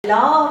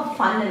love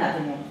fun and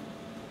abhinayam.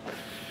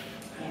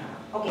 Yeah.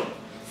 Okay.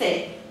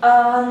 Say.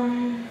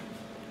 And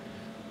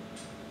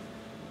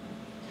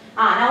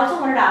I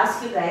also wanted to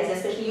ask you guys,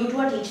 especially you two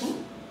are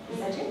teaching. Is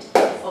that it?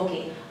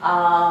 Okay.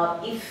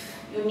 If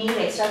you need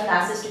extra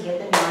classes to get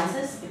the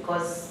nuances,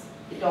 because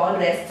it all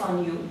rests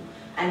on you,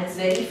 and it's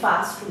very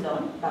fast to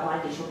learn.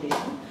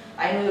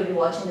 I know you'll be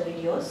watching the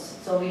videos,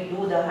 so we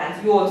do the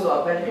hands. You also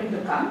are welcome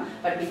to come,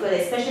 but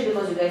especially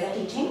because you guys are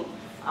teaching,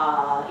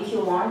 if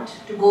you want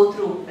to go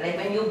through, like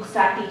when you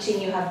start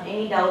teaching, you have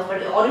any doubts,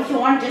 or if you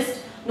want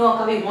just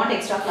we want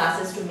extra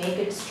classes to make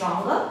it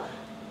stronger,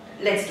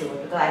 let's do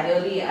it. Because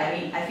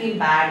I feel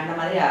bad. I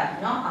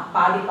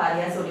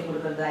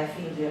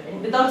feel real.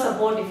 And without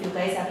support, if you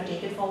guys have to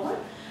take it forward,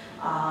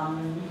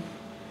 and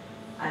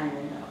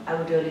I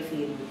would really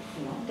feel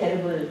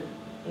terrible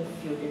if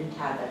you didn't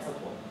have that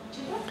support.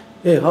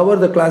 Hey, how are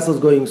the classes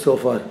going so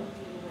far?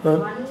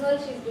 One girl,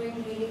 she's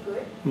doing really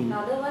good. The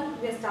other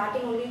one, we are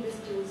starting only this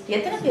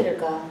Tuesday.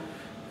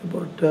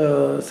 About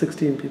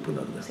 16 people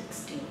are there.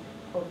 16.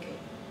 Okay.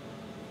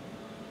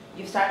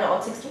 You started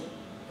all 16?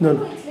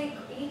 No. It's like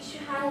each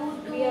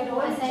have to. We are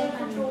all assigned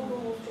for 2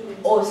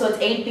 students. Oh, so it's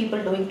 8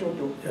 people doing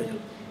 2. Yeah.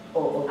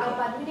 Oh, okay. Our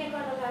Padmini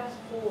has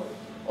 4.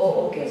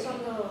 Oh, okay. Based on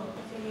the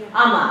senior.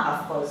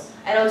 Of course.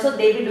 And also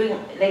they be doing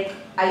like,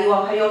 have you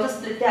also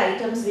split the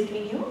items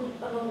between you?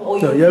 No. Oh,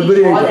 you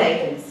teach all the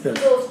items. Yes.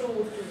 Those 2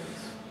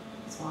 students.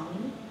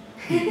 Swami.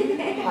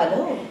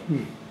 Hello.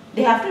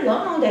 They have to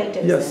learn all the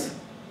items. Yes. Then.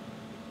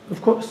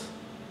 Of course.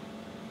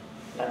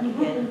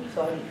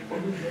 Sorry.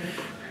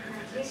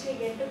 At least we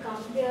get to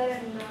come here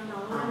and learn.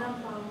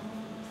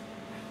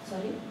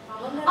 Sorry?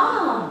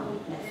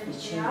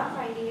 They are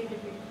finding it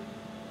difficult.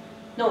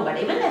 No, but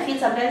even I feel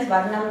sometimes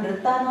Varnam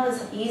Nrittana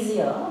is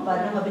easier,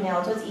 Varnam Abhinaya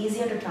also is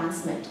easier to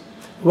transmit.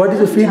 What is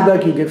the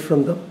feedback you get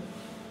from them?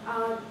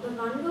 The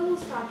one girl who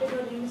started,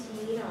 her name is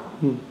Meera.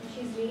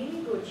 She's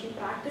really good. She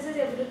practices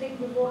everything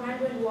beforehand,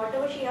 when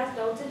whatever she has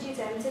doubts and she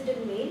sends it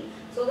in mail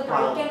so that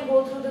I can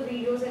go through the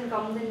videos and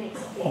come the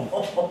next day.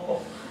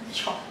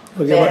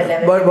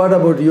 Okay, but what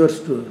about yours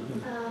too?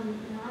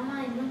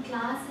 Mama, in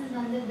classes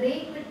on the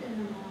break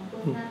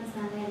programs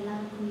so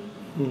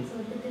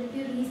the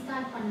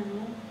restart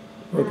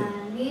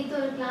நேத்து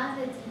ஒரு class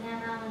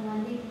வெச்சிருந்தேன் நான்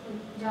வந்து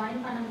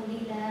join பண்ண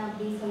முடியல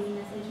அப்படி சொல்லி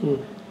message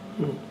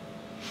பண்ணேன்.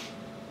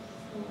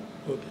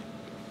 Okay.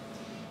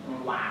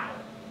 Wow.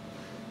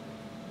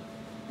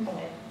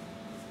 Okay.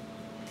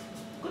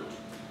 Good.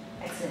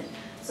 Excellent.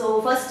 So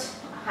first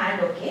hand,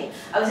 okay.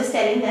 I was just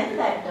telling them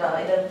that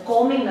the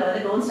combing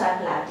don't start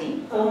plaiting.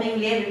 Combing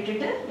liye vittu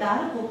yaar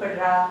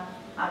koopadra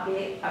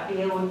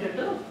apdiye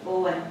vittu go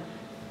and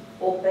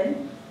open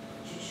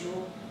chuchu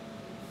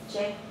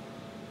check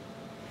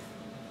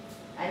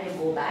and you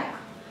go back,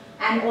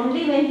 and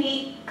only when he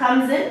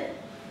comes in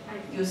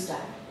you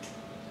start.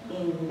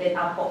 Then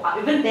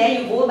even there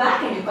you go back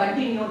and you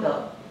continue the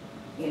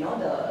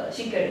the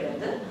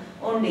shikadu.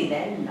 Only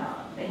then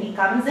when he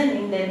comes in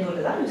Indendu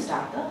you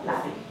start the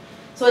plaiting.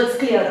 So it's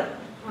clearer.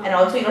 And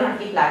also you don't have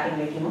to keep plaiting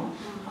it,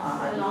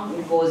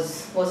 it goes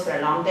for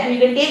a long time. You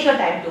can take your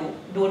time to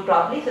do it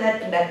properly so that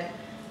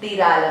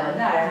Tirala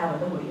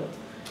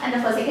and the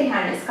second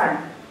hand is Kan.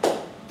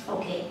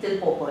 Okay, till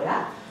Popora.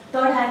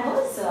 Third hand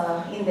was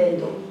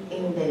Indendu.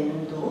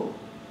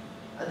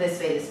 This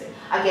way.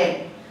 Again,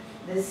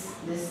 this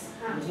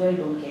I really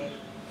don't care,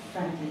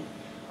 frankly.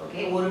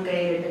 Okay,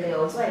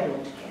 also I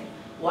don't care.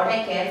 What I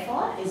care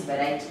for is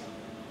variety.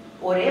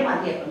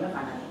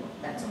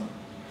 That's all.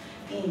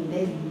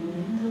 Indendu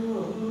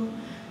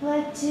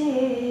vache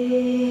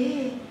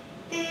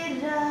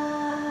tera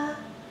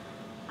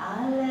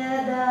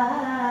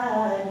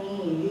aladani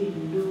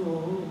illu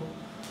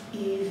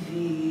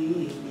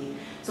ivili.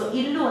 So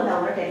illu and I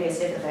want to tell you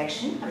yesterday the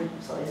correction.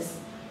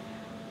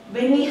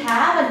 When we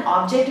have an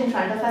object in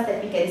front of us that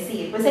we can see,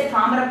 it was a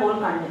tamara pole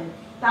kandu.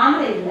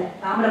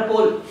 Tamara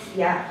pole.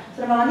 Yeah. So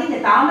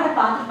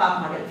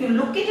if you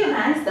look at your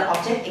hands, the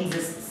object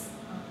exists.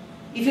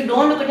 If you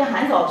don't look at your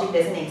hands, the object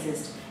doesn't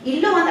exist.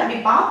 Illu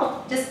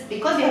just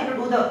because you have to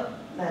do the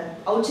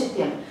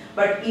auchityam.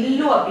 But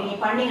illu apdi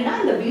pannina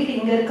the weed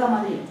inga irukka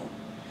madri irukum.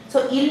 So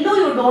illu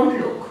you don't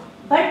look,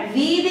 but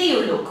veedi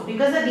you look,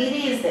 because the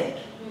veedi is there.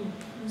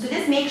 So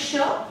just make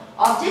sure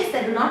objects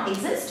that do not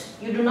exist,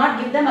 you do not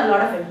give them a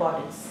lot of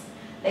importance.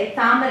 Like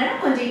tamara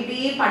konja ipdi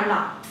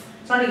pannalam.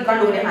 So you can't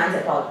look at your hands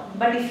at all.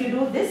 But if you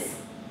do this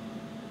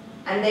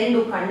and then do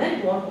kanna,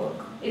 it won't work.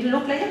 It will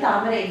look like a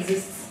tamara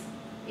exists.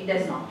 It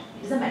does not.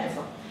 It is a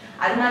metaphor.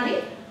 Adamadi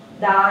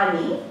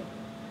dani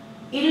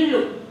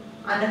illu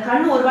and the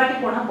kannu oru vaati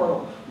pona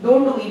porom.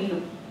 Don't do illu.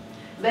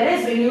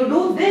 Whereas when you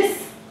do this,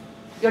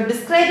 you're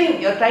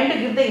trying to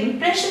give the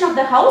impression of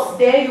the house.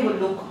 There you will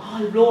look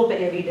all blow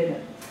periya veedu.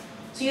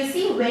 So you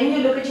see, when you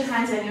look at your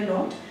hands, when you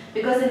don't,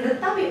 because in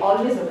Nritta we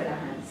always look at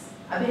our hands.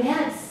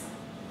 Abhinaya,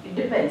 it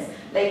depends.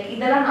 Like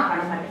idala na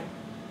panamatte.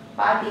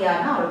 Patiya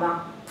na avladha.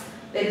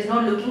 There is no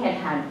looking at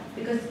hand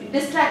because it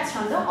distracts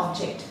from the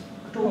object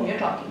to whom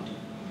you're talking to.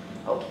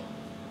 Okay.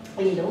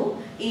 Illu,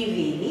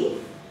 ivili,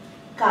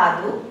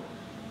 kadu,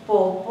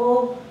 popo,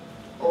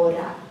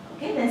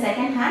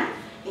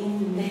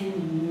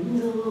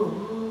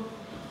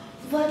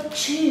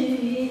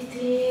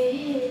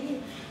 vachite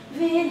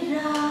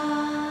vira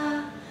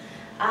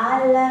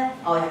ala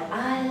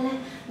ala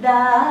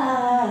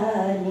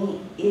dani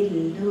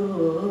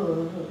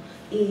illu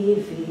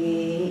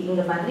ivi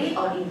inga madri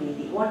or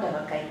ividi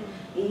whatever kind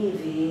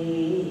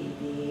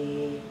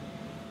ividi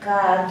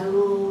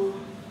kadu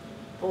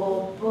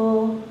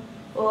popo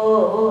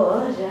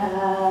ora.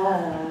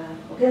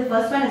 Okay, the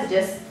first one is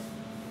just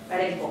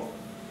letting go,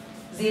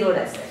 zero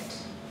respect,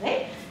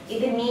 right?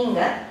 Idu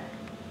neenga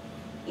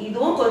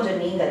idum konjam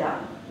neenga da,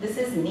 this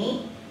is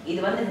me,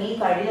 idu vandu nee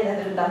kadile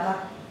edavadhu irundaka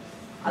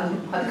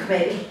adukku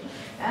veri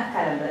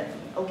kalambu.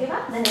 Okay va,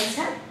 the next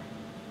one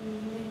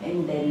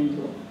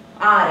Indendu.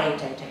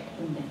 Right,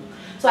 Indendu.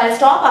 So I'll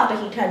stop after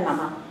he turned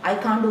mama. I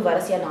can't do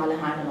varasya nala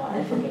hand and all,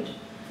 I'll forget.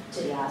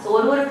 Yeah.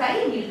 So one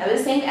kai, I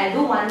was saying I'll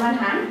do one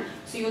hand,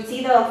 so you'll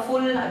see the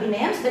full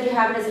abhinayam so that you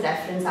have it as a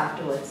reference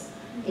afterwards.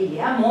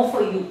 Yeah, more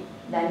for you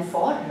than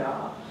for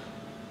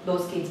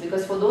those kids,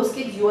 because for those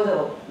kids you are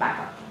the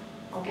backup.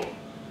 Okay,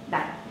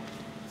 done.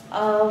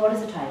 What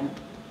is the time,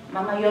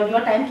 mama?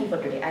 Your timekeeper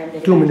today. I am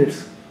ready. 2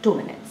 minutes. 2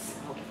 minutes.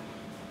 Okay.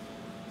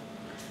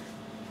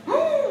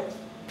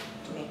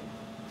 Okay.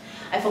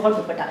 I forgot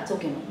dupatta. It's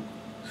okay, no.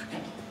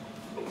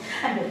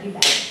 I'm very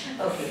bad.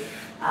 Okay.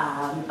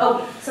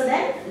 Okay. So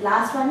then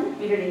last one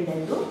we did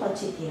Indendu,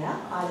 Pachitira,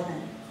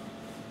 Aladhan.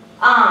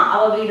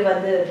 Our video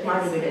was the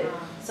Madi video.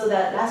 So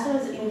the last one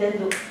was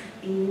Indendu.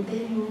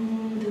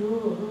 Indendu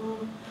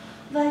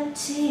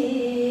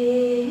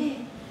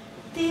Pachitira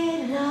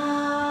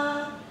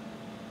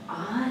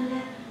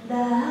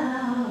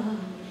Aladhan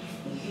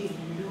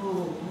illu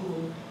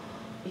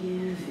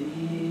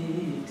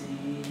ividi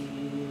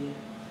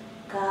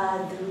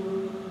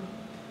kadu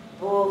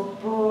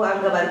popo.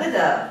 Anga vandu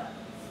the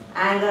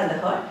anger and the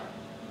hurt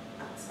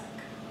comes back.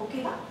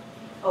 Okay, va?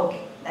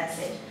 Okay, that's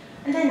it.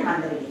 And then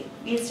Mandavili.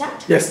 We'll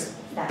start? Yes.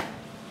 Done.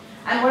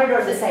 I'm going to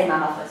do this side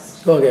mama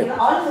first. Okay.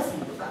 All of us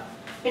need to come.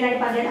 Pinadi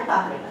pandena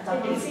paapalena.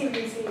 We'll see.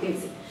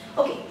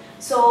 Okay.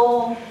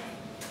 So,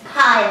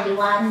 hi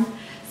everyone.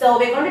 So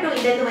we're going to do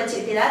Indendu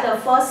Vachitira, the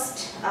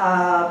first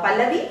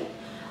Pallavi,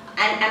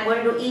 and I'm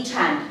going to do each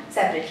hand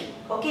separately.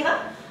 Okay, va?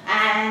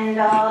 And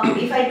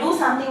if I do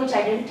something which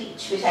I didn't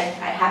teach, which I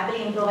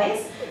happily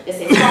improvise, just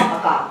say stop a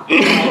car.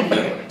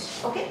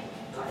 Okay?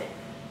 Got it.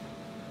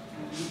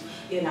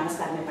 You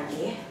namaskar mein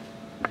padiye.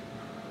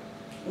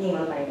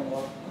 Neengal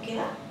padingo. Okay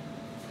va?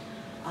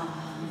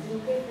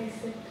 Okay, I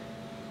sit.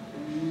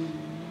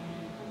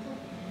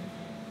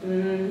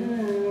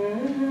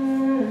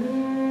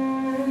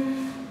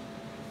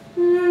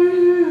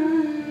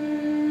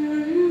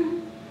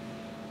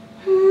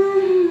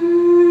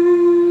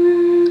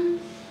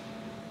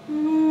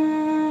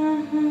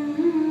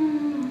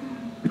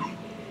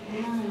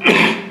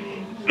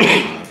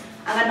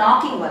 Aga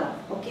knocking one.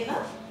 Okay va?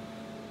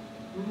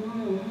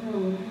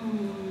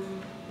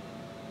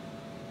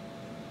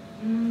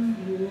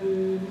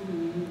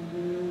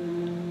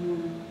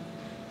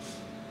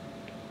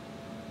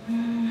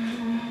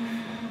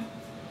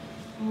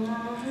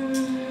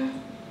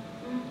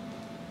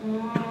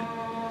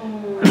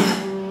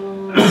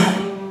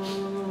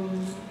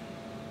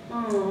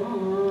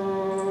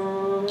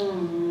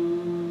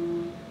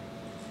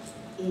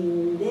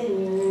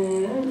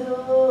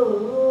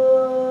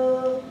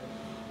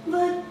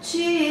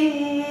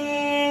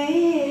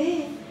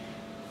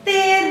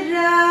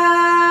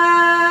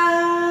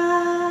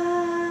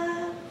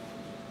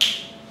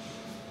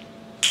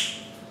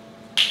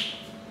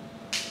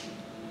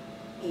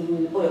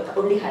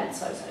 Only hand,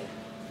 sorry.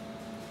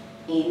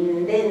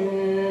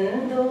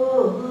 Indendu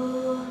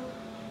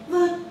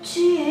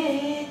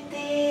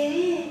vachite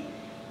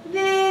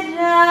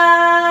virala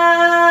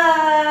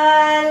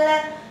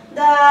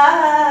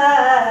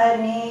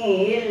dani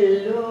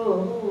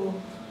illu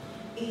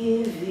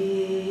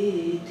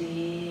ividi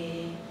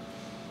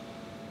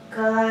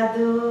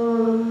kadu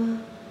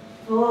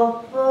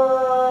popo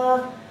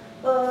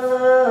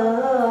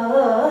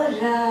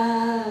ora.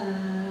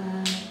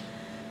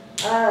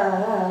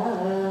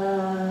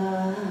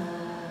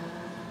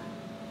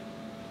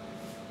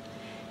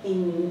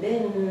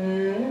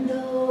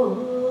 Indendu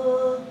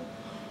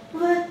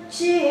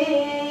vachitira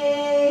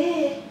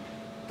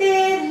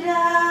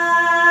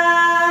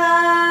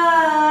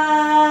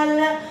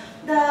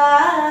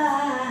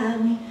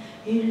dani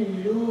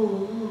illu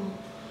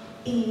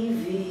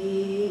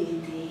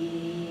ividi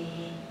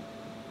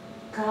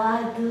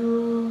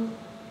kadu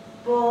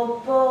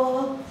popo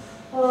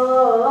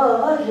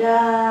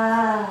ora.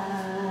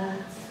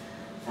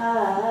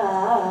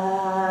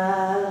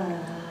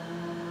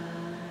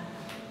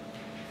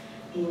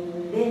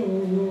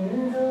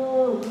 Indendu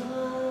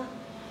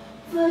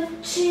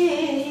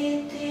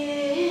vachite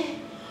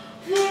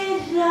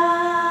virala.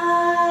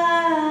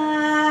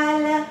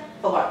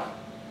 Forgot.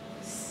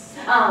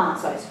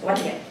 Sorry.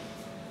 Once again.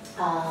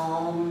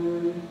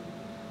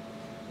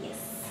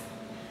 Yes.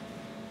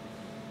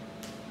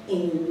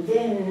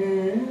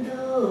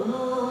 Indendu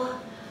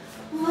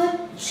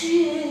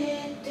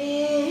vachite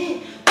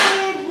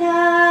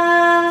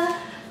virala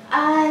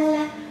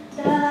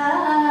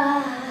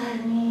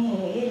dani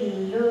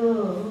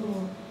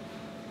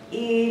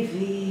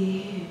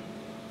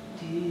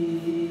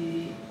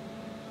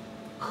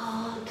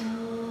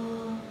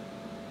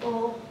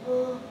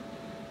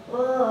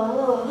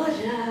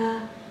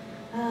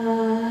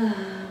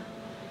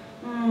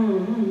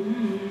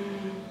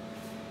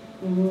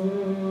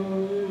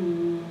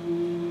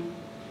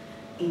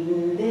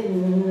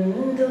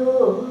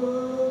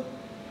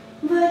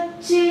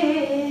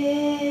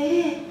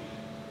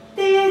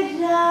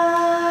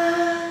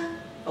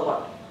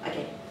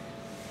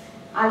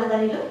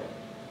Padagalilo?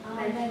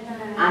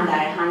 And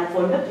Hana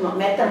Fondo,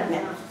 Meta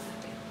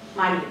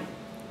Madi.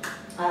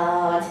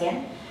 Once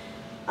again.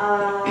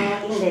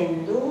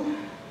 Indendu.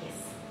 Yes.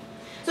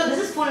 So this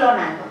is full on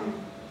angle.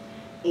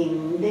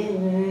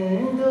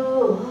 Indendu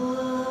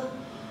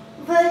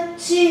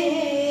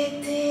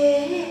vachite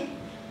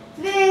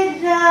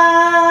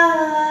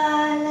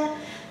virala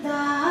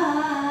da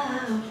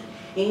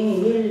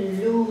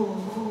illu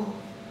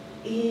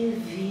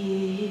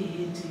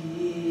ividi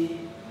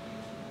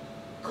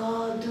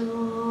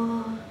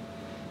kadu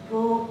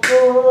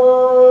popo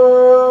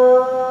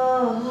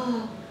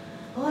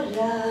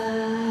ora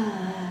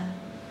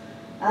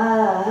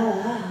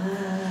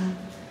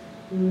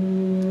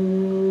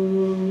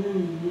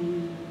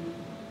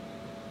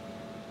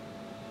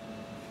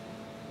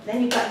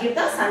Then you give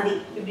the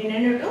Sandhi. You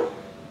didn't know.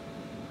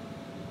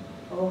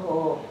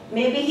 Oh,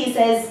 maybe he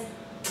says,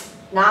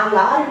 "Naan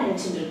yaar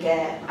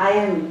nenichindrukke. I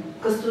am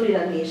Kasturi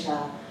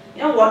Rangesha."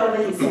 You know,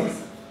 whatever he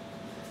says.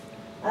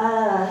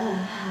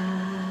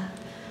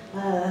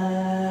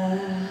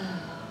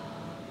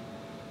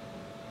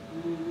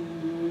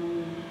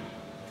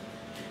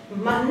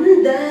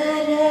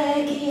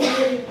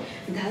 Mandaragir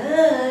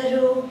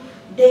dharu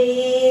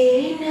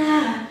dena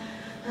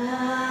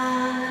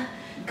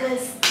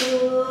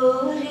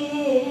Kasturi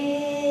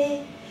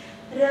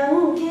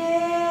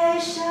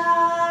Rangesha.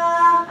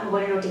 I'm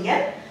going to do it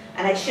again,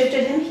 and I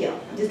shifted him here.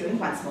 I'm just doing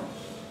once more.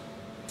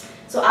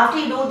 So after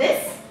you do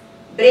this,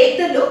 break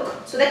the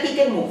look so that he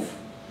can move.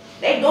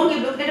 Right? Don't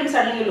give look at him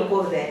suddenly you look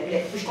over there.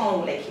 Like push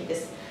on like he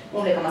just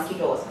move like a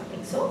mosquito or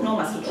something. So no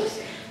mosquitoes.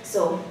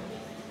 So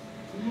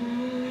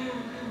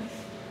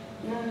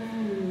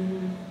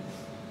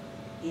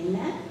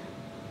illa.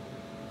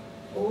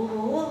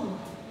 Oh.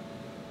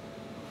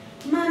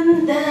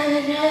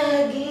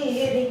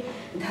 Mandaragiri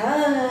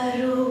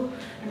dharu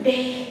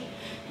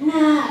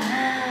dena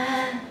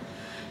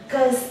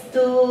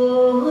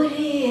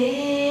Kasturi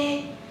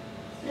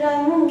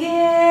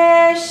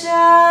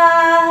Rangesha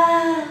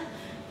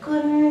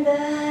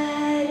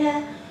Kundara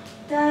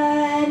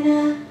Tana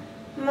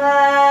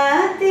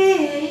Mati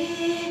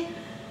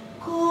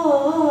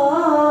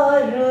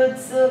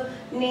Korutsu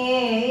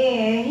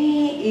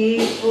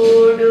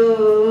Ipudu.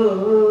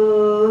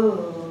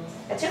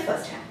 That's your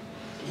first hand.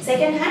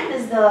 Second hand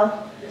is the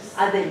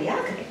other,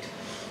 yeah, correct.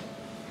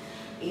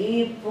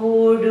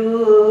 Ipudu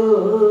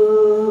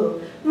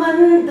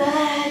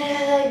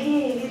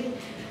Mandaragiri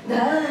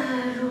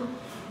dharu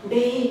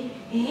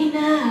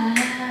dena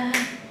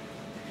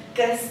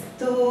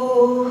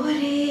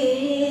Kasturi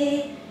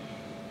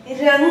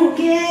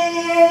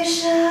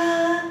Rangesha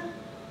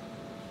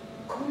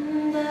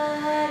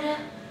Kundara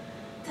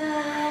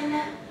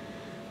Tana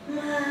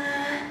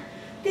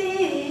Mati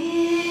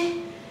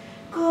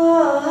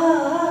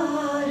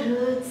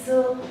Korutsu.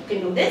 You can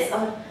do this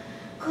or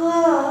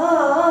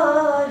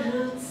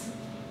Korutsu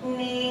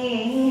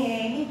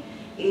Ni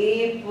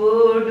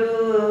Ipudu.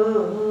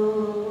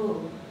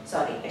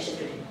 Sorry, I should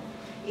do it.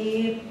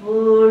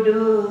 Ipudu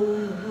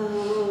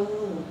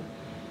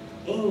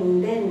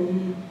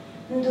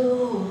Indendu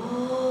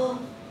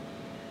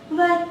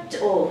Vat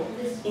oh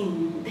this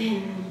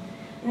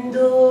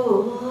Indendu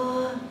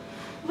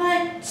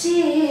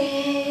Vachi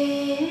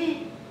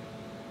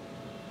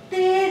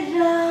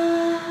Tera.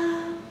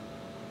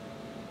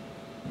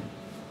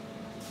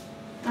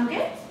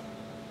 Okay?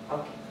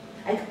 Okay.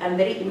 I'm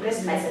very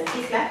impressed myself.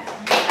 Please clap.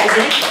 I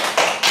did it.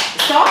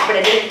 Stop, but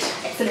I did it.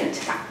 Excellent.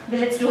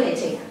 Let's do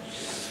H-I-N.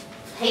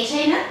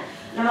 H-I-N,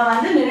 நம்ம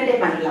வந்து minute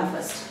பண்ணலாம்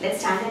first. Let's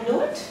stand and do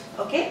it.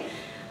 Okay?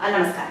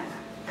 Namaskaram.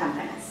 Come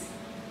join us.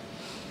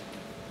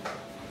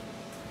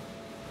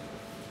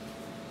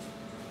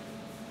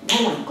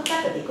 Dalam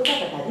kata-kata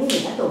ini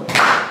tu.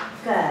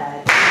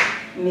 Kad,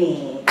 me,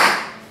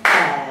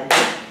 kad,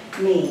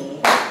 me,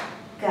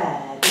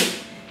 kad,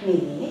 me,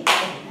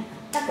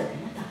 tak.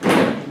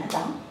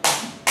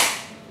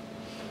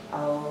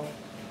 Oh.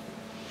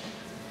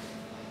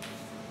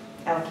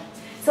 Okay.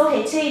 So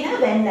H-I-N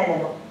when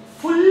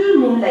full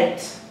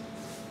moonlight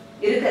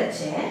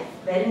irukkache,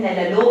 when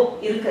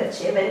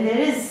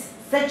there is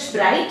such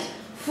bright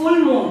full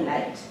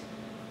moonlight,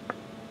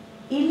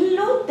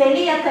 illu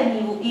teliyaka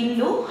neevu,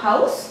 illu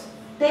house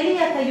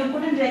teliyaka, you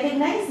couldn't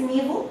recognize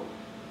neevu.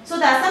 So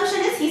the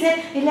assumption is he said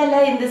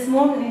illa in this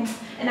moon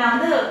and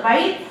another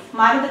white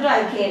marandadu I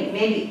came,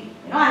 maybe,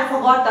 you know, I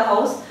forgot the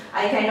house,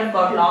 I kind of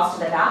got lost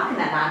in the dark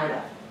and I wandered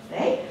off,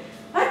 right?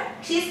 But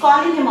she is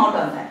calling him out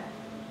on that.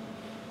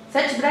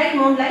 Such bright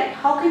moonlight,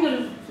 how can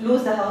you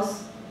lose the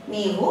house?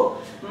 Neevu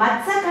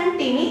Matsa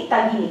Kantini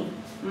Tagini.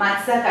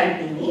 Matsa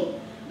Kantini,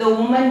 the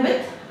woman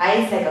with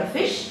eyes like a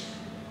fish.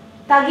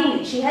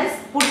 Tagini, she has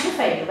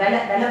purified you,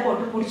 Vela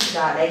Potu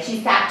Purchika, like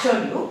she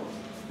captured you.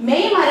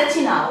 May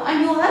Marachi now,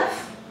 and you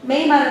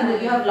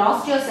have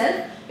lost yourself,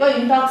 you are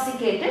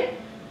intoxicated.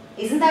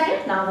 Isn't that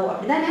it?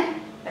 Now,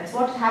 that's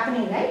what is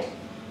happening, right?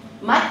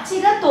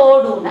 Machiga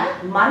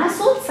Toduna,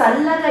 Manasu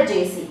Sallaga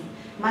Jesi.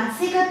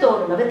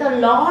 Matsikathodunga, with a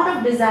lot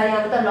of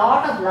desire, with a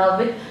lot of love,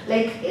 with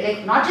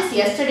like not just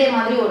yesterday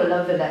madri or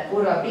love illa,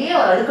 or apdiye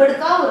or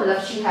adukadukka or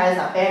love she has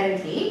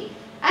apparently,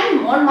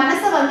 and more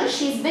manasa vandu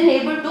she's been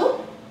able to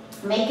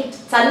make it.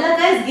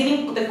 Challaka is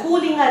giving the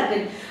cooling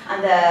and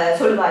the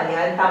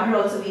solvaliya, in Tamil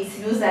also we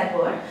use that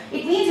word.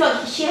 It means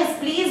she has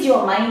pleased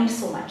your mind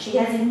so much, she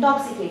has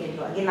intoxicated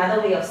you. Again,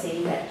 another way of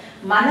saying that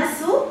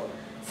manasu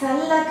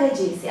challaka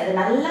jesi, adu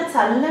nalla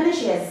challana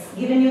she has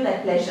given you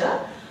that pleasure.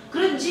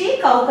 Krujji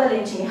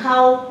kaukalinchini,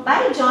 how?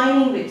 By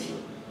joining with you,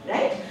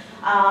 right?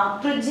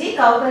 Krujji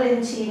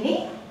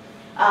kaukalinchini,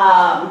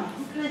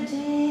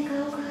 Krujji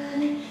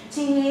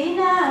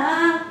kaukalinchina.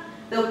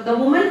 The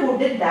woman who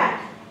did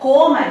that,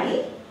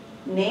 komali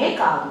ne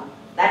kavu,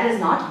 that is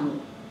not me.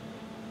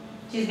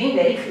 She's being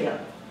very clear,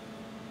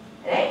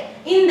 right?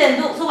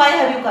 Indendu, so why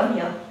have you come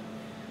here?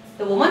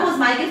 The woman who's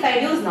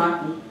magnified you is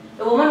not me.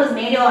 The woman who's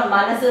made your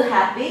manasu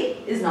happy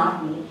is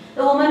not me.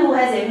 The woman who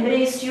has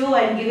embraced you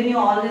and given you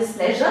all this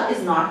pleasure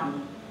is not me.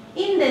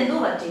 Indendu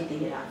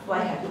vachitira, why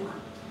have you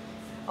come?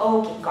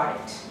 Okay, got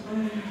it.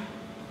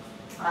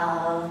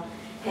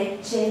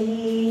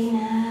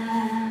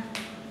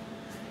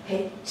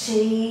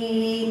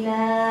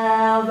 Hechina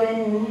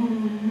ven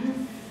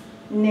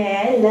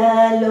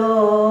nelalo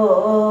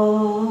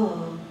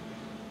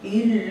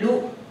illu.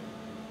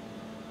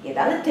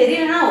 ஏதாவது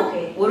தெரியலனா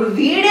okay, ஒரு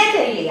வீடே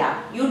தெரியலையா,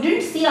 you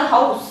didn't see a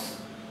house,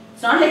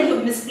 it's not like you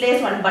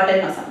misplaced one button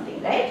or something,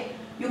 right?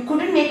 You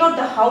couldn't make out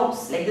the house,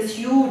 like this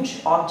huge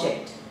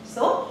object.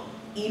 So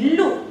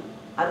illu,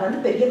 அது வந்து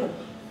பெரிய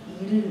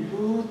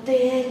illu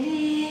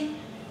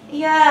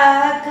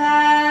teliyaka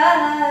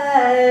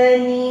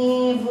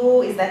neevu,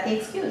 is that the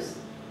excuse?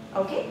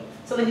 Okay,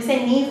 so when you say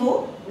neevu,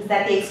 is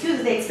that the excuse,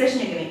 is the expression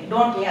you're giving.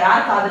 Don't yaar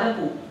kadala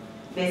poo,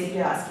 basically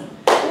you're asking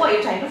who are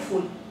you trying to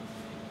fool,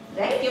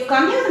 right? You've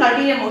come here with an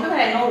ulterior motive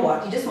and I know what,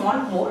 you just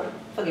want more,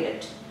 forget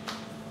it.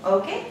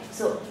 Okay,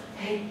 so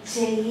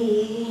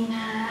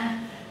hechina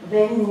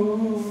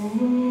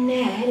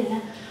vennela,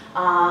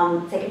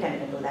 second time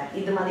you can do that.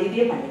 Idu madri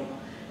idhe pannidum,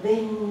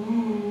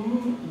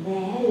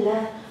 vennela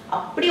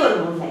appadi or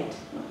moonlight.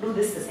 Do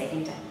this the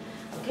second time.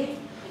 Okay,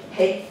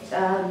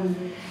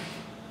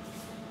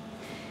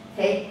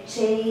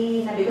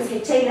 hechina, because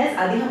hechina is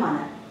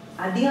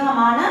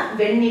adhigamana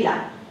vennila,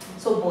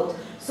 so both.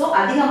 So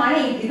adhigamana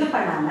idu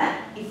pannama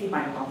ipdi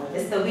panikonga.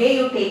 This the way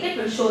you take it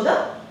will show the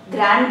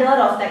grandeur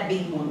of that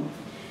big moon.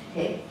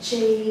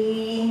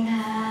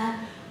 Hechina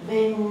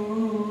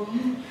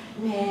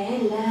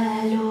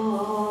vennelalo.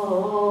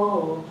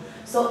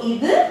 So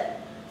idu,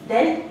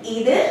 then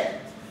idu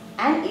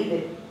and idu.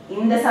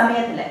 In the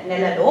samayathila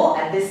nelalo,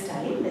 at this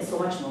time there's so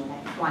much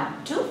moonlight. 1,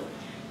 2,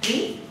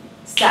 3,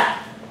 start.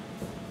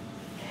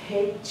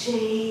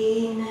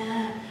 Hechina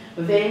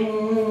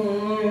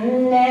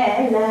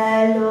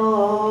vennelalo.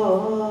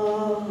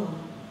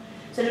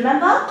 So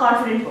remember,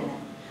 confident woman.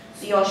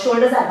 So your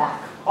shoulders are back.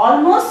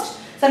 Almost,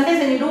 sometimes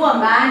when you do a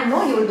man, no,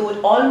 you will do it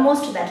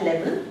almost to that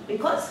level,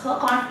 because her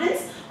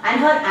confidence and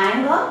her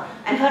anger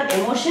and her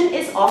emotion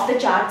is off the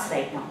charts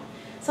right now.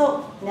 So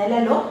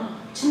nelalo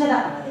chinnada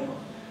pannadego,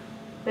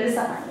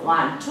 perusa pannu.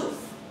 1, 2,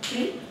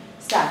 3,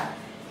 start.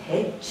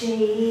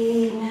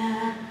 Hechina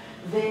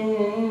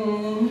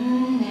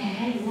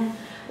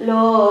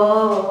vennelalo.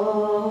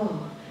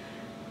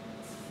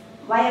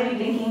 Why are we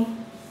blinking?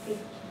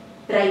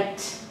 Bright,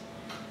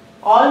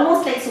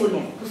 almost like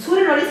Surya.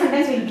 Surya only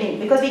sometimes will blink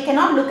because we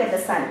cannot look at the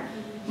sun.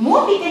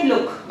 Moon we can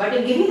look, but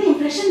you're giving the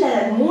impression that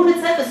the moon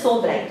itself is so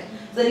bright.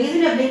 So the reason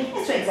you're blinking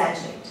is to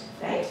exaggerate,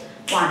 right?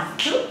 1,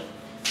 2,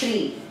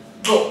 3,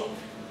 go.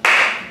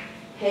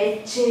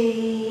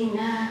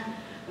 Hechina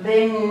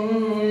vennelalo.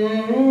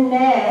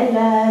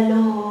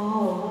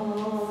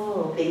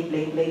 Blink,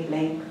 blink, blink,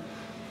 blink.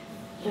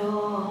 Lo,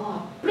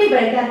 appadi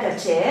bright ah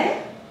irukkache.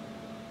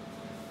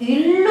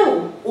 Illu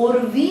or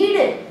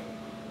veedu,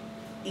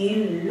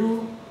 illu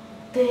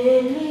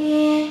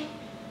teliyaka.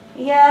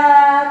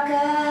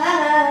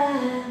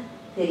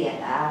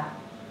 Theriyada?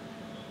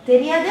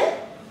 Theriyadu?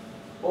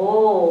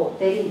 Oh,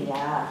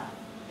 theriyala.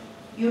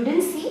 You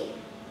didn't see?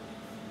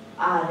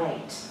 Ah,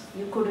 right.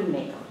 You couldn't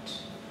make out.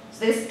 So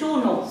there's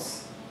 2 no's.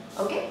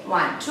 Okay?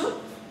 1, 2,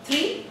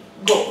 3,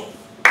 go.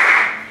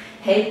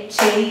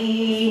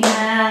 Hechina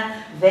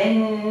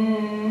vennelalo.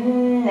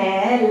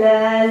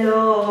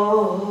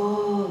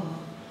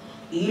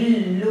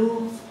 Illu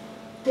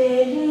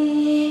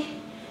teliyaka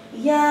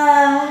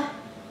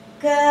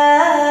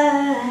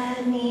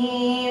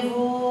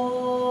neevu.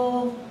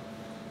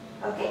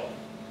 Okay,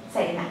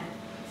 second time.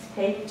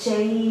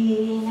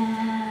 Hechina.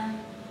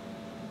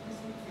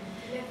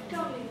 Left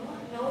only, no?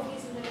 Now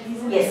he's in the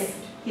left. Yes,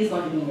 he's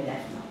going to be in the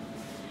left now.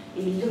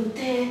 Illu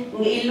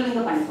illu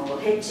inga panikonga.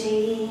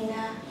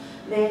 Hechina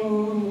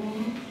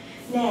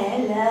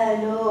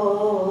vennelalo.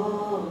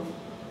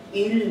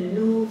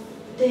 Illu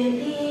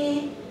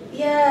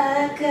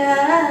teliyaka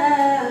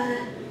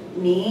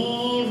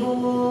neevu.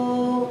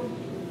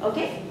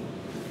 Okay,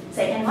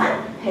 second one.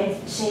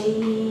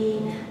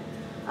 Hechina,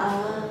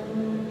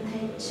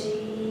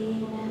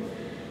 hechina,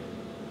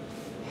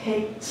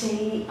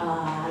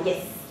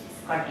 Yes,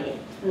 got it.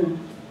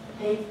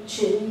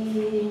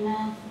 Hechina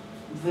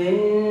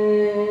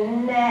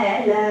Vinnelalo.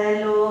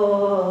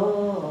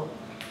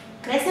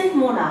 Crescent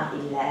moon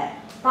illa,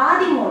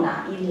 paadi moon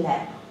illa,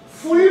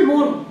 full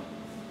moon.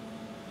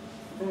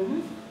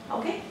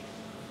 Okay.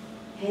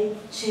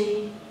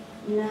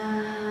 Hechina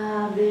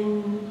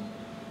Vinnelalo.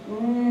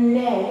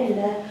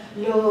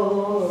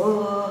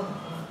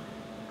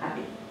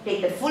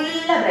 Take the full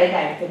bright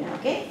eye,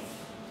 okay?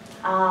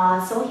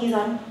 So he's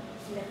on.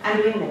 I'm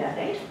doing mirror,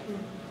 right?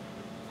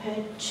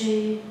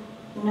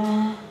 Hechina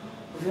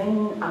Vin.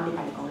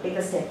 Take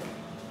a step.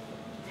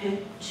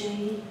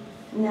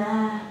 Hechina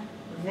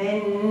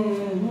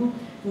Vinnelalo.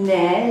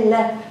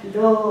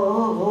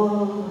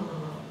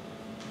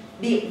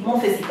 Be more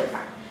physical.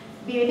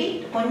 Baby,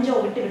 konja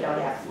ovittu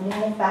vittoria.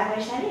 Move back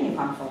and you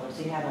come forward. So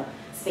you have a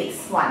space.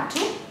 1, 2,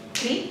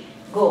 3,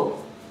 go.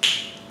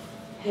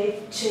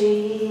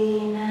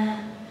 Hechina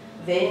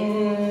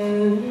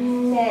Vinnelalo.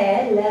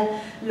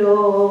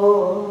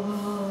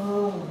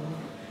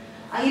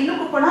 Illu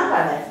kupona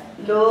kada.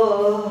 Lo.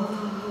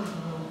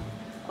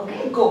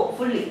 Okay, go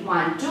fully.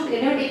 1, 2.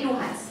 Can you take 2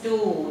 hands?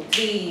 2,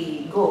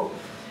 3, go.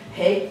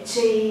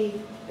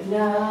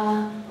 Hechina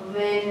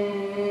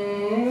Vinnelalo.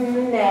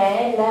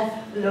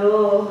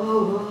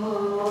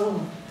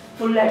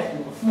 Full at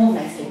move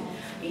nicely.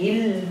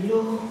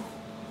 Illu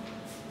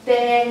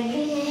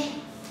teli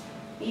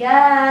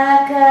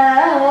yaka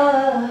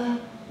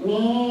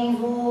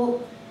neevu.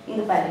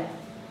 Inga paru.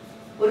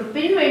 ஒரு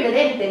பின் வேண்டதே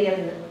எனக்கு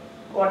தெரியாது.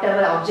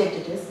 Whatever object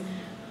it is.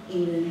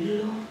 Illu.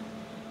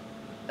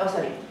 Oh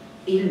sorry.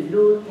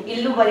 Illu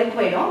வரைக்கும்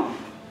போயிடும்.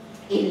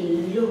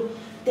 Illu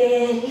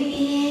teli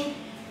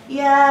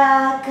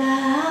yaka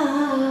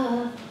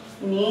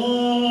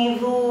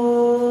neevu.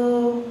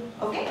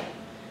 Okay.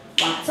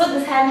 So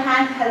this hand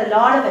has a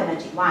lot of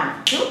energy. 1,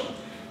 2,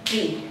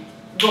 3,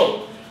 go.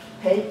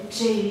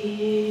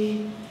 Hechina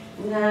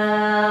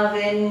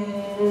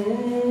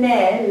Vinnelalo.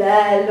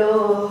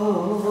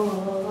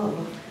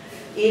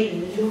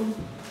 Illu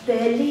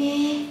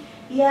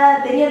teliya.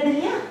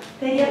 தெரியாதுல்லையா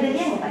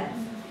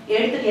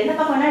எடுத்துட்டு என்ன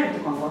பக்கம்னா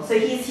எடுத்துக்கோங்க. So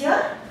he's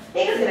here.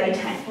 Take the right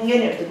hand. இங்கே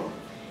எடுத்துக்கோ.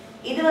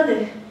 இது வந்து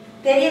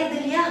தெரியாது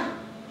இல்லையா?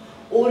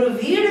 ஒரு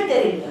வீடு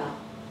தெரியலையா?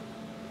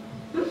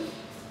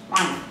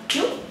 1,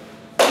 2,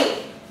 3,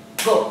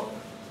 go.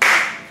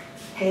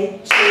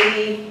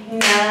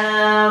 Hechina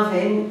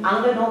Vin.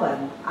 அங்க நோ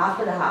வரணும்.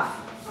 After the half.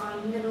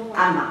 இங்க நோ.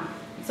 ஆமா.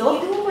 So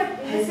இதுவும் but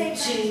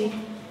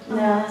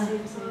Hechina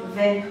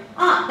Vin.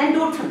 Then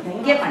do something.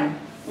 இங்கே பண்ணு.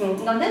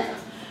 இங்க வந்து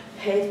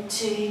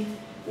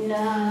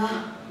Hechina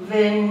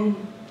Vin.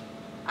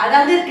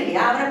 அதாவது இருக்கு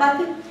இல்லையா? அவரை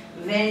பார்த்து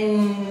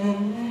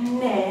Vinnelalo.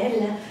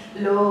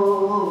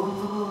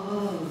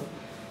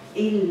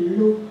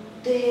 Illu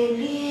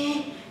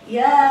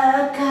teliyaka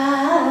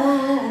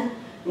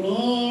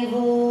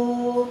neevu.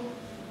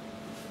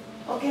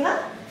 Okay va?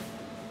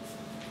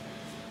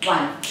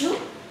 1, 2,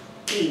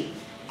 3,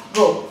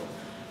 go.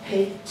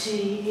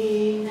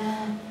 Hechina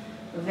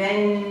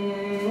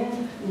Vinnelalo.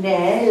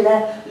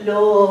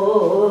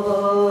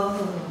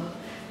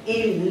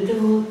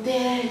 Illu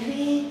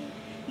teliyaka.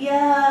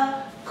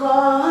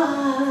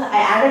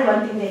 I added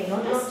one thing there, you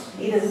noticed?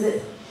 இது வந்து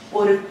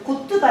ஒரு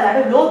குத்து கலாட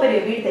லோ பெரிய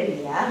வீடு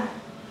தெரியலையா?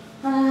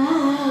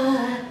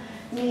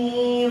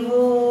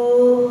 நீவு.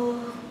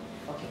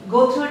 Okay, go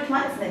through it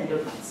once, then do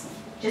it once.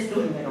 Just do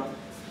it alone.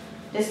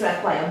 Just to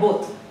acquire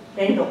both.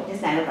 ரெண்டும்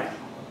just நேரம் படிக்கணும்.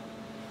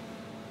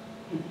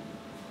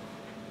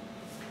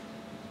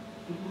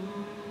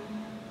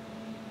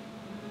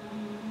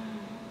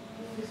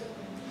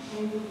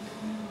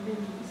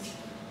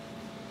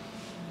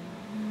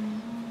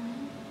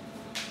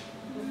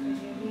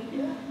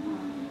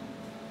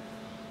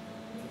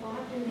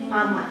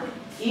 ஆமா.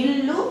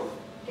 இல்லு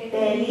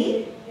தெரி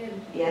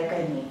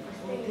யக்கனி.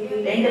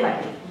 ரெண்டு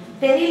வாட்டி.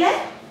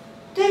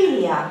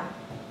 தெரியலையா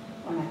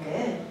உனக்கு?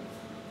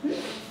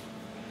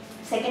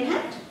 செகண்ட்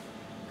ஹேண்ட்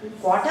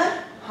குவார்ட்டர்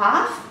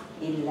ஹாஃப்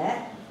இல்ல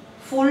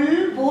ஃபுல்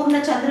பூர்ண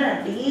சந்திரன்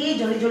அப்படியே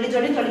ஜொலி ஜொலி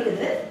ஜொலி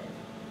ஜொலிக்குது.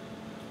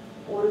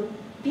 ஒரு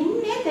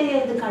பின்னே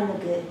தெரியாது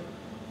கண்ணுக்கு.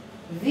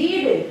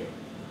 வீடு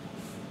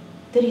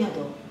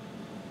தெரியாதோ?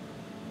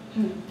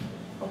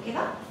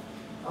 ஓகேவா?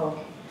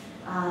 Okay.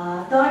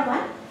 Third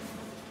one.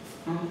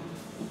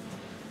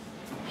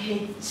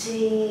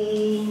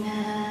 Hechina.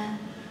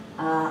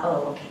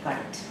 Okay, got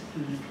it.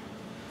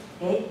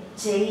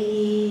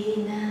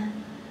 Hechina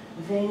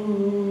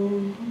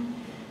Vinnelalo.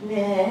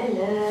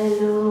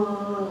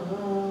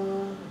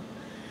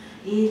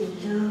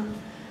 Illu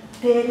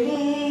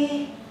teliyaka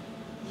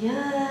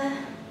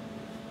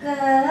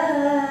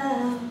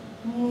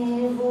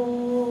neevu.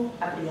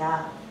 அப்படியா?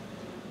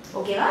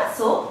 Okay,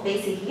 so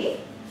basically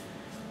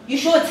you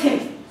show it's him.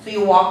 So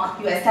you walk,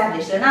 you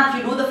establish. Now if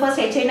you do the first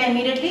Hechina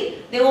immediately,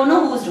 they won't know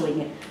who's doing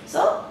it. So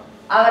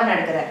அவர்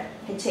நடக்கிறார்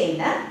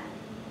Hechina.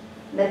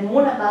 Then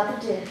மூணை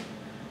பார்த்துட்டு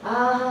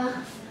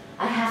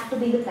I have to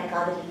be with my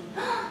காதலி.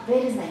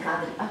 Where is my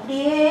காதலி?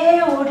 அப்படியே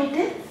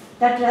ஓடிட்டு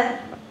தட்டுறார்.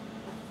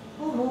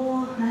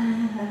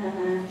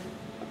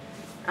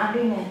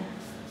 அப்படின்னு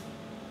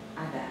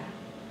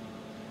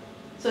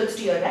So it's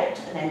to your right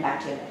and then back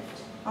to your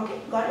left.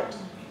 Okay, got it?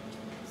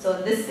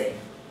 So this way.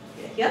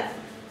 Here.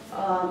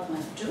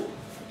 1, 2.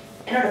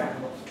 Another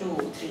one more.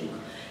 2, 3.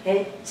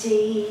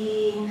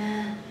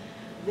 Hechina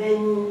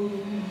ven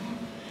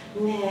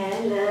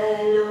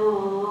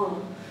nelalo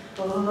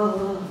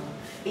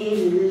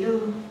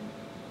illu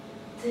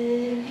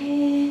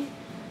teliyaka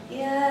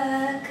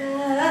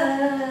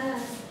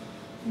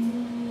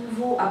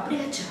neevu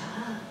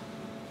apdiyacha.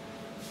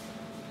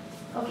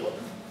 Okay.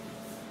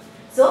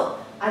 So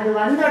adu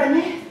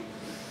vandodane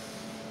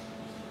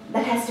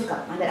that has to come,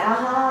 and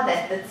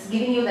that that's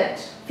giving you that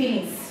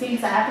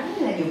feelings are happening,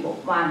 and then you go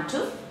 1,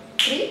 2,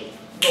 3,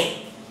 go.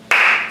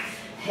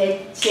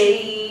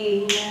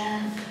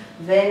 Hechina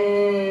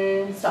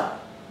when stop,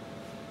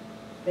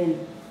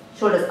 when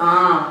shoulders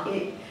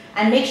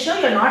and make sure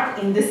you're not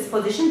in this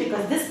position,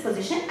 because this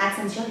position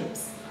accents your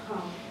hips.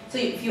 So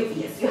if you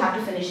have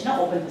to finish in an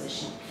open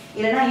position.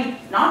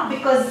 Not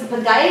because if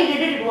a guy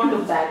did it, it won't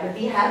look bad, but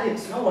we have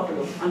hips, no what to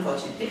do,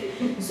 unfortunately.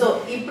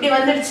 So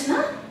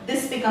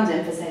this becomes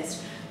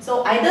emphasized.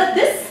 So either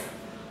this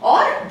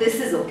or this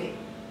is okay,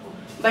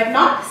 but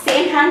not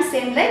same hand,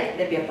 same leg,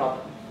 there'll be a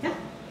problem. Yeah.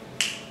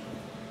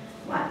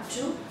 1,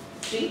 2,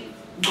 3,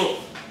 go.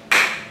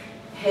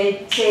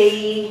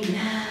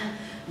 Hechina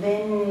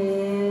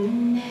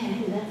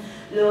vennela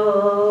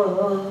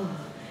lo.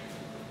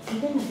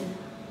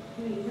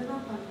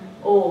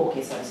 Oh,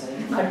 okay, sorry.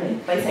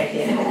 By side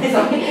here.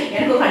 Sorry.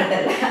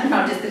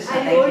 Not just this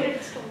one. Thank you.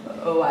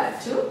 1,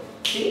 2,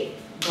 3,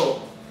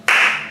 go.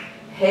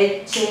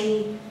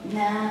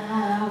 Hechina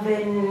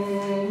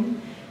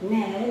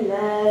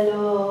vennela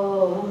lo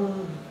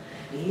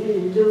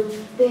illu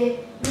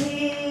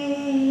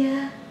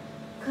teliyaka.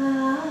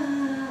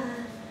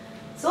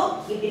 So,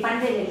 if the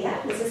fund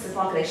area, this is the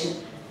correction.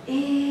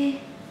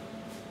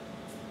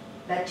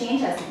 That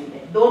change has to be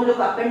there. Don't look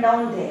up and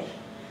down there.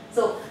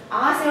 So,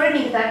 then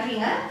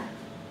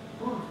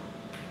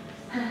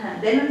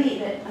only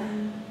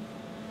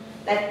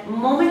that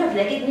moment of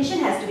recognition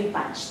has to be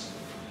punched,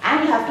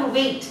 and you have to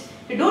wait.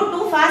 If you do it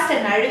too fast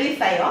and narrowly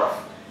fly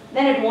off,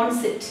 then it won't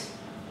sit.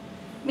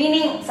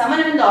 Meaning, someone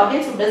in the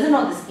audience who doesn't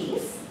know this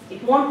piece,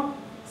 it won't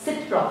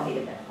sit properly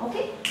with them.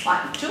 Okay?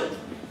 1, 2,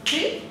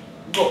 3,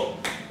 go.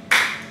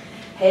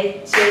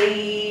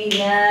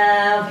 Hechina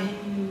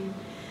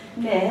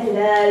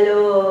vennela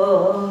lo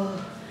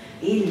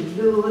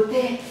illu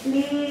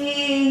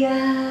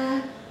teliyaka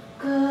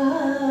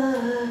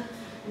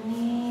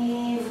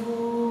neevu.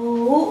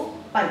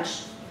 Punch.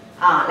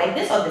 Like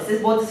this or this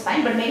is both is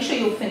fine, but make sure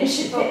you finish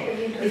it there.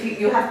 If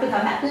you have to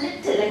come back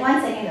little, like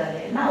 1 second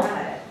earlier. Now,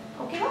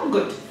 okay, well,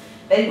 good,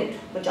 very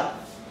good job.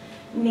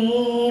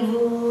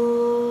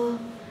 Neevu.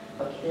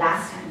 Okay,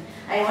 last time.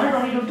 I wanted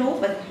only to do 2,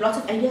 but lots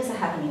of ideas are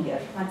happening here.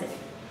 1 second.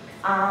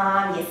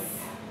 Yes.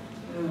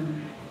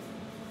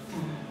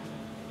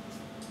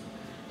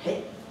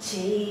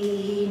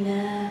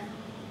 Hechina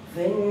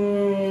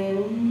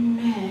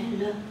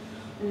vennela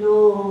lo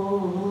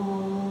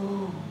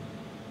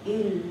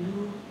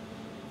illu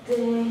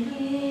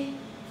teliyaka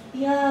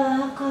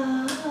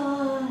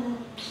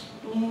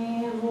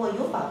neevu.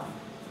 Ayyo paavum.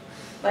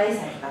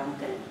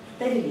 Vayasayirukku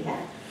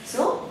theriyala.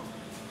 So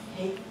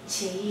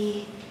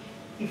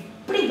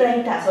pretty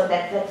bright. So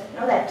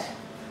that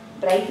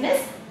brightness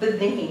with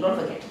blinking. Don't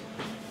forget.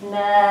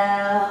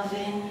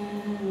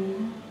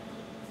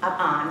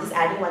 I'm just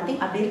adding one thing.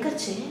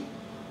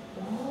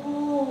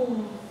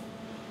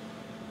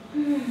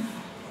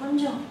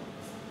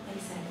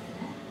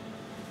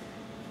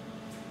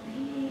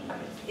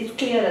 It's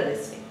clearer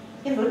this way.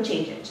 You don't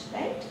change it,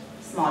 right?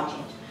 Small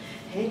change.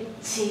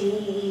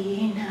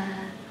 Hechina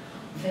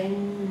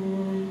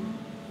vennela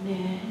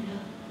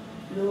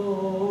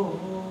lo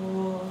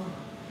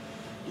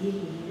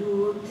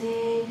illu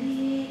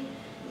teliyaka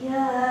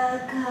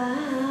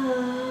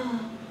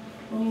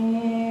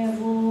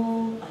neevu.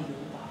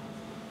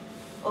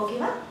 Okay,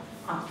 va?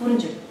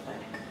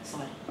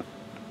 Sorry.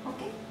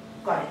 Okay,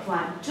 got it.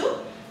 1,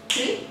 2,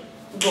 3,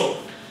 go.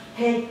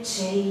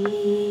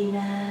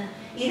 Hechina.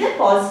 Either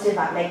positive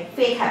or like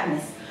fake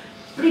happiness.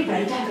 Pretty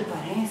bright,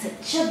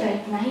 such a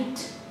bright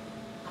night.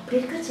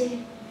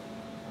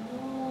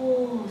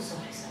 Oh,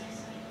 sorry.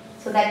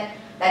 So that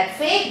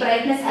fake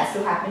brightness has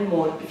to happen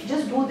more. If you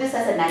just do this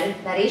as a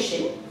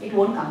narration, it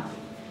won't come through.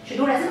 You should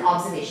do it as an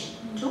observation.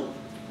 2,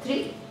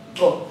 3,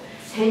 go.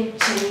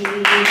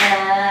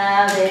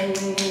 Hechina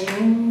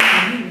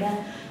vennela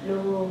lo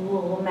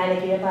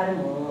malagiriya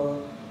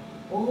parumo.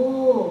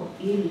 Oh,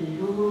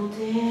 illu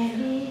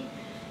teliyaka.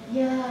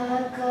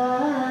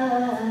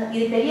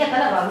 Idu teliyaka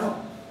la varano.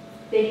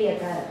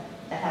 Teliyaka.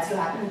 That has to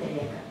happen in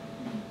teliyaka.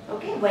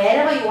 Okay,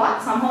 wherever you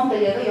are, somehow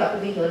teliyaka you have to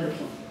be here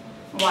looking.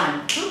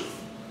 1, 2,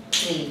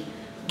 3,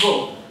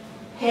 go.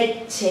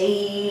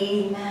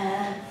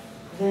 Hechina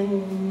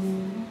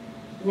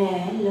vennela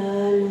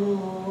lo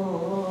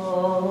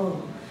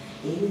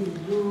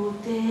illu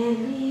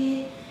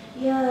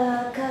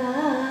teliyaka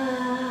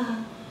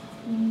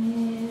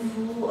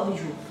neevu.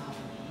 Ayyo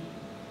paavame.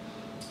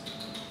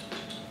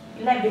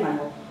 Illa eppadi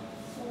mano.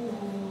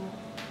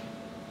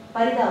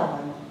 Paridava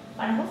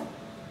mano.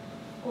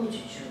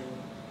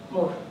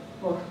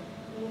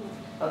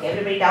 Okay,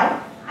 everybody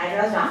down.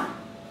 Eyebrows down.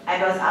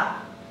 Eyebrows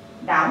up.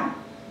 Down.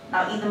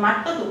 Now, this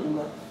matto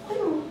thookunga.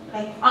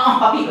 Like,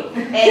 puppy look.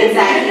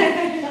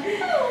 Exactly.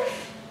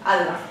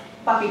 Adha,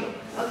 puppy look.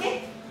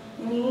 Okay?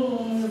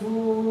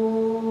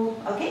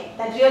 Okay?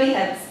 That really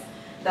helps.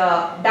 The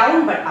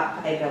down but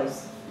up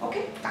eyebrows.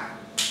 Okay?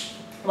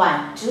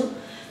 1, 2.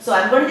 So,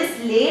 I'm going to just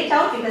lay it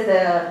out because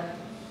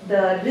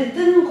the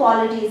rhythm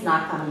quality is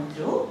not coming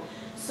through.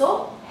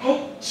 So,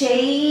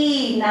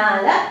 H-A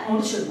nala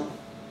mudichudum.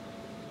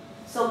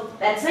 So,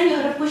 that's when you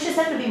have to push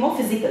yourself to be more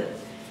physical.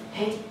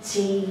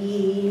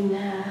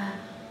 H-A-na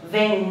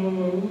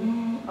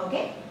when.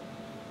 Okay?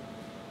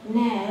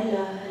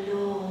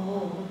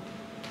 Nelalo.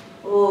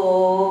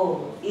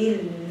 Oh,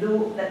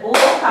 illu. That O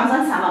comes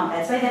on samam.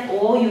 That's why that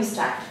O you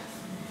start.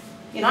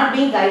 You're not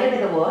being guided by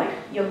the word.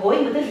 You're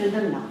going with the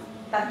rhythm now.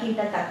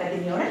 Takkita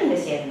takkadiniyoda neenga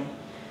seranum.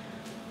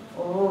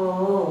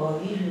 Oh,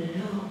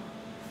 illu.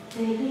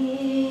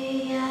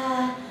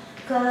 Teliya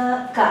ka.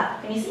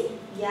 Can you see?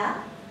 Ya.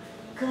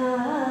 Ka.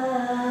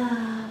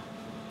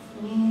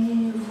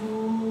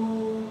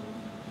 Nivu.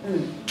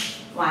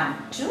 1,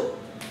 2,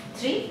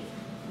 3,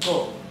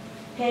 go.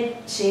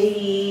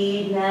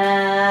 Hechina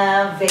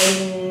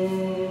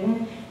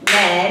ven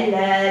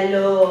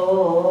nelalo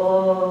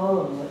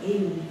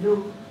illu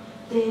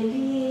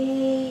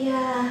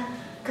teliya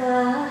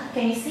ka.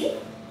 Can you see?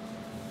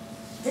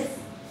 This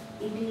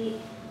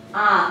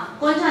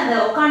konja the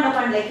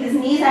okand like his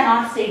knees are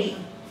not steady.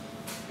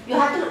 You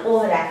have to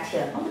overact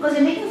here, no? Because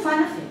you're making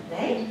fun of him,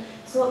 right?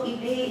 So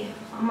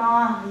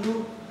amma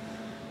you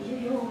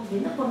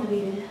enna ponnu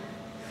veedu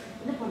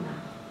enna ponna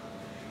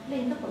illa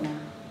enna ponna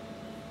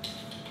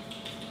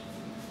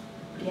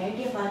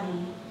idea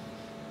pani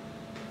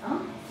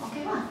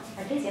okay va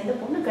at least endha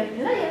ponnu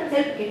kattila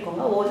help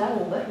ketkonga ola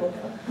uber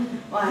whatever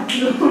 1 2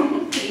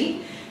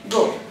 3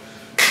 go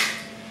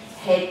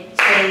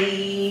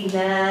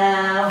hechina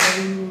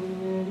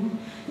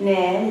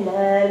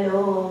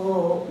nelalo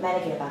mera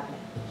ke paakla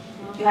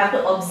you have to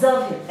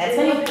observe him. That's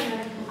when you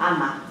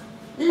amma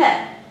illa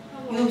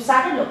you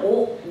started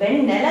oh when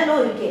nelalo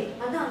irukke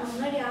adha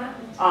munnadi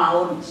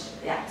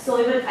yeah, so I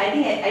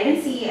think I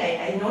didn't see,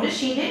 I noticed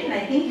she did, and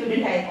I think you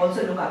didn't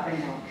also look up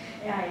and down.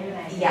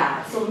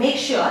 Yeah, so make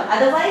sure,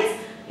 otherwise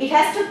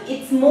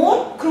it's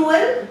more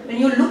cruel when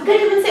you look at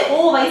him and say,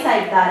 oh,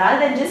 vaisaita, rather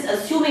than just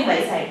assuming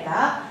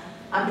vaisaita.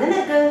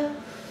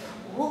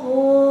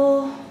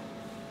 Oh,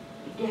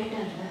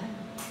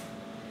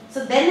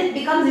 so then it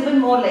becomes even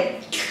more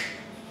like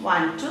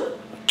 1, 2,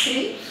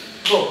 3,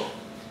 go.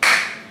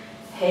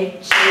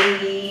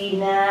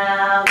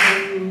 Hechina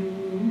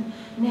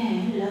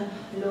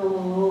nelalo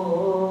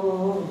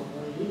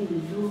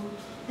illu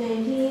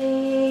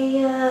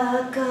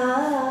teliyaka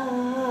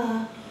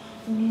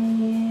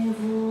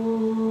nevu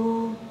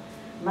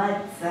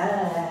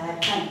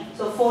matsakan.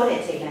 So 4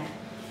 again.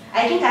 I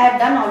think I have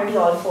done already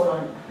all 4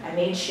 on. I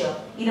made sure.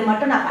 Idu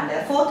mattum na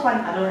panda. 4th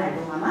one alone I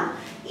do, mama.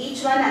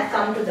 Each one has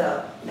come to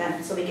the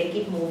done, so we can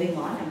keep moving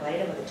on. I'm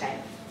worried about the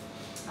time.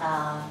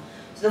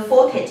 So the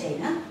 4th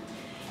hechina.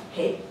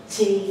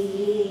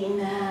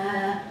 Hechina.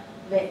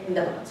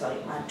 Sorry,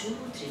 1, 2,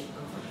 3,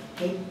 go.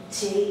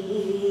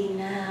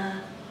 Hechina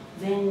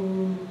when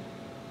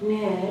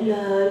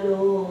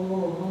nelalo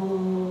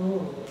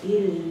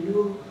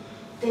illu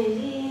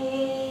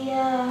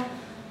teliyaka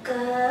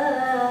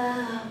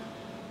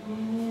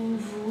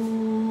nevu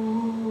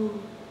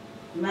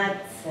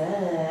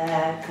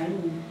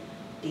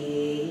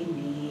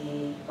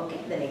matsakantini. Okay,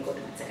 then I go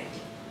to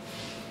matsakanti.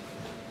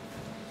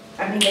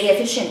 I'm being very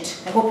efficient.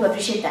 I hope you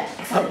appreciate that.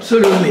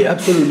 Absolutely,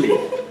 absolutely.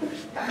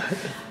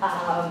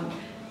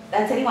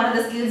 That's really one of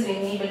the skills we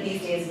need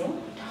these days, no?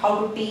 How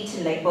to teach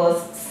in like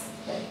bursts,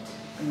 right?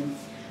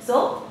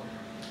 So,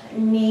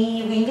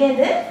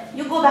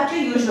 you go back to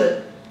your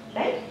usual,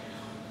 right?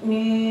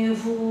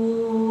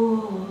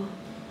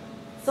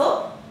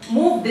 So,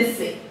 move this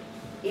way.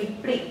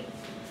 Ipri.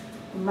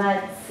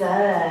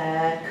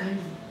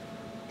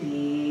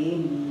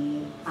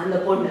 Matsakantini. And the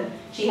pondu.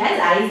 She has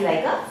eyes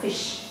like a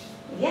fish.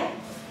 Yeah?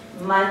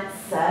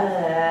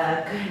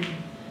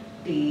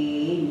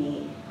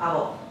 Matsakantini.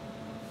 Avo.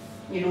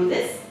 You do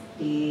this.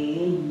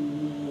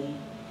 Tini.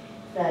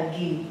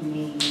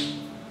 Tagini.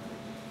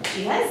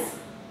 She has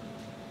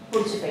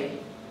purchified.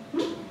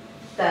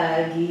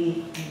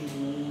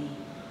 Tagini.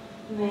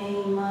 Mai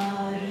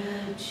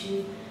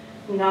marachi.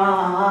 Na.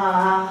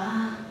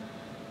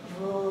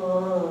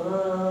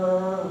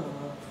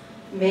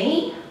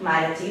 Mai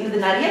marachi. You know the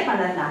nariya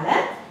panadnala.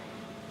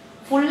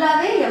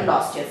 Fullave you have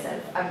lost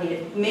yourself.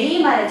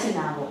 Mai marachi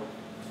navo.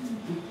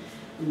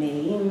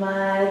 Mai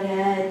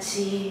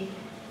marachi.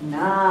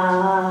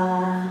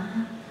 Na.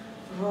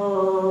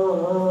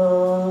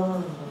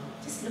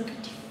 Just look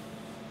at you.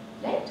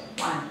 Right? 1,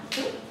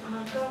 2.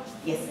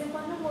 Yes. Should we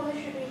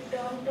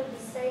turn to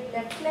this side?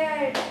 Left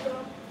leg.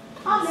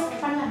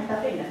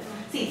 Left.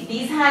 See,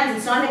 these hands,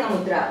 it's not like a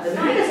mudra. The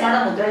mudra is not a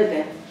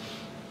mudra.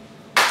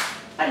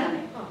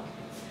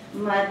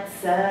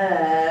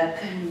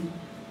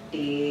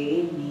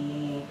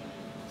 Matsakantini.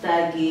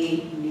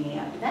 Tagini.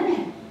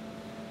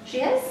 She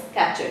has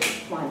captured.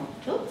 1,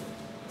 2,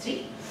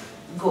 3,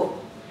 go.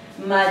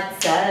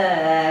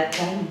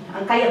 Matsakan.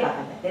 Kaya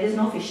pakala. There is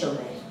no fish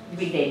over there.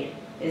 Be dead.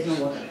 There is no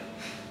water.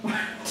 1,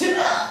 2,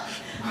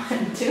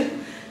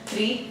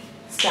 3,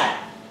 start.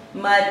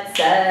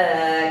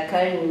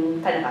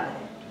 Matsakan. Kana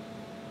pakala.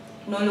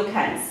 No look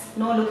hands.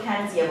 No look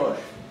hands ever.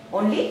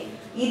 Only.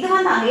 This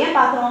one again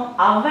paakrom.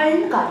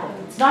 Avan kaatru.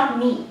 It's not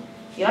me.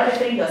 You are not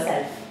referring to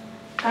yourself.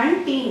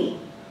 Continue.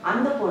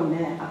 And the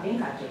ponnu appdi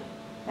kaatru.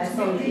 That's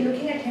the only.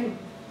 Looking at him.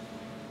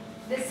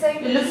 This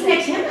side. You're looking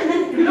at him and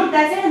then look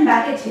that side and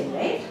back at him,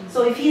 right?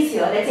 So if he's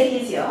here, let's say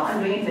he's here,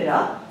 I'm doing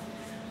mirror.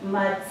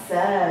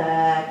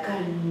 Matsa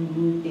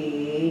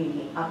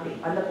kandeni. Appdi.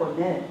 And the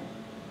ponnu.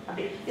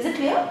 Appdi. Is it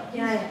clear?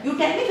 Yeah. You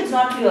tell me if it's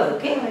not clear,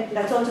 okay?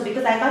 That's also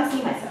because I can't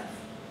see myself.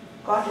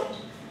 Got it?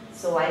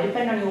 So I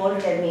depend on you all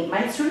to tell me.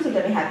 My students will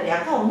tell me happily.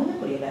 Akka onnume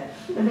puriyala.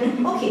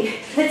 Okay,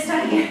 let's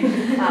start again.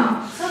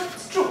 So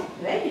it's true,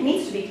 right? It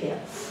needs to be clear.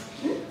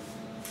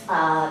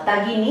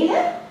 Tagini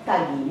na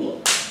tagini,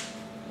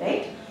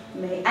 right?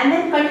 And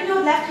then continue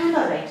with left hand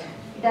or right hand.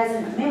 It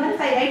doesn't matter. Maybe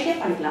if I right here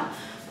panikalam.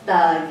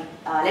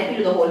 Let me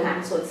do the whole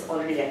hand so it's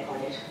already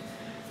recorded.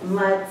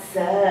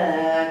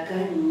 Matsa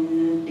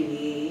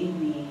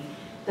kandini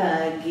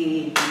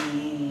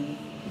tagini.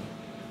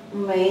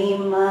 May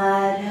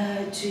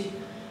maraji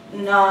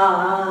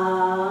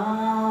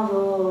navo.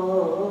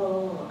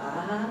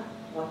 Aha,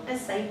 what a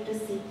sight to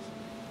see.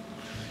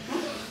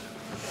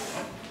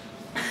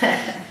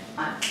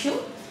 1, 2,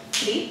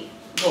 3,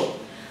 go.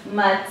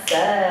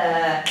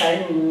 Matsa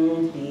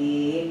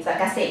kandi.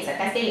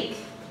 Sarcastic.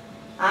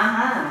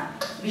 Aha,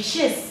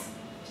 vicious.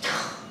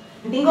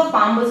 Think of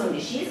Pambas only.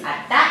 She is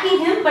attacking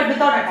him but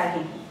without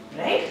attacking him,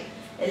 right?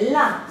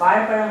 Ella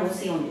vaazhapazham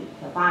oosi only.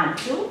 1,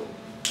 2,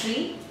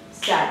 3,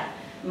 start.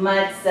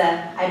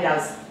 Matsa,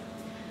 eyebrows.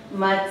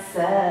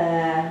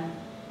 Matsa.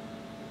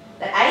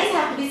 The eyes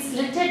have to be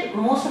slitted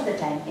most of the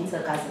time in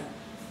sarcasm.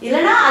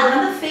 Illana, adu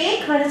vandu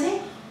fake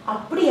nadiche.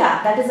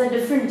 Apdiya, that is a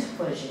different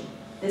version.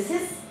 This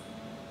is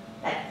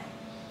like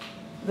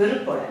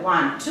virupoda.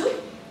 1, 2,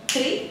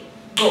 3,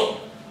 go.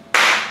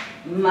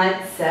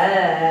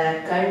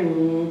 Matsa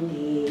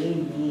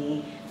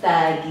kandini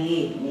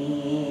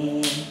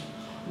tagini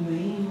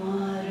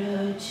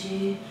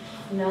mimaraji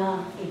na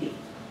idi.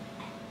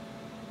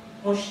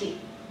 Mushti.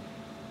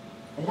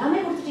 Ellame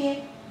kuduttiye.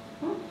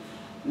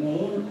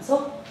 So,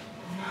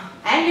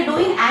 and you're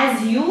doing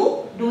as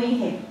you doing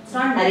him. It's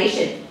not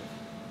narration.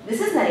 This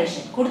is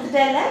narration.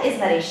 Kuduttella is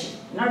narration.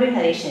 Not doing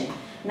narration.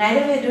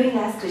 Neither we are doing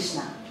as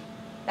Krishna.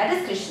 That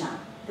is Krishna.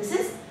 This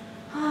is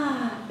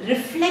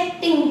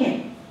reflecting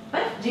him,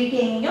 but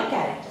retaining your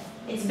character.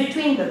 It's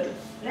between the two,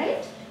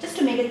 right? Just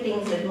to make it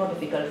things a little more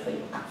difficult for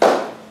you.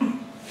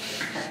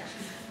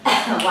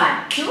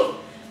 1, 2,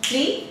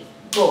 3,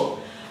 go.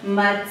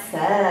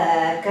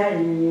 Matsa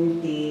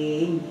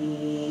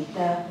kandini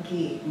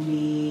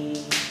tagini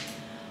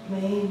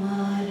may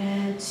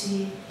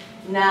maraji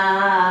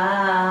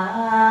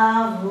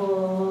navo.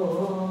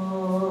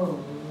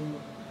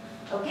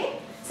 Okay,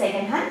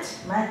 second hand.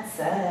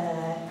 Matsa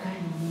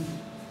kandini.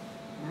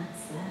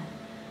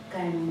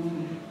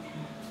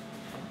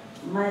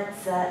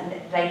 Matsa,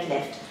 right,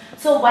 left.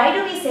 So why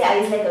do we say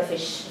eyes like a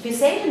fish? If you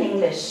say it in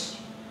English,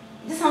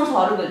 this sounds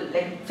horrible.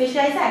 Like fish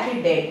eyes are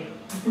actually dead.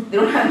 They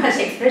don't have much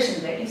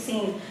expression, right? You've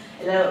seen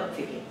a lot of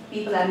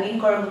people are mean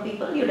Korangu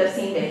people, you would have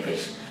seen dead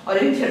fish. Or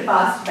if you're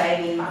passed by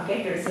mean market,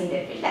 you would have seen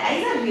dead fish. The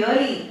eyes are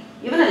really,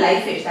 even a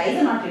live fish, the eyes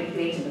are not really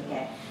great to look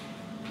at.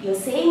 You're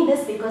saying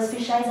this because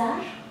fish eyes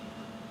are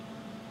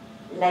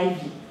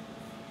lively.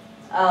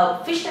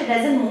 Fish that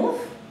doesn't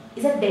move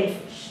is a dead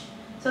fish.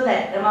 So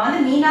that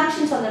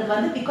Meenakshi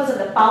solradhu because of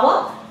the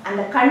power and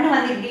the kannu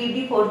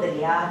vandhu podudhu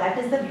illaya, that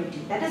is the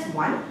beauty. That is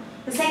one.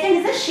 The second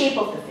is the shape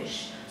of the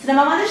fish. So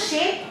நம்ம வந்து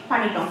shape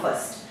பண்ணிட்டோம்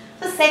first.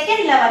 So second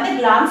ல வந்து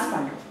glance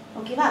பண்றோம்.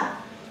 ஓகேவா?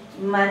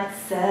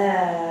 Matsa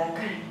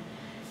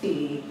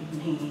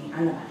kandini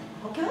அந்த மாதிரி.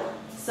 ஓகேவா?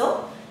 So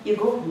you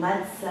go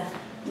matsa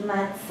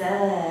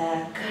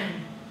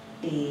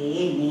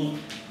kandini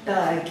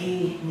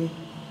tagini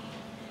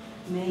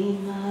may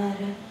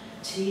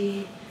maraji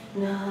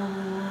na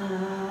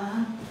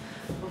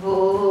vo.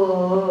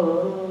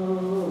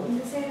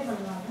 இந்த சைடு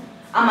பண்ணுவாங்க.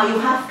 You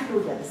have to do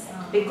the other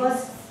side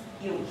because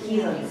he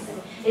is on this side.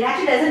 It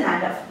actually doesn't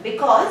matter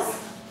because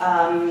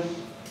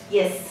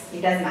yes,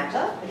 it does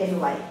matter. I'll tell you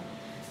why.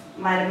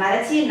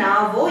 Marachi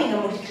navo inga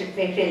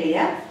mudichittu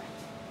illaya.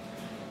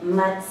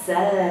 Matsa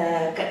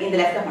in the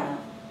left panna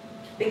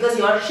because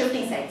you are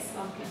shifting sides.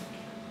 Okay.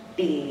 T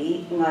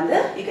inga vandu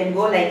you can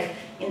go like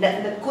in the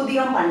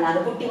kudiyam panna,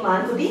 the kutti man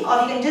kudi, or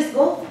you can just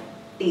go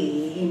T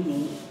ni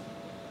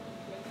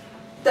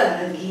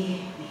tagi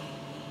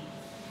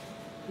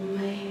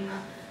ni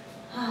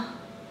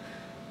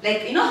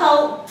like you know how.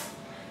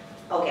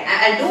 Okay,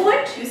 I'll do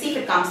it. You see if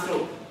it comes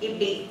through. If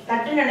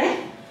tattundane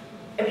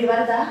eppadi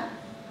varudha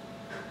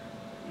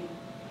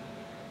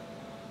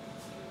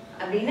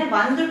abdina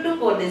vanduttu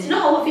podhu. You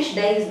know how a fish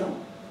dies, no?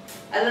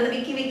 Adu vandu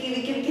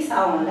viki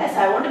saavumla. So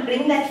I want to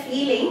bring that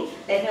feeling.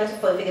 Let me also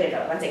figure it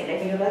out. One second, let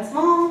me do once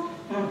more.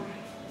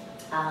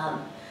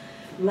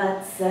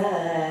 Matsa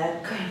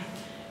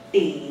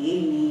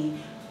Kantini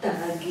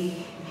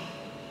Tagi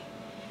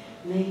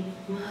Nai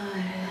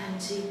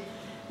Maranji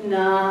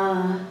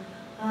Na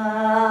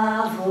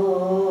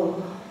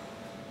Avo.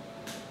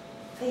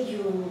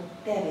 Ayyo,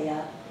 there we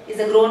are. Is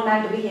a grown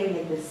man to behave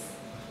like this.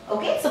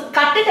 Okay, so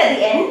cut it at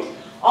the end.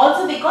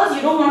 Also because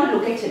you don't want to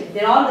look at him.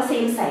 They're all on the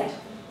same side.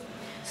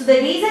 So the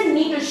reason you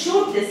need to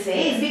shoot this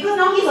way is because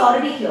now he's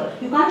already here.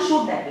 You can't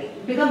shoot that way.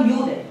 It becomes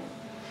you then.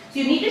 So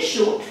you need to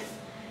shoot.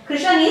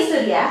 Krishna needs to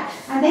react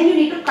and then you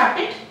need to cut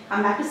it,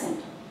 come back to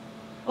center.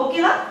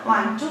 Okay, va?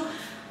 1, 2.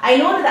 I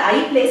know that the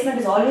eye placement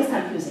is always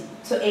confusing.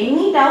 So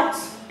any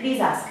doubts, please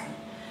ask me.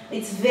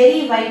 It's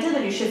very vital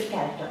that you shift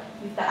character.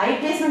 If the eye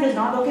placement is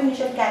not okay when you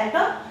shift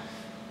character,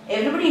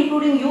 everybody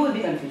including you will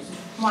be confused.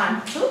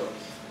 1, 2,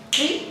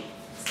 3,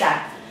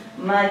 start.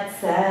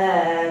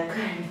 Matsa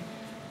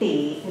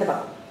Kanti. In the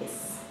back.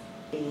 Yes.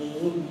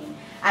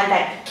 And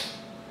that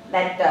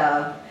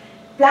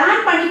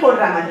plan panni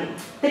podra madri.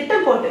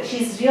 Thittam potu.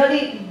 She's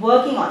really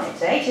working on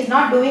it, right? She's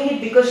not doing it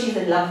because she's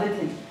in love with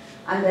him.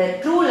 And the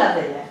true love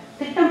is there.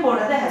 Thittam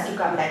podra has to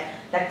come.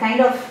 That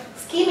kind of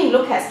scheming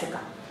look has to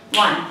come.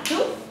 1,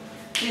 2,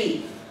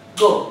 3,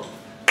 go.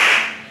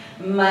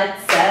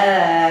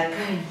 Matsa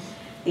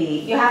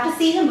Kanti. You have to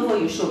see him before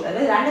you shoot.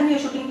 Otherwise, randomly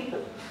you're shooting people.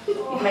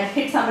 It might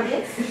hit somebody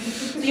else.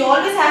 So you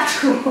always have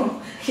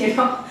to, you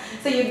know.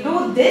 So you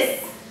do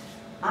this.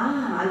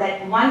 And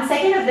that 1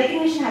 second of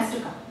recognition has to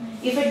come.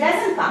 If it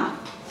doesn't come,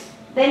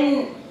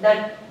 then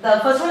the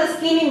first of all the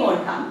scheming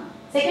won't come.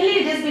 Secondly,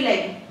 it just be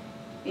like,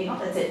 you know,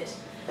 that's it.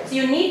 So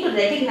you need to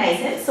recognize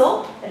it.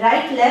 So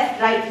right,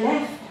 left,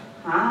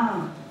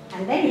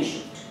 and then you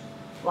shoot.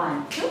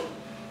 1, 2,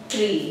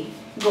 3,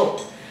 go.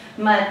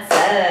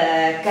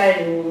 Matsa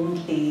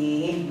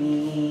Kanti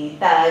Mi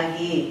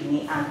Tagi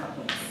Mi.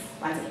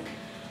 Once again.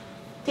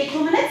 Take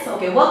 2 minutes.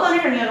 Okay, work on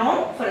it on your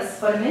own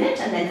for a minute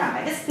and then come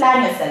back. Just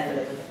plan yourself a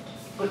little bit.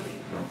 Good for you.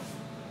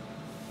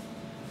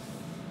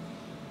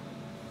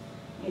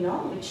 You know,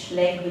 which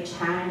leg, which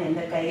hand, and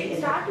the kai.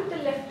 Start with the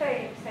left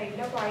side.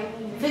 Why?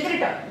 Figure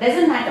it out.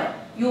 Doesn't matter.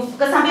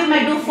 Because some people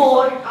might do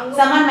 4,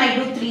 someone might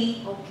do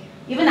 3. Okay.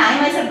 Even I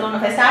myself don't know.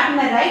 If I start with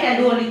my right, I'll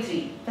do only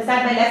 3. If I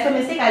start my left or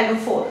mistake, I'll do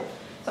 4.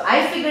 So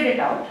I figured it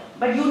out,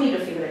 but you need to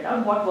figure it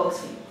out. What works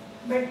for you?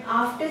 But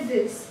after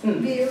this,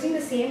 we're using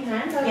the same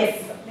hand? Or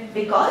Yes,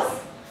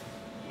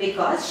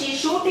 because she's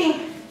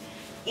shooting.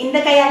 In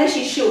the kayala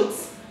she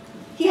shoots.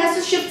 He has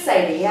to shift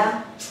side,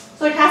 yeah.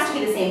 So it has to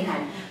be the same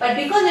hand. But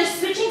because you're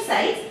switching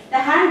sides, the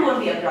hand won't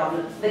be a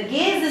problem. The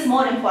gaze is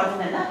more important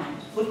than the hand.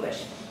 Good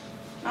question.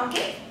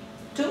 Okay.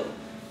 2,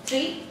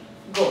 3,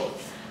 go.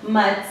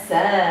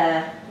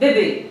 Matsa,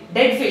 bibi,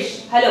 dead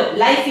fish. Hello,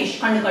 live fish.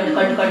 Come on.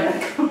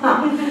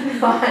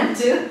 1,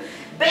 2.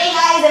 Big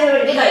eyes,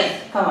 everybody, big eyes.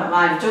 Come on,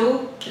 1,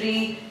 2,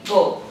 3,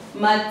 go.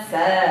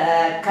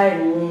 Matsa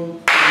Kanti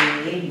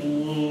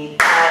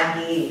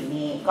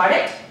Tagini. Got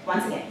it?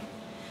 Once again.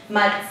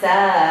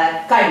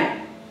 Matsa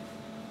Kan.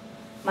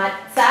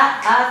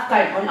 Matsa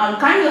Kan. On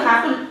Kan, you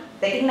have to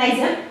recognize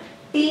him.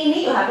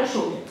 Tini, you have to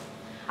shoot him.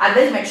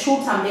 Otherwise, you might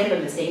shoot somebody by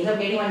mistake. You're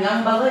getting one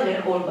young burger, you're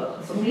an old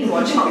burger. So please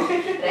watch out.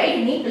 Right?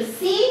 You need to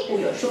see who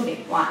you're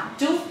shooting. 1,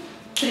 2,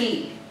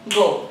 3,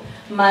 go.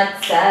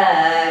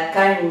 Matsa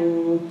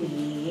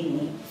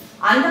Kanti.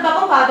 And the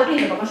papa in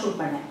the papa shoot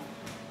panna.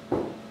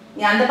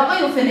 Yeah, and the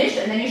papa you finished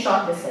and then you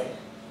shot this side.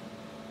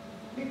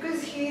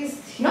 Because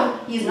he's... No,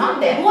 he's not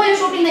there. Who are you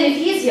shooting then? If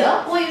he's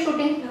here, who are you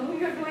shooting? No,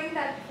 you're doing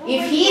that.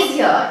 If he's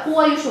here, who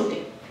are you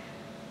shooting?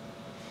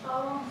 I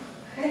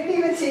didn't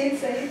even change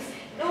sides.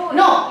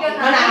 No, when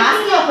I'm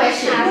asking you a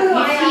question,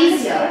 if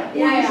he's here,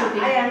 who are you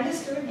shooting? I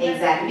understood.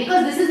 Exactly,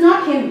 because this is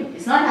not him.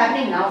 It's not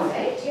happening now,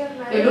 right?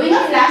 You're doing a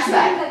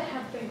flashback. That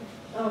happened.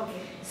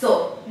 Okay.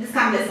 So, just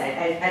come this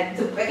side.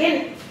 So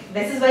again,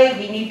 this is why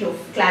we need to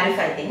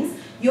clarify things.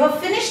 You have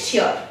finished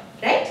here,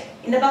 right?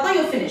 In the papa,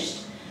 you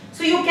finished.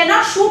 So you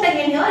cannot shoot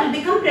again here. It will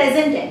become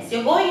present tense.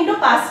 You're going into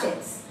past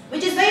tense,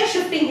 which is why you're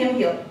shifting him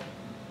here.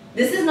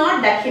 This is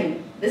not that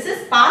him. This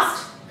is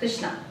past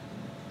Krishna,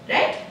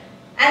 right?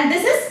 And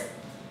this is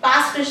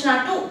past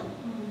Krishna too.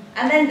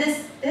 And then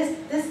this,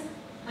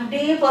 a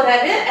day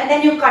forever, and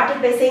then you cut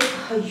it by saying,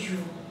 Ayyo.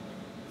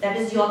 That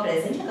is your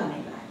present, you're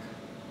coming back.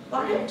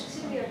 Got it?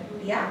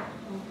 Yeah.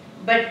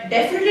 But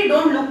definitely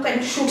don't look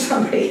and shoot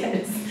somebody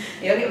else.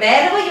 Okay?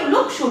 Wherever you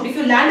look, shoot. If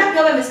you land up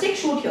here by mistake,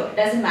 shoot here. It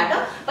doesn't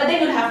matter. But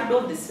then you'll have to do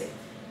it this way.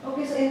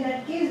 Okay, so in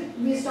that case,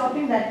 we're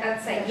stopping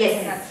that side.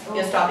 Yes.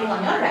 You're stopping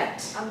on your right.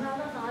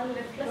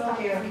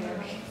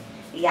 Okay.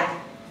 Yeah.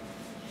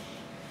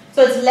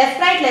 So it's left,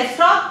 right, left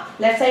stop,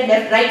 left side,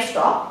 left, right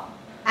stop,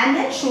 and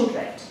then shoot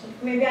right.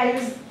 Maybe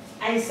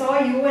I saw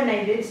you and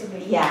I did so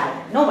maybe.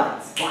 Yeah, no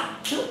worries.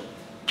 1, 2,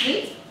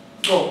 3,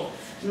 go.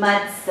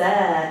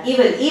 Matsa,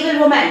 evil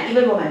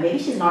woman. Maybe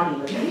she's not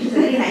evil. Maybe she's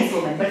a very nice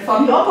woman. But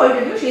from your point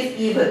of view, she's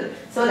evil.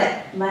 So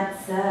like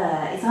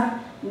Matsa, it's not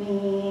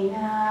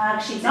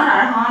Meenakshi, it's not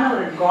Arhana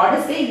or a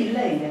goddess.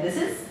 This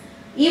is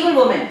evil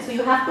woman. So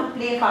you have to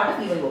play a part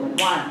of evil woman.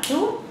 1,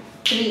 2,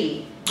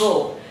 3,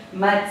 go.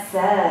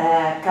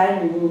 Matsa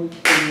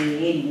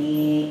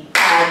kantini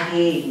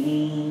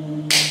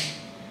agini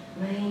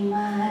mai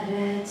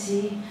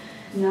marachi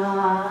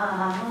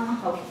na.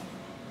 Okay.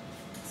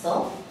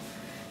 So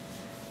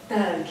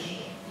tagini.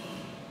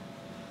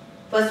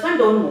 First one,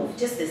 don't move,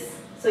 just this.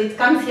 So it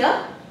comes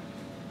here.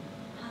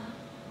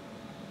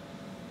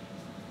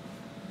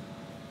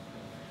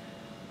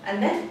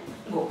 And then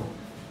go.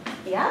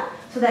 Yeah.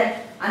 So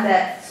that and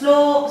the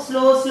slow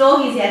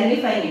he's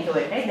amplifying into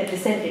it, right? The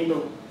descent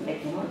into,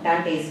 like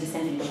Dante's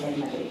descent into hell.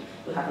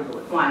 You have to do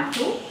it. 1,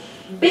 2.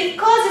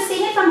 Because you're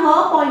seeing it from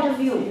her point of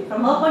view.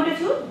 From her point of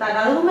view, that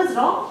other woman is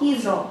wrong, he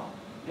is wrong.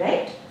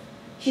 Right?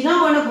 She's not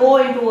going to go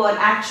into an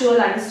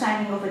actual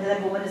understanding of whether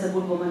that woman is a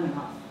good woman or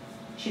not.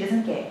 She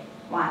doesn't care.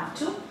 1,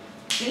 2,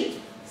 3,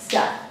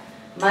 start.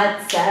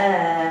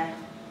 Matsa.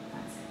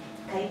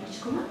 Kai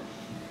pichkuma.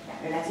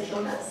 Relax your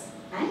shoulders.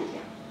 And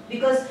yeah.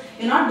 Because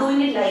you're not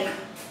doing it like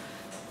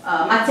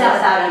Matcha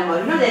Avataram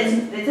or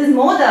this is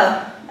more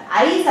the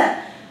eyes are.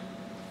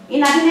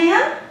 In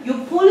Abhinaya,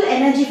 you pull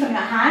energy from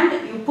your hand,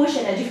 you push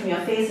energy from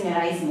your face and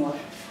your eyes more.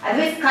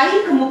 Otherwise, kai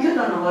if you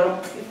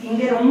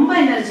get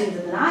energy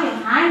into your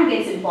hand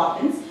gets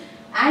importance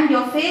and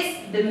your face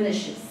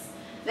diminishes.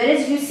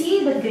 Whereas you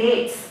see the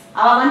greats,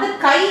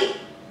 kai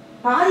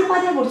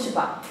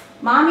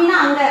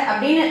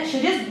Mamina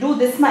she just do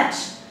this much.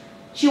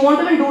 She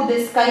won't even do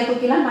this kai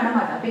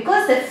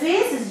because the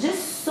face is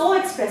just so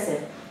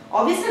expressive.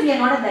 Obviously, we are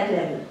not at that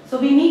level. So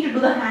we need to do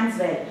the hands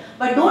well.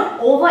 But don't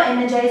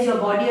over-energize your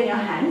body and your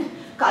hand.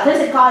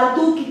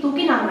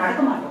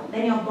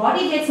 Then your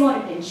body gets more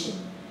attention.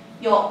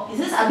 This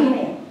is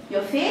abhinayam.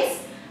 Your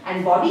face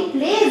and body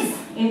plays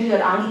into your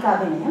angika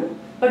abhinayam,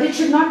 but it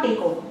should not take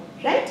over.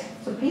 Right?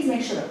 So please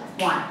make sure of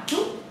that. 1,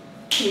 2,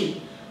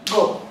 3,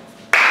 go.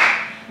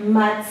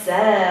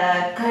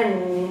 Matsa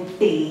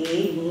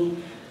kantini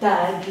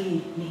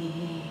tagini.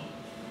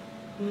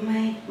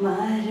 My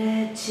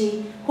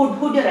marachi.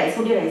 Hood your eyes,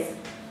 hood your eyes.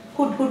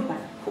 Hood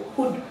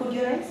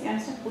your eyes, you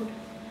understand? Hood.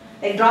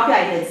 Like drop your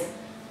eyelids.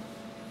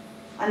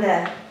 And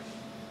the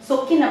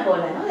sokkina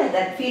pola, no?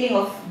 That feeling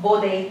of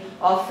bodhi,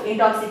 of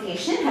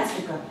intoxication has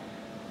to come.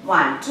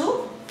 1,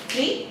 2,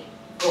 3,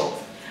 go.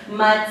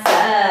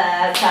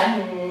 Matsa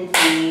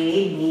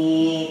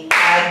kantini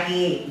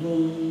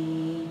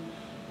agini.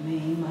 My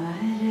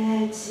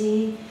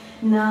marachi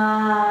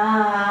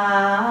navo.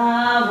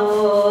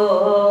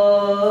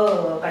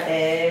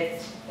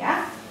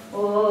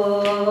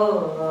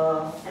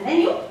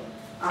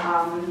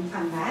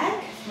 Come back.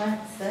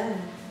 Matsa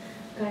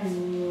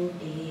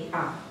kanti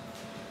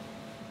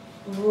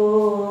wo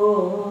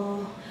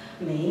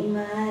me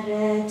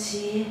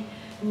marachi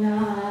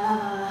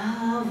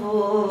navo.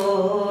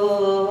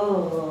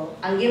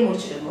 Ange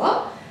mudichidungo.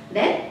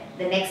 Then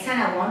the next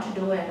time I want to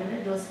do it, I'm going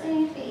to do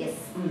same face.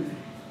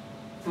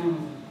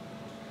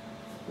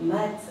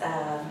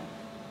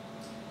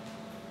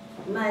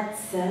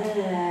 Matsa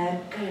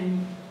kan.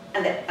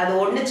 And அது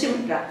ஒண்ணு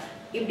சிம்ட்ரா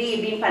இப்படி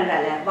இப்படி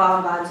பண்றால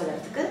வான்னு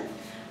சொல்றதுக்கு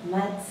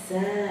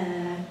matsa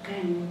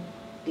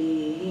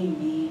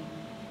kantini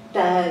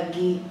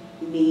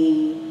tagini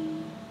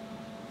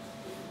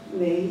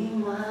mai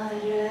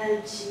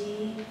marachi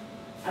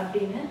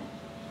அப்படினா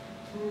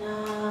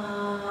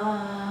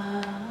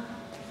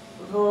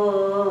navo.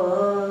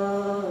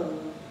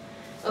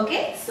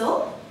 Okay, so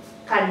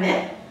கண்ணு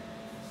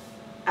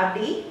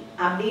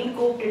அப்படின்னு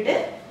கூப்பிட்டுட்டு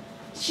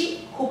she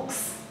hooks.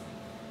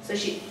 So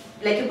she,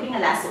 like you're putting a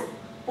lasso.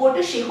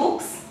 Potu, she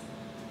hooks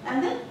and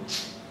then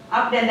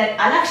up there that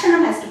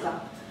alakshanam has to come.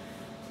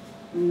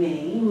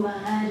 Mai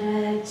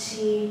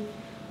marachi. You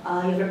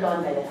have to turn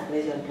by that,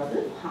 otherwise you're in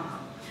trouble.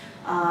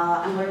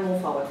 I'm going to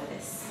move forward for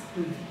this.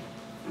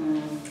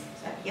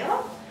 So here,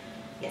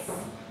 yes.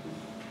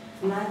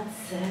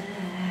 Matsa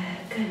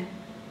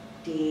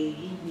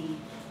kantini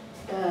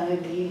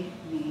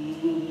tagini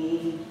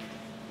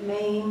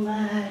mai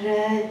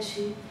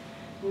marachi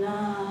na.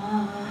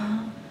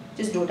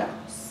 Just do it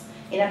across.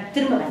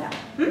 Tirumba vendam.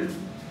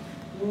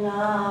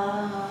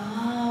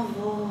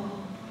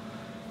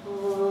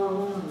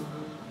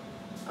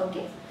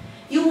 Okay.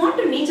 You want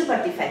to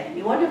nature-partify him.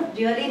 You want to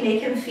really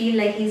make him feel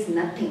like he's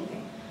nothing.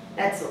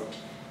 That's what.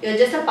 You're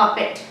just a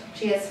puppet.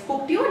 She has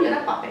hooked you and you're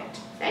a puppet.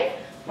 Right?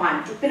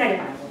 1, 2, pinadi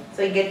panadu.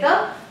 So you get the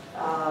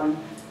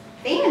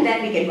thing and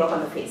then we can work on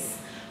the face.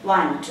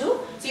 1, 2.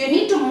 So you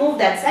need to move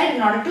that side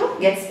in order to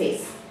get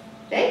space.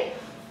 Right?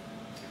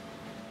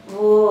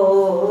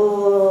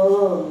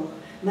 Oh,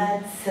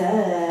 matsa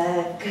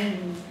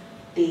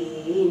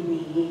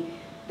kantini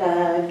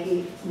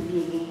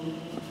tagini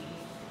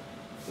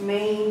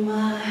mai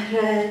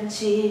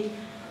marachi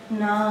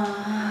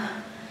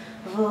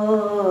navo.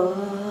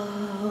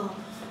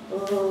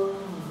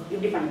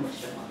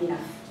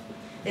 Enough.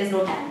 There's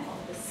no time for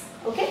this.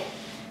 Okay?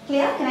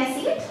 Clear? Can I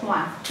see it?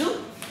 1,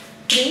 2,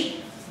 3,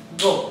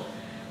 go.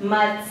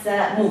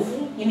 Matsa, move.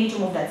 You need to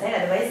move that side,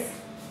 otherwise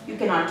you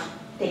cannot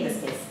take the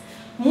space.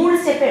 3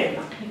 steps.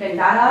 You can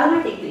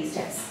take 3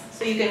 steps.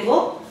 So you can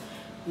go,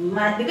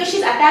 because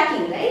she's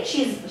attacking, right?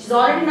 She's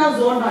already now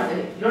zoned onto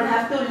it. You don't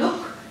have to look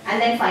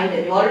and then find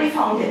him. You already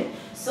found him.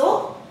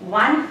 So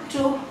 1,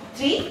 2,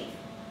 3,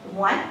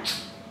 1,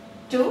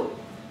 2,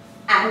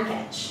 and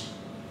catch.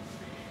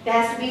 There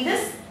has to be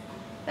this,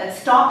 that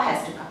stop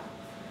has to come.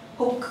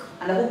 Hook,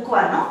 and the hook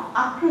one, no?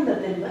 Up from the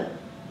thimble,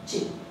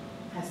 chin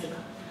has to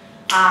come.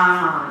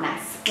 Ah,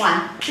 nice.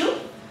 1, 2,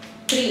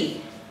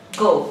 3,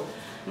 go.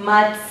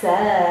 Matsa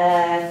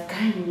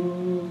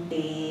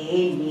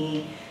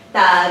kandini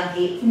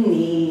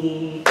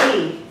tagini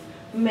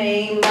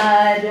may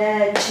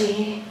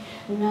marachi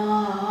na.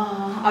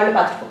 Avlu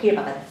paakku, kee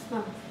paakadhu.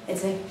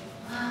 It's like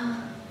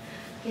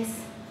yes.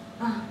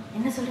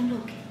 Enna solringa?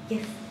 Okay.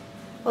 Yes.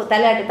 Oh,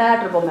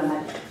 thalatru pomma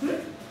mari.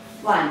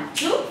 1,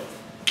 2,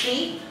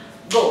 3,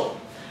 go.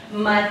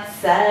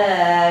 Matsa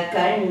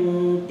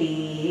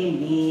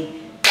kandini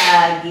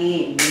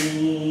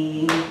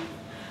tagini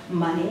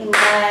may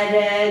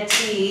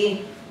marachi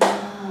na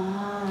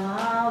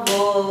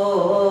wo.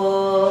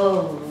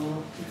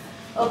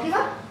 Okay,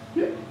 va?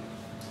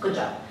 Good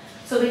job.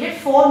 So we did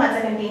 4 matsa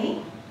kandini.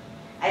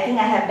 I think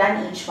I have done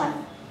each one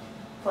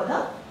for the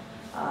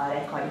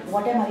recording.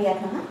 What time are we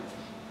at, Mama?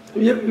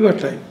 You are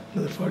trying.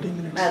 Another 40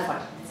 minutes. 40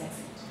 minutes,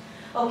 excellent.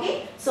 Okay,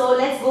 so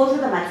let's go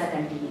through the matsa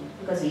kandini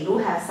because we do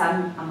have some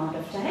amount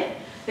of time.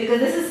 Because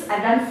this is,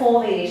 I've done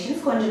 4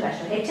 variations. Konja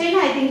kashtam. Hechina,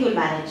 I think you'll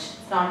manage.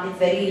 It's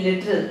very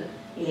little.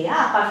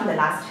 Apart from the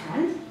last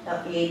hand,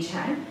 the age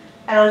hand,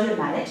 and also you'll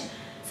manage.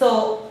 So,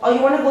 or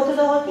you want to go through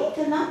the whole thing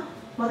till now?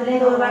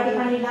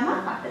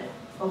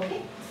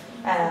 Okay.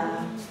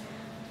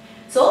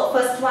 So,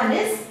 first one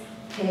is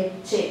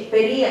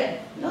periya,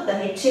 the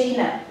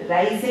hechina,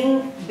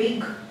 rising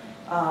big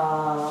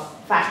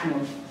fat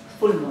moon,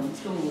 full moon.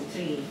 2,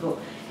 3, go.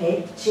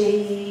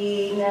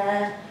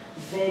 Hechina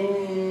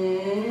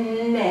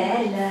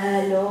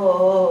vennelalo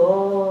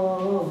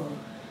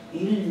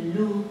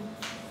illu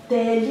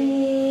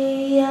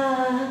teliya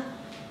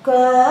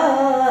ka.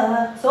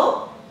 So,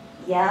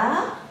 ya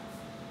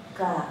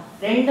ka.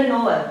 Rendu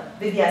nover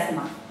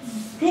vidyasama.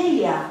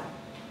 Teliya.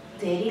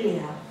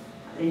 Teliya.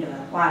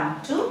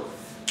 1, 2,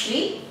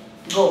 3,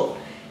 go.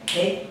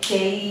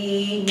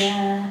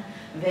 Hechina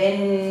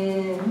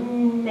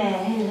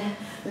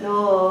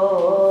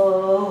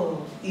vennelalo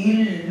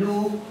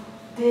illu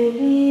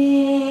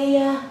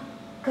teliya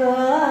ka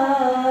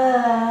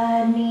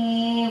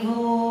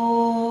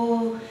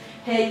neevu.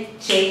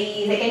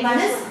 Hechai. Second one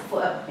is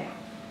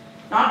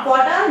not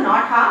quarter,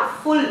 not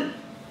half, full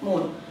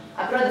moon.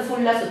 Apra the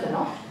full la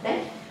suttano. Then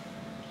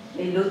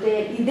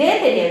இதே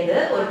தெரியாது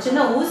ஒரு சின்ன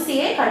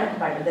ஊசியே கணக்கு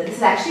பாடுது. This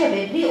is actually a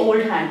very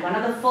old hand, one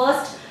of the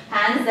first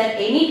hands that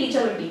any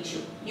teacher will teach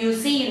you. You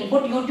see, you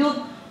put YouTube,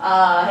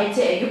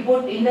 you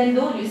put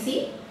Indendu, you see,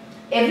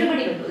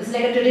 everybody will do. This is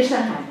like a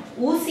traditional hand.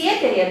 ஊசியே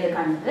தெரியாது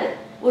கணக்கு,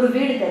 ஒரு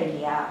வீடு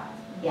தெரியலையா?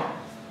 Yeah.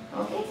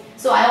 Okay.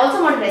 So I also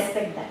want to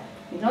respect that.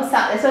 That's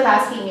why I was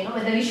asking,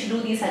 whether we should do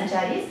these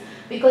sancharis,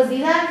 because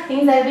these are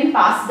things that have been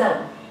passed down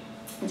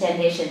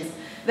generations.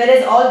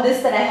 Whereas all this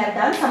that I have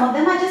done, some of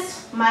them are just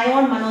my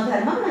own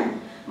manodharmam and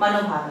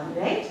manobhavam,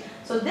 right?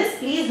 So this,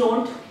 please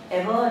don't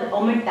ever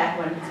omit that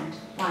one hand.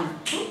 1,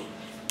 2,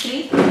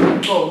 3,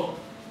 go.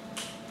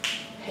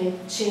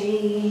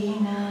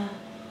 Hechina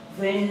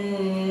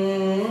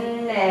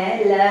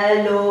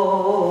vennelalo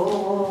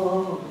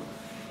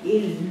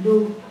illu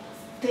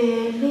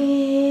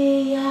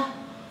teliya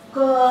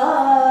ka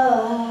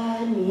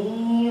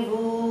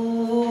neevu.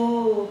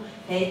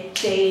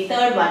 Hechai.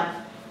 Third one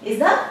is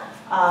the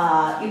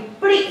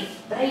இப்படி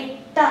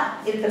பிரைட்டா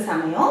இருக்கிற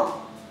சமயம்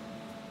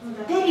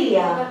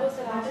தெரியலையா?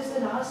 That is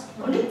the last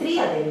one. Only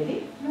 3 are there, really?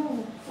 No.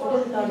 What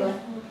is the third one?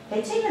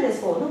 Hechina, there's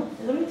 4, no?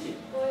 There's only 3.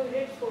 No, you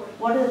did 4.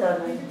 What is the third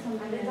one?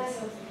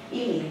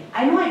 Ili.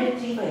 I know I did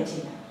 3 for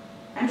Hechina.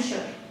 I'm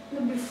sure. No,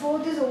 before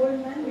this old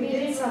man, we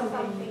did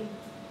something.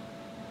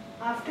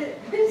 After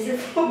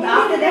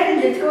that and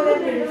before that,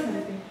 we did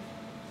something.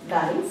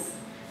 Darlings?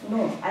 No.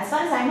 As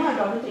far as I know, I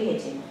taught you 3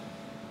 Hechina.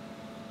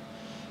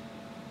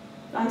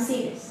 I'm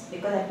serious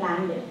because I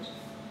planned it.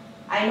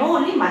 I know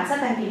only Matsa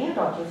Kandini I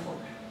taught you 4.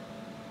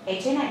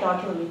 Hechina I taught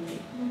you only 3.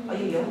 Oh,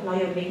 now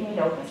you're making me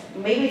doubt myself.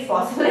 Maybe it's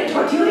possible I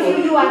taught you 4.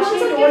 You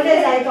actually told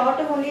us I thought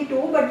of only 2,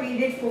 but we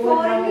did 4.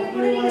 I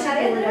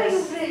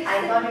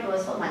thought it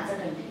was for Matsa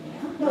Kandini.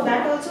 No,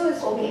 that also is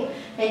okay.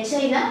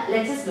 Hechina,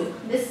 let's just look.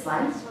 This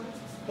one.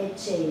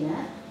 Hechina.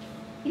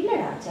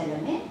 Illada,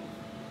 chalane.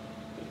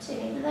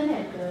 Hechina, this is the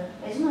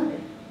Hechina.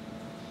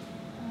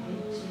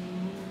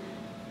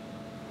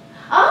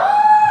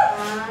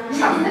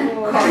 Calm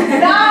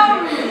down.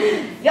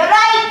 You're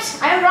right.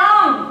 I'm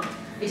wrong.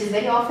 Which is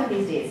very often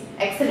these days.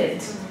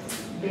 Excellent.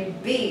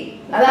 Baby.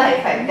 Another high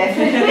five,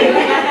 definitely.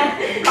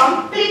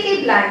 Completely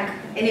blank.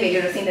 Anyway, you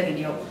have seen the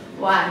video.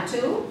 1,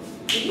 2,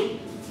 3,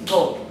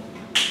 go.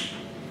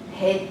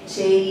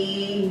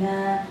 Hechina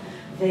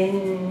when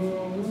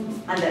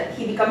and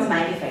he becomes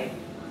magnified.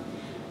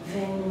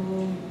 When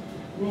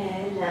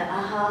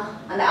aha,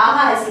 and the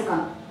aha has to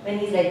come when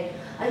he's like,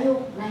 ayo,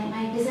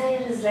 my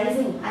desire is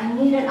rising. I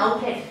need an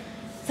outlet.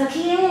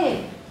 Sakhiye.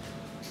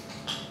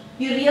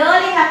 You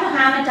really have to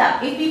ham it up.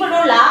 If people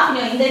don't laugh in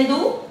your Indendu,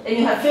 then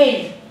you have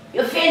failed.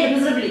 You failed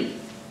miserably.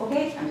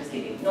 Okay? I'm just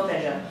kidding. No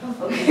pressure.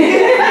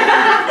 Okay.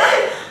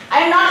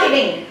 I'm not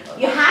kidding.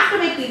 You have to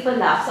make people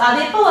laugh. So,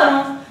 that's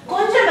why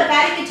konja the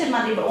caricature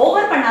madri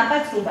over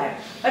panapa it's too bad.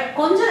 But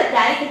konja the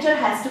caricature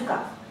has to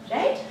come,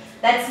 right?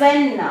 That's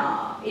when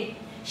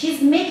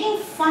she's making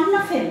fun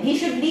of him. He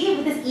should leave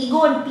with his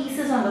ego and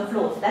pieces on the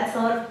floor. That's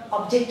her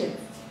objective,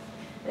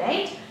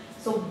 right?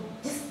 So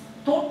just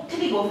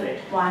totally go for it.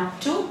 1,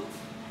 2,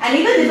 and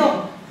even this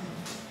one.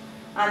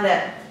 And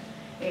then,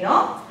 you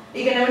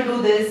can never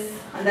do this.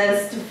 And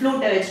there's to flute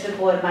a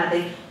vegetable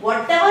madri.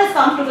 Whatever is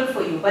comfortable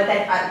for you, but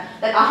that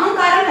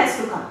ahankaram has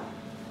to come.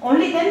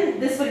 Only then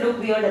this will look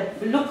weird.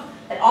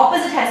 That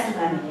opposite has to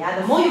come in. Yeah?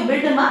 The more you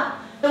build them up,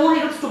 the more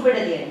he looks stupid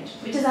at the end,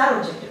 which is our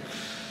objective.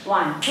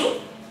 1,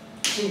 2,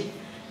 3,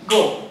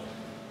 go.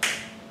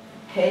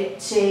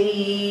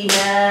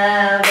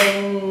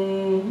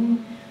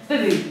 Hechainaven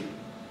Bibi.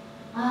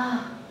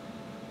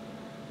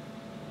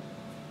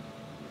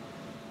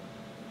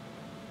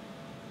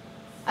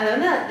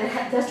 And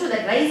that's true,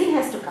 that rising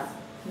has to come.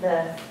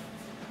 The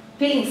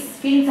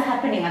feelings are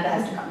happening and that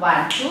has to come.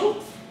 1, 2,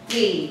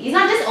 3. He's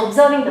not just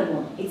observing the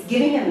moon, it's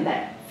giving him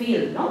that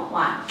feel, no?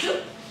 1,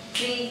 2,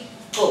 3,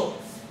 go.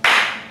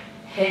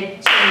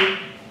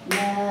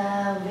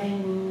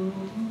 Hechainaven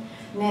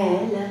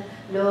Nela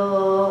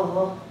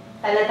lo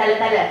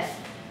tala.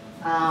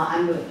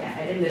 I'm doing it.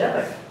 I didn't mirror,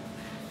 but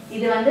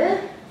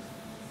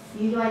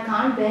I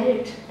can't bear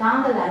it.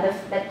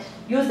 That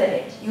use the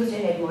head. Use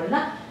your head more.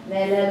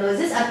 Nela lo is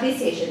this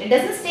appreciation. It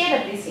doesn't stay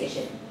at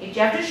appreciation. You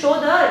have to show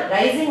the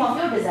rising of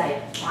your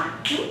desire.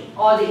 1, 2,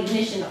 or the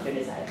ignition of your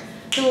desire.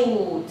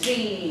 2,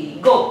 3,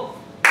 go.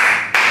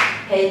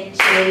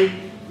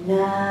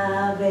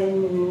 Hechainaven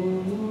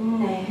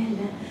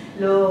nela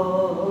lo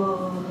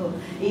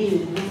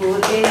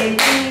illu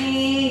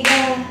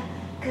teliga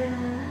ka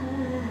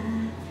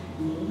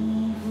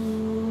nivu.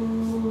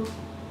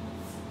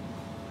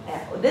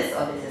 This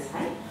or this is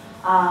fine.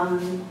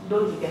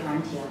 Don't keep your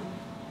hand here.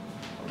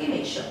 Okay,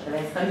 make sure.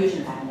 Otherwise, confusion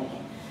will happen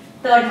again.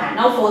 Third hand.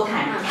 Now fourth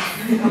hand.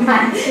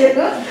 1, 2,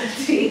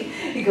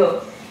 3.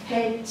 Go.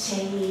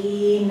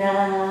 Hechainaven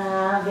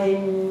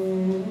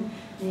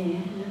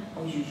nela.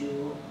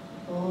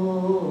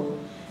 Oh,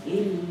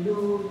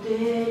 illu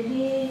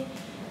teliga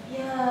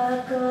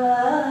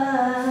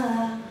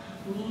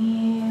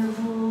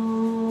nivu.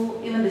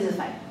 Even this is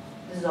fine.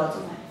 This is also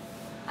fine.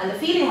 And the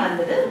feeling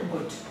under the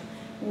good.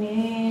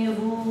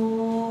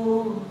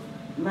 Nivu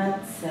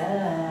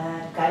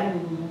matsa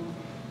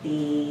kantini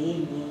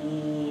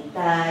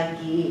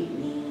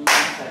tagini.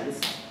 Sorry, this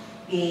one.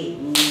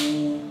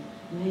 Gini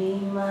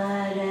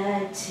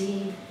mimarachi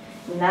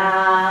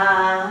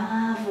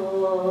navo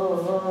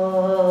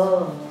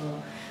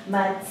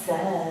matsa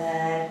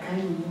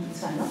kantini.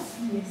 This one, no?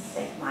 Yes.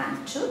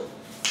 1, 2,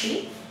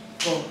 3,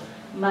 go.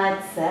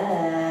 Matsa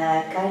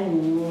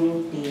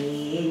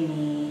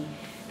kantini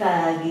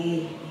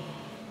tagini.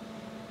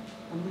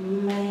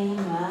 Mai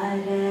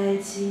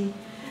marachi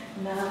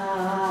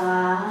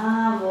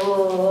navo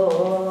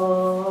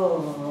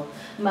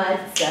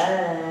matsa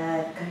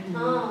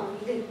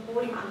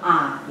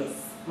yes.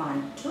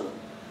 1, 2,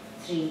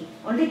 3.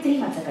 Only 3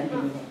 matsa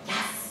continue.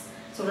 Yes.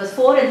 So it was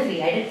 4 and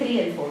 3. I did 3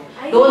 and 4.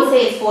 Don't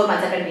say it's 4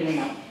 matsa continue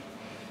now.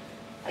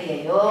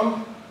 Ayyo.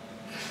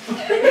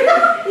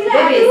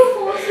 There is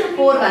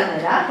 4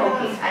 Vandana.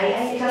 Okay. I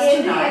trust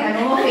you now. I have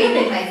no more faith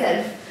in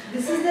myself.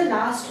 This is the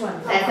last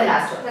one. That's the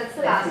last one. That's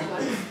the last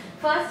one.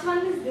 First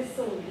one is this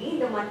only,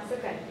 the matza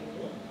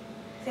continue.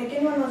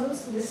 Second one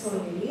also this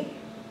only.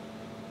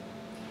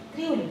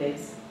 3 only,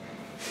 babes.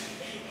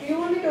 You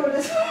only told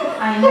us.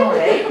 I know,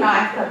 right? Now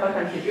I'm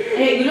confused.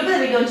 Anyway, you look at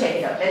the video and check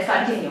it out. Let's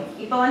continue.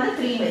 If I want the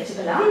 3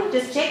 vegetables,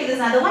 just check. There's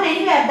another one.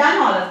 Anyway, I've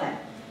done all of them.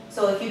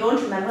 So if you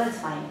don't remember, it's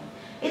fine.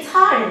 It's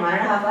hard in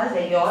 1.5 hours.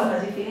 Like you all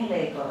must be feeling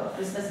like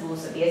Christmas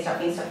boost. Okay,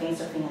 stuffing, and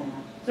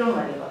don't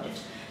worry about it.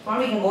 Now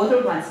we can go through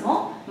it once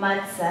more.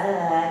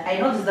 Matsa. I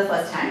know this is the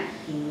first hand.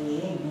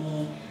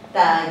 Kini,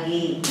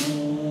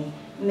 tagini,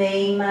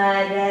 mei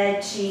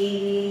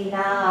marachi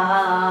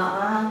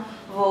na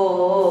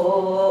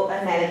vo.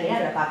 And melody,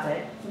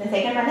 the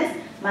second one is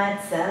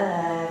matsa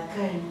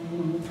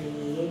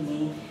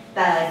kantini,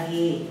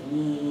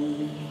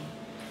 tagini,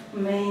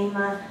 mei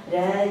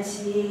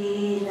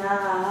marachi na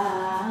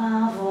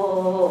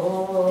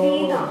vo.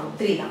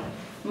 3 now.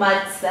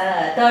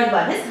 Matsa. Third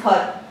one is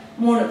her.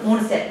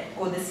 Moon step.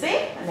 Go this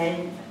way and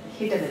then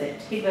hit him with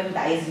it. Hit him with the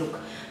eyes look.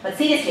 But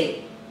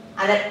seriously,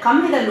 and that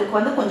come with the look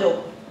on the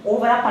konjo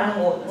over up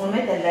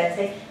and let's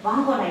say,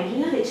 Vango, I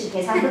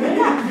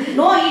didn't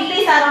No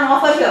idlis are on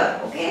offer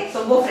here. Okay?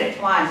 So go for it.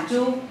 1,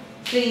 2,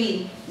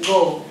 3,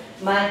 go.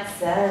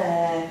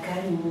 Matsa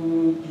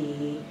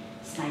kanti.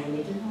 Smile a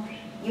little more.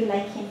 You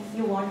like him,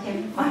 you want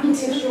him. 1, 2.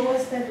 Show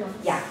us that one.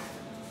 Yeah.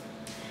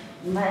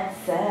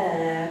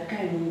 Matsa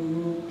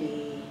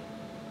kanti.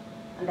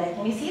 And then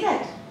can you see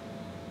that?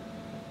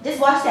 Just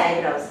watch the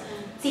eyebrows.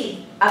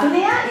 See,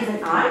 Abhinaya is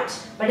an art,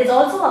 but it's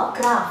also a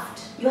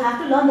craft. You have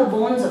to learn the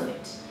bones of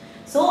it.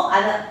 So,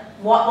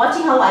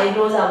 watching how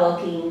eyebrows are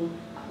working,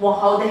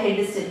 how the head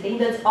is tilting,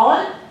 that's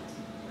all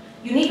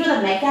You need to know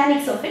the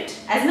mechanics of it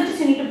as much as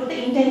you need to put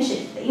the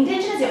intention. The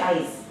intention is your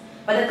eyes.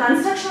 But the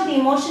construction of the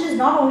emotion is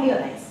not only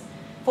your eyes.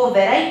 For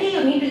variety,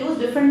 you need to use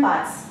different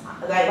parts.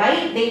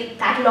 Why they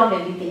catalog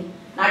everything?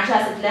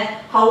 Natyashastra,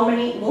 how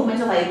many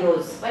movements of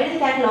eyebrows? Why do they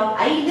catalog?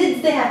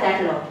 Eyelids they have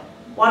cataloged.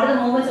 What are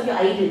the movements of your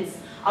eyelids?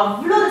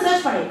 Avlo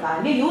research panirka.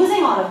 You're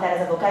using all of that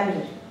as a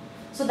vocabulary.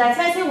 So that's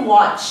why I say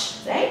watch,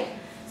 right?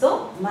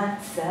 So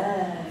matsa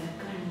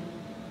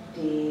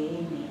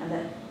kanteni. And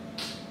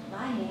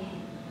why?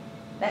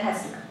 That has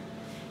to come.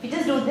 If you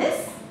just do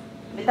this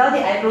without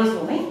the eyebrows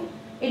moving,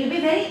 it will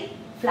be very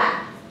flat,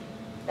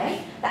 right?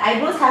 The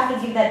eyebrows have to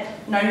give that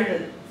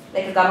nadu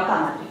like a gamaka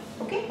madri.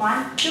 Okay,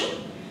 1, 2,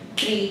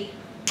 3,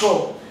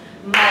 go.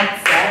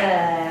 Matsa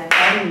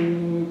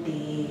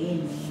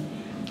kanteni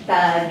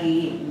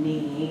tagini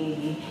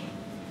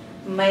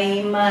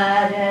mai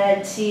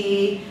marachi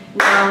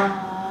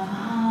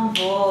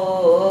navo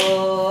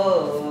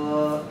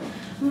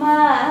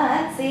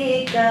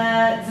matsika.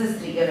 This is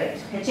 3, you're right.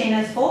 The chain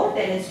is 4,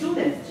 then it's 2,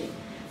 then it's 3.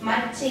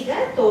 Machiga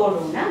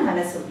toduna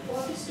manasu.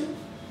 What is 2?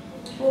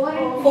 4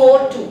 and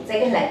 4, 2.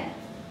 Second line.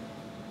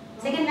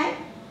 Second line?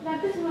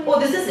 That is what Oh,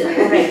 this is it. Oh,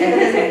 right.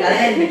 That is right. Other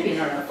than between.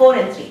 No, no. 4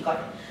 and 3. Got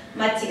it.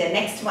 Machiga.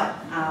 Next one.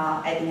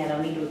 I think I'll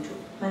only do 2.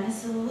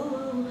 Manasu.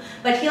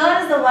 But here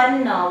is the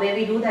one where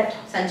we do that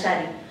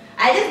sanchari.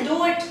 I just do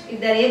it. If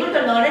they're able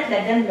to learn it,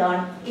 let them learn.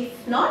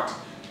 If not,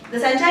 the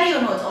sanchari you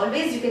know, it's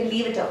always you can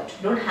leave it out.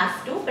 You don't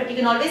have to, but you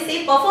can always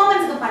say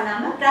performance ko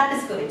pannama,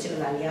 practice ko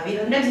vechiruvaliya.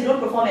 Sometimes you don't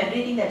perform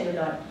everything that you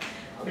learn,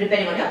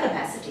 depending on your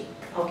capacity.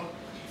 Okay.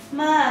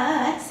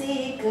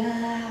 Matsika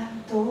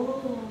to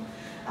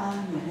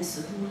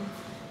manasu.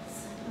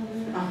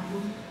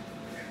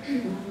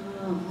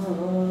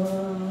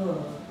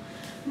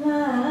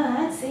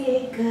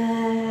 Matsika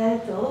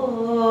to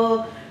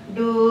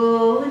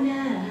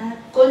dona.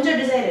 Konja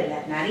desire illa,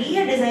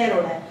 nariya desire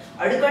oda.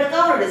 Adukadukka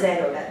or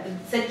desire oda.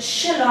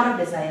 Such a lot of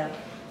desire.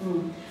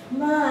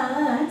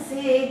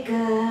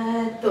 Matsika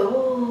to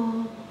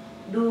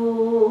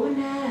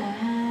dona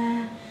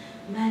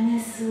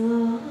manasu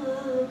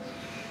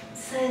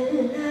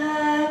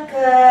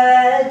salaka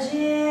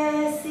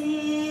jesi.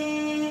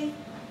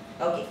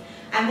 Okay,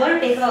 I'm going to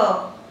take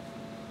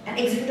an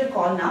executive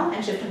call now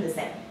and shift to this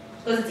side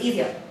because it's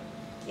easier.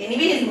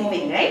 Anyway, he's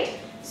moving, right?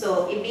 So,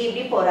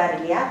 இப்படி போறாரு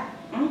இல்லையா?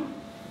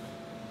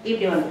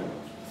 இப்படி வந்து.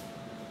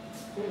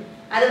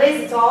 Otherwise,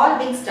 it's all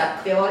being stuck.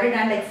 We have already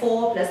done like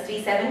 4 plus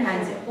 3, 7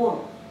 hands here. 4.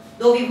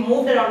 Though we've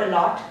moved around a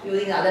lot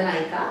using the other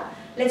naika,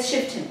 let's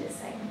shift in this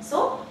side. So,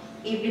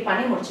 இப்படி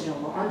பண்ணி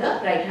முடிச்சிடுங்க on the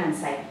right hand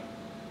side.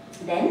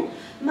 Then,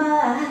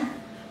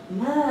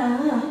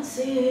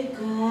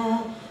 sika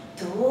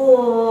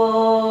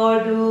toduna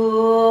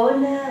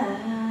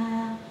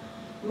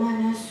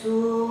manasu.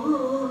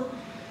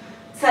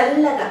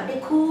 Sallaga,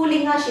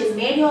 cooling her, she's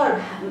made you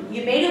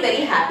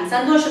very happy.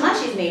 Sandoshama,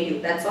 she's made you.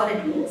 That's all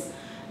it means.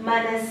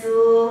 Manasu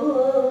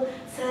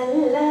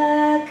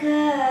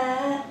sallaka.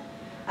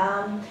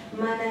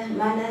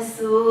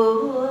 Manasu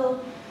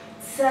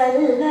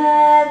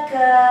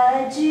sallaka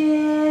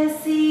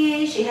jesi.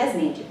 She has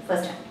made you.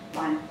 First time.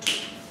 1, 2,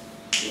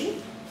 3,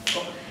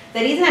 4.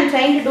 The reason I'm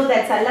trying to do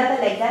that sallaka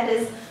like that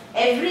is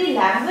every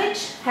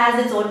language has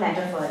its own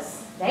metaphors,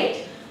 right?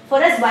 For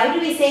us, why do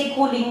we say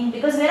cooling?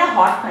 Because we're a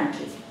hot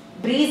country.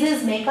 Breezes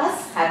make us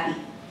happy.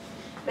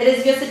 Whereas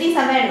if you're sitting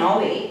somewhere in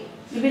Norway,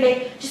 you'll be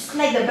like, just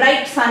like the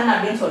bright sun.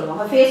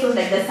 Her face was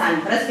like the sun.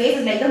 Her face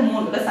is like the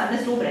moon because the sun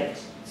is too bright.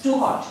 It's too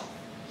hot.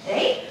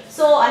 Right?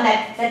 So, and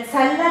that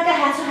sallaka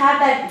has to have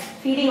that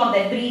feeling of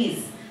that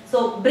breeze. So,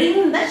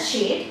 bring the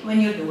shade when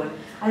you do it.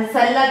 And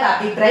sallaka,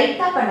 be bright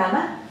up and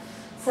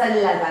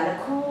sallaka, the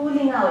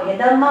cooling out,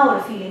 yadamma or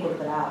feeling good.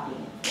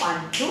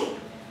 1, 2,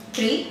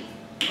 3,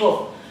 go.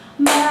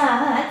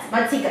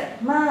 Matsika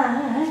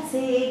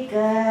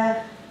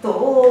to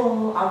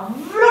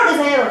avlo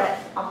desire oda,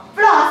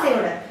 avlo aase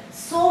oda,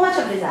 so much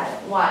of desire.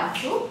 1,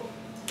 2,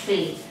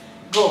 3,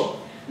 go.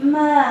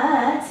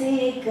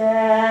 Matsika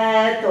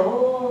to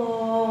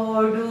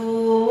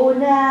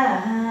duna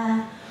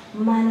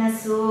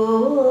manasu.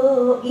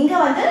 Inga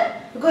vanda,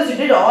 because you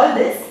did all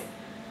this,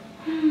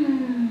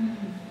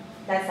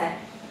 that's that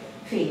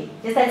feeling.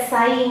 Just that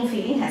sighing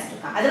feeling has to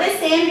come. Otherwise,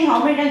 same thing. How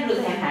many times do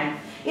the same hand?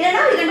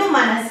 Now you can do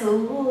manasu,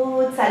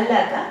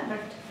 sallaka,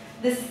 but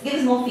this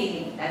gives more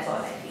feeling. That's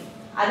all I feel.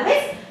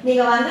 Otherwise, you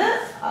can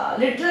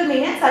literal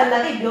meaning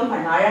sallaka idyom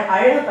panna.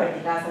 Azhaga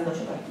padtira,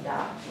 sandosha padtira.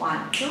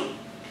 1, 2,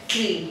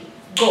 3,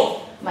 go.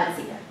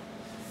 Matsika.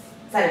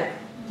 Sallaka.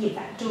 Keep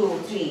that. 2,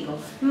 3, go.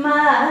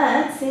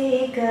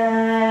 Matsika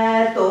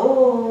to.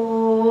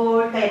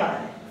 Kai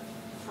bagale.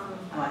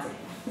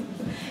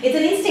 It's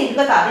an instinct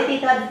because we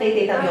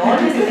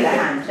always look at our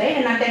hands, right?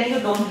 And I'm telling you,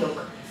 don't look.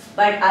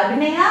 But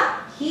Abhinaya,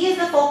 he is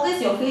the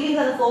focus, your feelings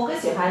are the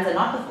focus, your hands are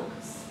not the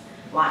focus.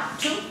 1,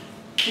 2,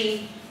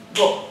 3,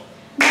 go.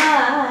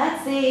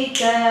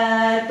 Matsika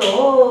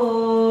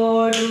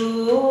toduna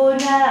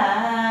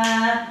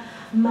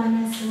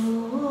manasu.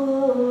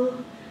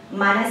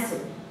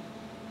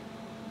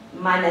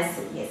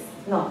 Manasu, yes.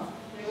 No,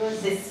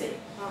 this way.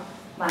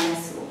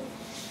 Manasu.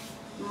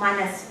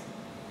 Manasu.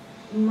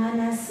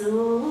 Manasu.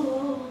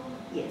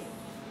 Yes.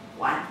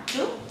 1,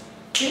 2,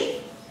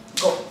 3,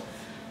 go.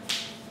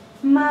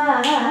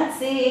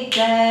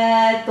 Masika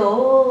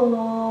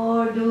toduna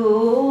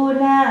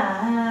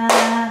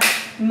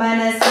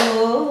Manasu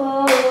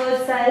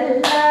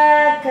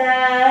sallaka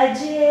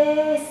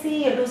jesi.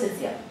 Do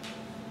sincere.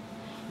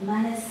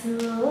 Manasu.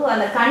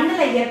 அந்த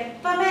கண்ணுல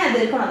எப்பவுமே அது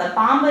இருக்கணும். அந்த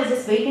பாம்பு is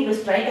just waiting to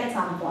strike at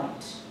some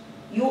point.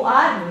 You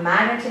are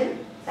mad at him.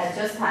 That's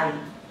just high.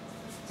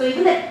 So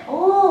even that,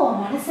 oh,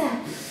 மனசை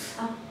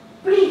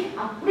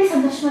அப்படி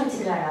சந்தோஷமா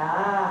வச்சுக்கிறாரா?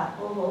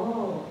 ஓஹோ,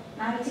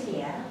 நான்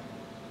வச்சுக்கலையா?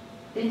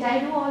 Didn't I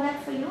do all that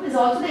for you? Is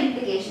also the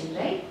implication,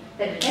 right?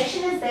 The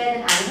detection is there,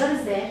 the anger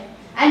is there,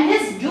 and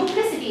his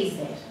duplicity is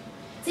there.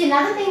 See,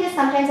 another thing is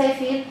sometimes I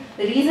feel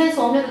the reason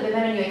so many of the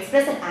women when you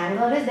express an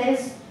anger is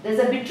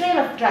there's a betrayal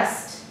of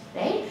trust,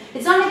 right?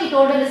 It's not like he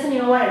told her, listen,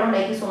 you know what, I don't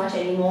like you so much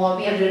anymore,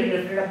 we have really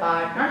drifted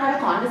apart, not had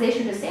a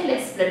conversation to say,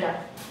 let's split up.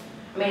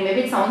 I mean,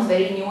 maybe it sounds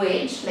very new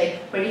age, like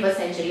 21st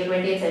century or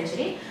 20th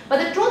century, but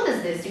the truth is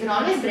this, you can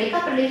always break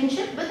up a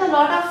relationship with a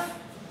lot of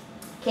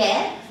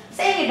care,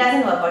 saying it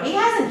doesn't work out. He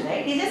hasn't,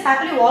 right? He just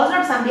happily was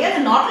not somebody else,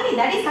 and not only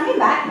that, he's coming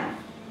back now.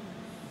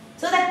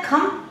 So that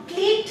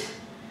complete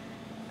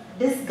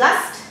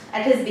disgust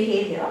at his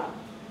behavior,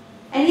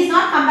 and he's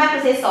not come back to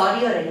say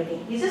sorry or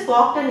anything. He's just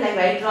walked in like,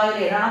 right, draw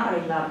your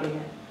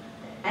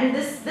and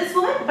this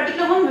woman,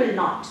 particular woman, will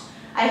not.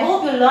 I hope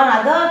you learn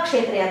other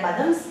Kshetriya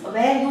Padams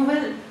where you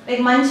will,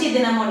 like Manchi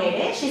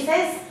Dinamonede, she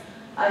says,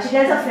 she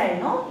tells a friend,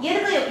 no,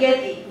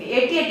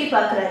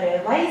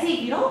 why is he,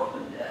 you know,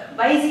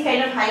 why is he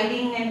kind of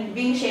hiding and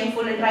being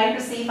shameful and trying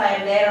to see if I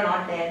am there or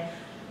not there?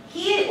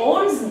 He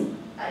owns me.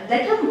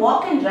 Let him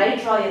walk in right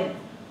royal.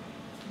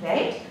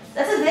 Right?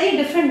 That's a very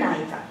different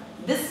Nayika.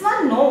 This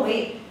one, no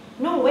way.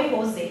 No way,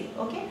 Jose.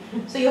 Okay?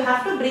 So you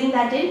have to bring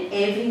that in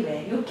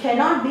everywhere. You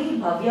cannot be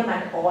Bhavyam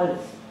at all.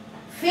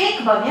 Fake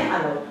Bhavyam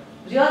allowed.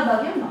 Real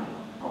Bhavyam not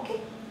allowed. Okay?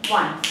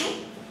 1, 2,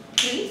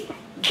 3,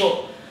 go.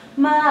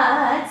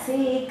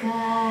 Matsika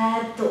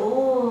to.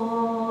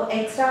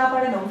 Extra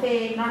part of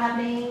fake, not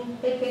happening.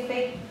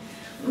 Fake.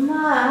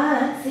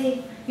 Matsik.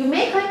 You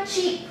make her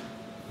cheap.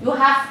 You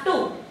have to.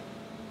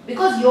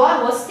 Because you are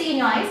worthy in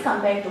your eyes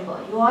compared to her.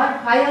 You are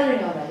higher in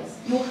your eyes.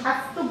 You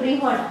have to bring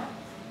her down.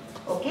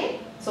 Okay?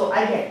 So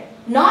again,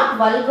 not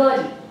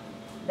vulgarly.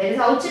 There is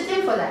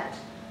auchityam for that.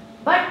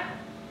 But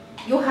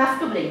you have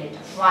to bring it.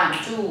 1,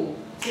 2,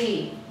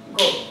 3,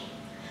 go.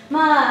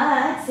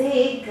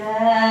 Matsika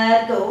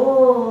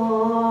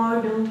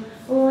todu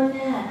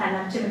una.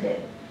 Anamchimite.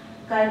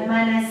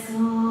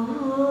 Manasu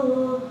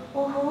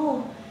oho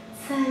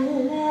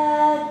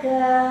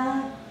sallaka.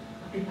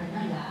 Apdi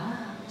pannala.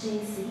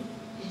 JC,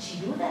 did she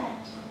do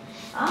that?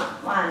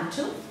 1,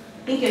 2.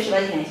 Think your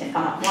Shivaji Ganeshan.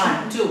 Come on.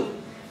 1, 2,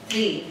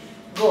 3,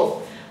 go.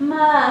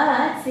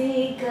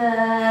 Matsika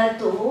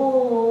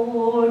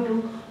todu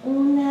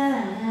una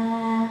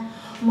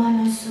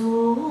manasu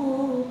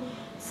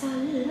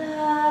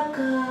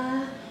sallaka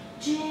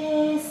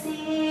jesi.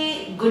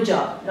 Good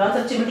job. Lots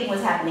of chimmating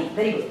was happening.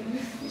 Very good.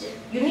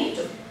 You need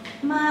to.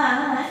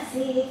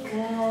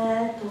 Matsika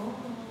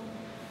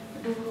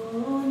todu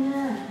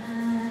una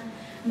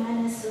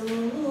manasu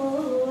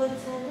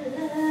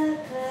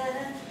sallaka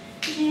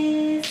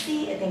jesi.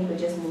 I think we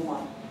just move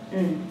on.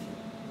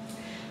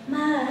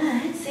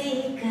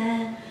 Matsika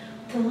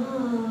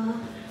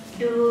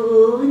toduna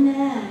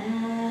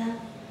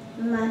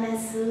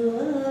manasu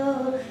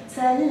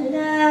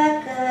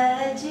sallaka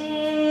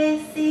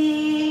jesi.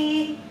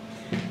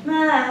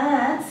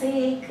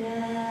 Matsika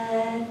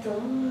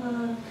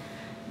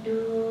toduna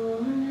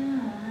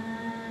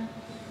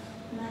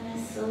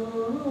manasu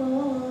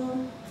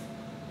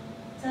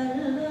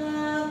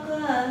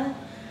sallaka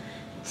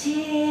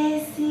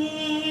jesi.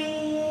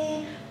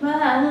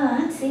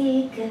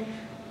 Matsika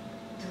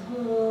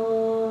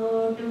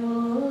toduna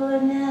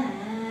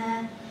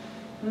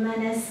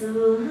manasu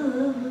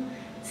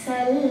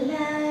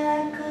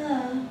sallaka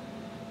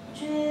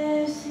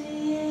jesi.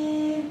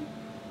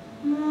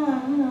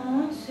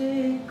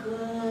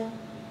 Matsika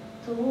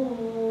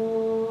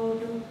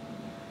toduna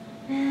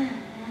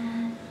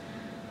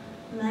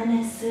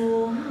manasu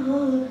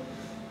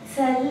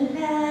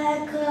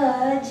sallaka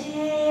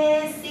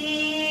jesi.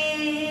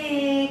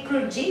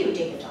 G, you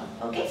take it off.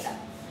 Okay?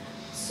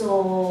 So,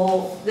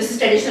 this is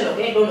traditional,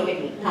 okay? Don't look at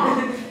me.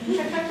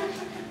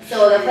 So,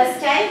 the first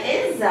time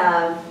is,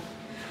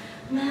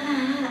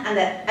 and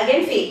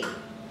again fake.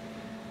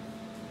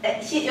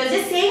 You're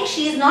just saying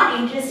she is not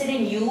interested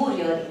in you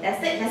really. That's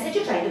the message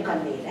you're trying to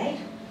convey, right?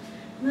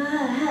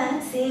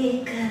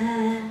 Matsika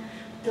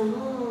to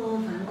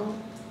vango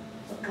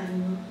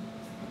kango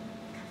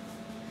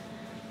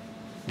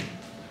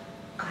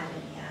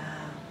kalya.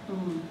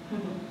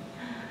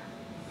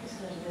 This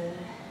was the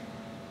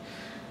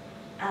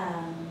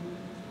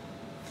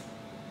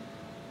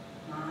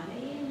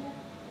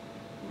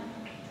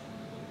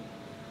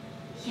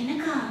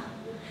எனக்கா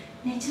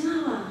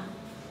நிஜமாவா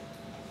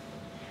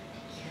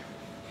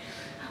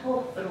ஓ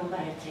ரொம்ப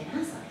அழைச்சேனா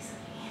sorry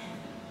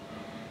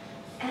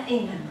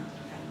இந்தாங்க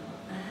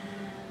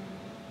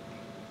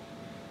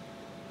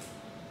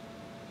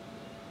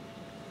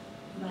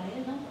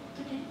வரையெல்லாம்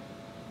கொடுத்துட்டேன்.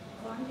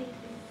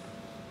 குழந்தைக்கு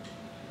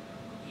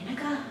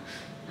எனக்கா?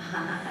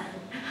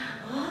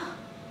 ஓ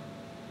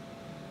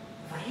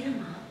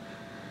வைரமா?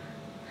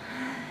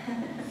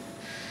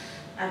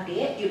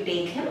 அப்படியே you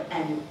take him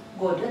and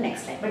go to the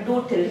next line, but do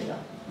till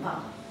here. Wow.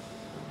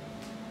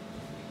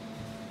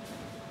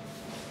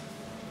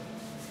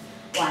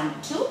 1,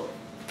 2,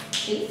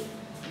 3,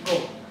 go.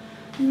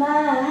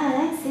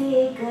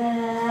 Masikato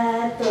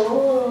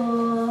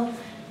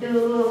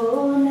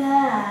duna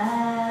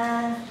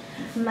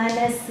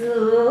manasu.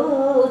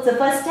 So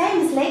first time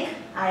is like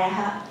I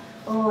have.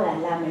 Oh,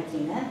 Allah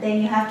Martina. Then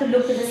you have to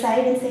look to the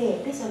side and say,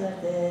 எப்படி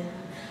சொல்றது?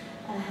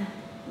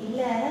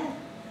 இல்ல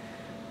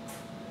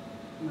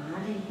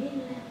மாலையே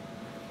இல்ல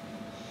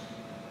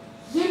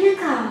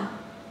எனக்கா?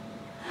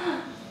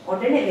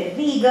 உடனே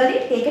very eagerly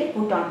take it,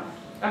 put on.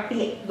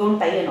 அப்படியே don't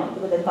tie it on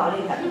because the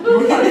calling happens.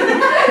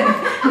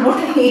 No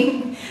tying.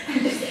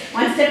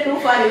 One step too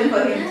far even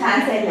for him.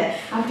 Chance இல்ல.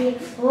 அப்படியே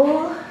ஓ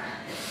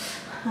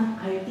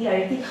அழுத்தி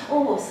ஓ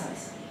sorry.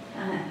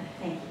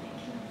 Thank you.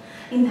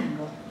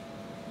 இந்தாங்க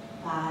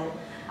பால்.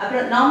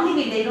 அப்புறம்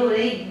normally they do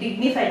very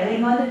dignified.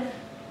 இங்க வந்து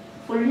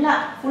full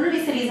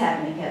whistle is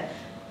happening here.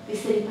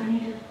 Whistle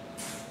பண்ணிட்டு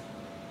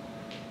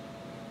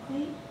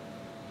போய்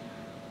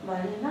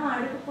வலனா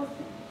அடுப்பு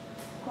போட்டு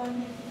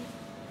குழந்தைக்கு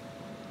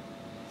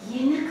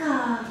எனக்கா?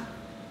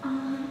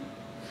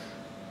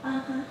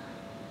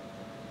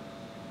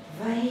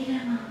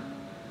 வைரமா?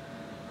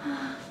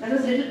 That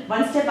was little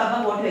one step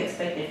above what you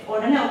expected.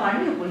 உடனே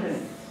உட்காந்து you pull her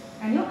in.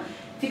 And you,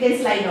 if you can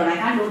slide down, I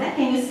can't do that.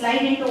 Can you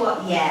slide into a,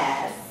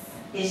 yes.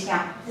 Ishka,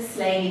 just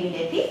slide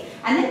immediately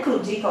and then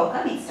Kruji Kauka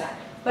we start.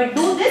 But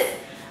do this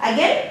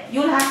again,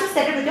 you'll have to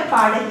set it with your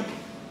pardon.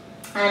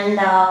 And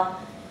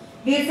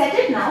we'll set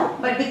it now,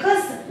 but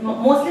because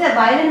mostly the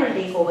violin will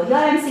take over.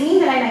 Here I am singing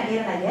the line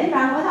again and again.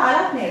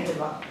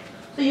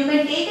 So you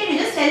can take it, you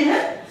just tell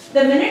her,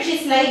 the minute she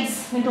slides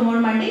into Moon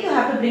Monday, you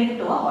have to bring it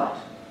to a halt.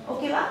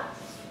 Okay, va?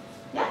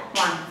 Yeah,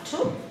 1,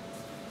 2.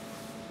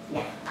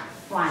 Yeah,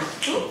 1,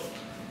 2,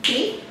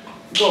 3,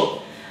 go.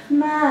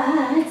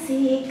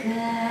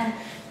 Masika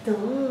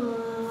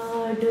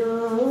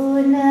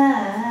toduna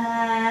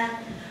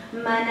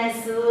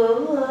manasu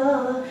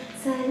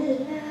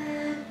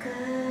salaka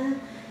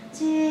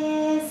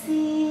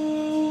jesi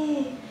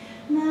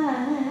ma.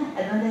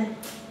 Adhu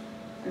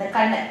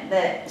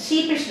the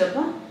sheepish look.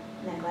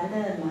 எனக்கு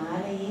வந்து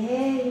மாலையே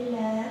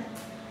இல்லை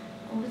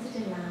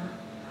கொடுத்துட்டேன்னா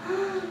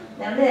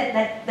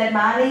that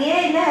மாலையே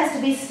இல்லை has to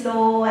be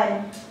slow and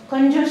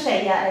கொஞ்சம்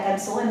ஷையா. Like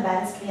I'm so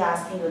embarrassedly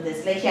asking you this.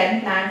 Like she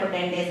hadn't planned for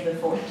 10 days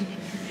before.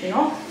 You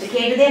know, இது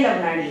கேட்டதே இல்லை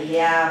முன்னாடி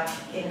இல்லையா?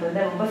 எனக்கு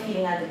வந்து ரொம்ப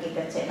ஃபீலிங்காக இருக்குது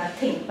கேட்கறச்சே.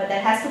 Nothing, but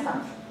that has to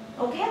come.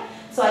 Okay?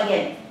 So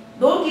again,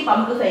 don't keep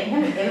amplifying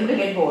him. Everybody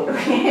get bored.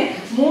 Okay?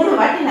 3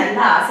 வாட்டி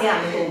நல்லா ஆசையாக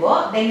அமுக்குங்கோ.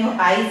 Then your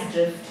eyes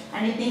drift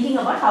and you're thinking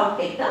about how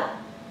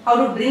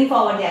to bring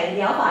forward the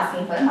idea of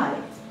asking for a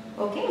malay.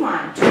 Okay? 1,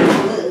 2,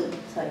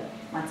 sorry,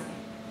 one second.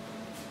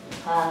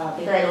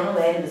 Because I don't know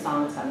where the song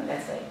is coming,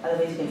 that's why.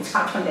 Otherwise you can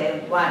start from there.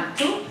 1,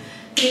 2,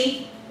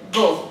 3,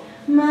 go.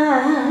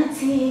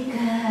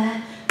 Matika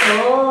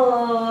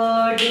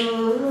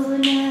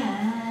koduna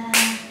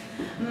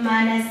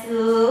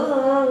manasu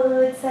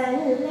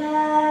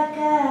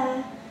salaka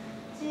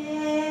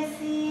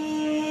jesi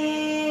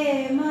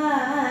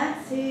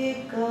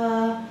matika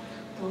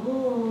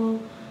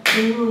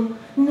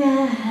koduna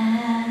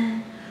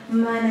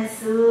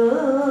manasu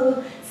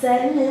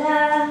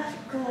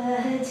salaka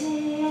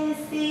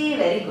jesi.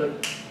 Very good.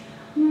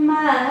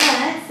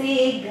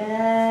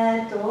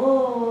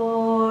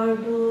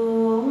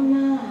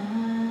 Masigatoduna.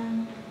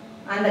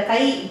 அந்த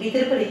கை இப்படி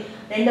திருப்பி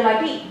 2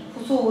 வாட்டி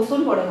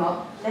உசுன்னு போடுங்க.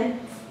 Then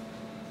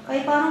கை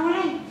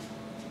பாருங்களே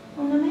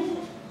ஒண்ணுமே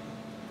இல்லை.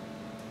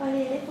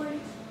 பழையதே போய்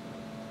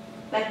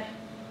but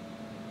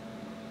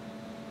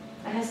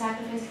I have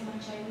sacrificed for my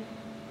child.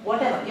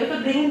 Whatever. You have to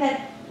bring that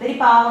very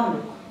powerful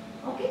look.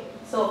 Okay?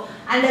 So,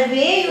 and the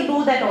way you do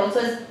that also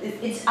is,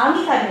 it's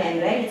Angikaranyan,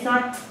 right? It's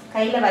not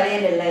kaila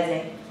varayal illa, it's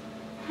like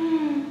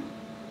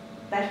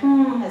that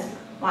has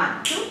 1,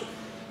 2.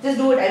 Just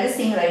do it. I'll just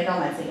sing right now,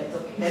 Matsika. It's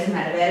okay. Doesn't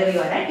matter. Wherever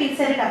you are, right? We'll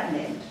set it up in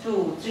there.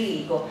 2,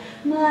 3, go.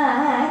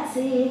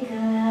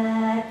 Matsika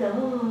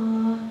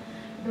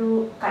do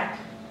cut.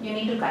 You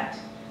need to cut.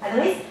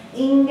 Otherwise,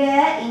 inga,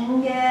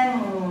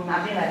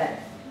 apdi vara.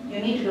 You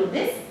need to do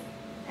this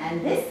and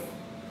this.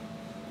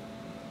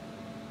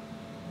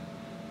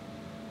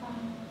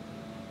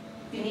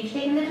 You need to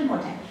take a little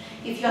more time.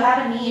 If you have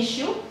a knee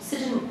issue, sit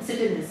in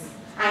this.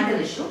 Ankle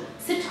issue,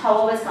 sit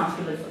however is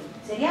comfortable for you.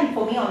 So yeah, and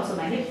for me also,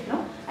 my hip,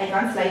 I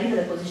can't slide into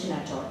the position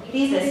at all.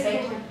 Please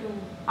respect.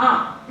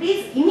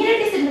 Please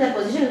immediately sit in the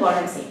position is what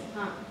I'm saying.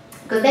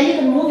 Because then you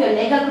can move your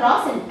leg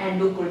across and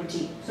do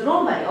kulchi. So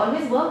don't worry,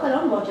 always work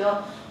around what your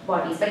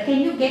body is. But can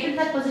you get into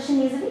that position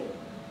easily?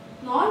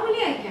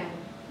 Normally I can.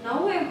 Now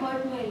I've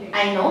hurt my leg. I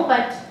know,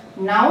 but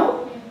now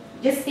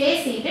just stay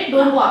seated,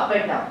 don't go up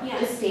and down. Yeah.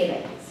 Just stay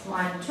like this.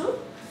 1, 2,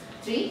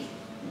 3,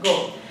 go.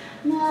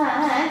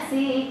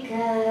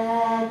 Masika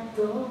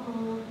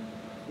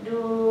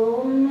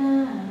toduna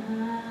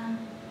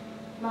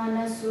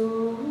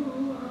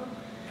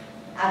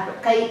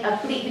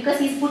Because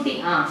he's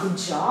putting, good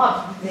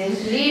job.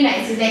 It's really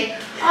nice. He's like,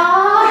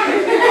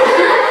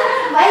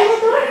 why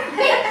is it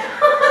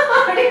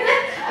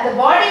and the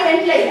body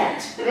went like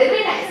that.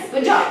 Very nice.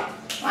 Good job.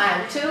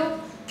 1, 2,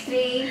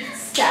 3,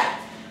 start.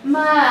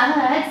 Masikato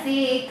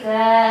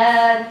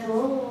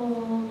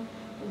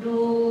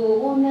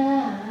Duna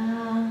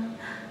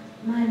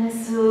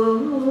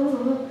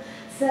Manasu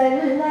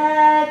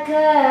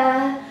Salaka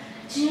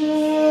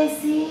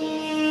Jesi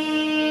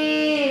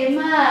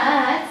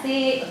Masi.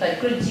 Sorry,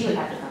 Kruji will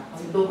have to come.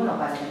 Don't know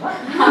about it.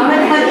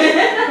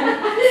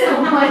 So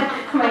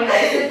my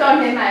eyes sit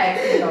on him, I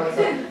actually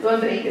also. Don't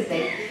break his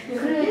leg.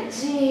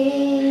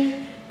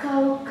 Kruji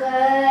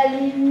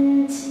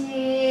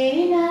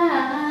Kaukalinchina.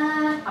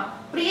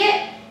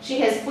 She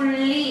has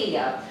fully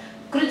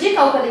Kruji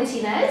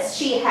Kaukalinchina is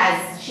she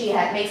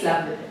makes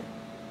love with him.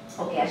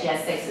 Okay, she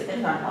has sex with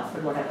him, not love,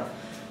 but whatever.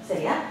 So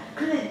yeah,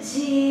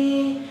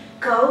 Kruji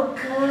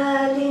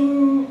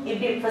Kaukalin.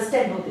 First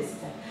step do this.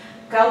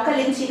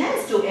 Kaukalinchina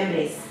is to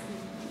embrace.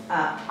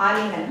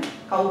 Alingan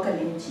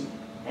Kaukalinchina,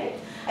 right?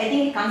 I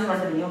think it comes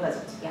under the yogas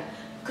also. Yeah.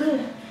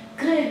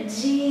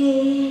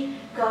 Kruji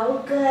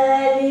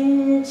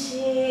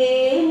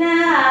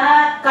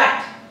Kaukalinchina.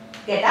 Cut.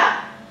 Get up.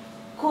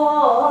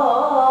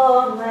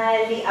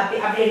 Komali.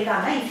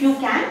 If you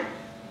can.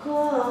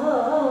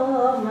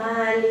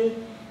 Komali.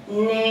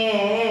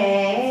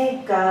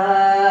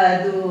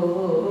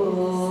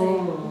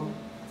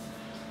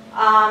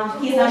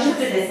 Nekadu. He's now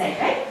shifted this side,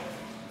 right?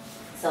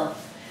 So,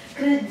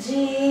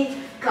 Kruji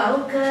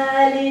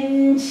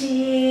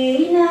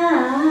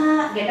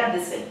Kaukalinchina. Get up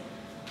this way.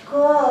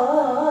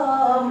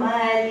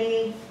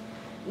 Komali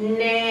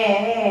Nekadu.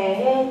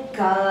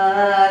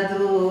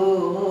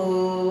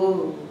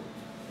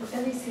 What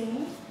are we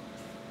saying?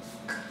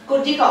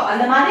 Kruji Kau.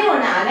 And the Mari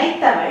on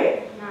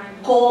Anaitaval,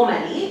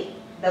 Komali,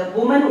 the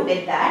woman who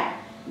did that,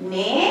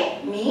 Ne,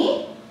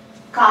 me,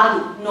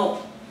 Kadu. No.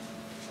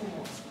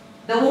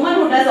 The woman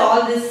who does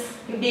all this,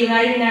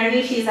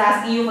 she's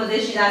asking you for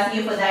this, she's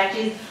asking you for that,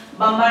 she's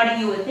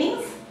bombarding you with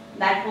things.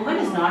 That woman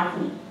is not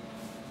me.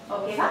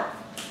 Okay, va?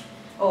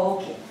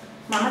 Okay.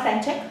 Mama,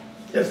 time check?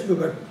 Yes, you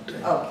got it.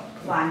 Okay.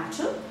 1,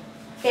 2.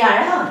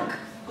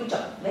 Good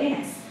job. Very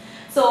nice.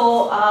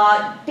 So,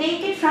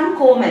 take it from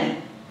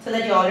Komali, so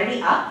that you're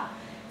already up.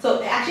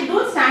 So, actually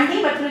don't stand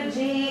here, but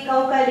Kruji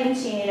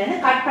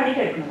Kaukalinchina, cut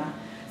panit.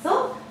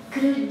 So,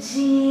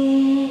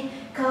 Kruji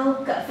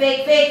Kauka.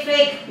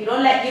 Fake. You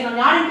don't like,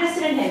 not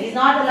interested in him. He's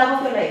not the love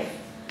of your life.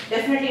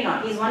 Definitely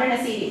not. He's one in a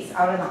series.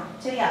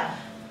 So, yeah.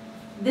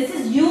 This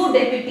is you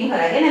depicting her.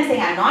 Again, I'm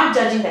saying I'm not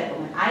judging that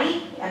woman.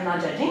 I am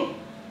not judging.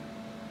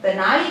 The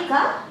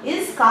Nayika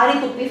is Kari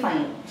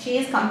Tuppifying. She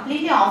is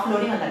completely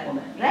offloading on that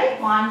woman.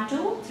 Right? 1,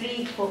 2,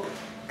 3, 4.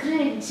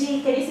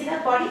 Kruji. Can you see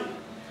that body?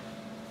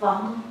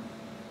 Vangu.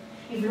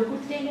 You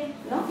look at it.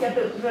 No? You have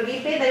to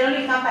replay. Then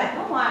only come back.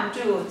 No? 1,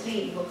 2,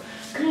 3, go.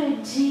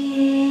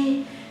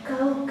 Kruji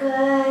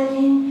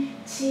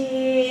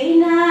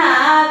Kaukalinchina.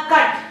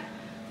 Cut.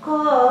 Ko.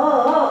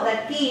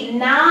 That key.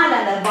 Nal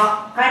and the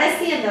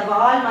kadasi and the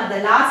wall, the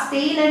last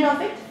tail end of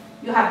it,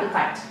 you have to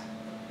cut.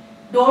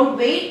 Don't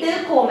wait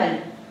till Komal.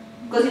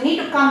 Because you need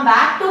to come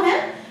back to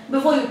him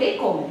before you take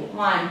Komali.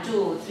 1,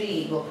 2,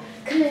 3, go.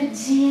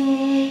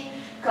 Kruji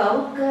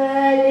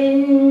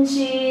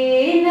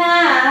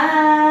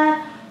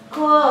Kaukalinchina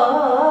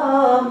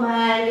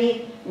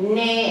Komali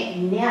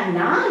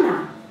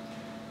Nana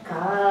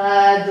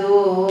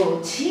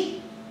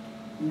Kadochi.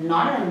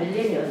 Not in a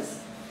million years.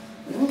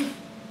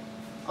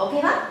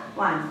 Okay, va?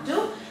 1,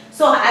 2.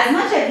 So, as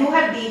much as you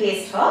have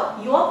debased her,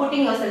 you are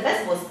putting yourself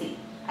as Bosti,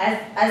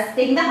 as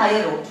taking the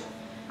higher road.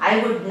 I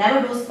would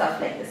never do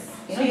stuff like this.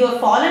 You have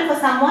fallen for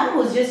someone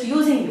who is just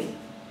using you.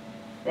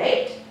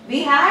 Right?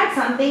 We had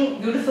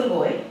something beautiful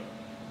going.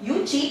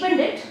 You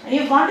cheapened it and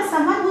you've gone to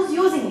someone who's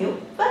using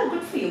you. Well,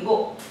 good for you.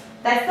 Go.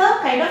 That's the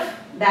kind of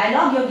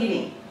dialogue you're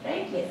giving.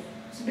 Right? Yes.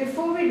 So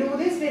before we do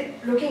this, we're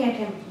looking at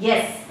him.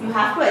 Yes. You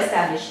have to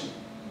establish him.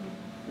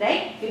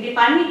 Right? If you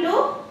want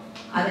to,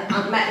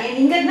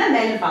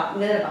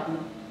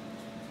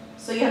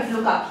 so you have to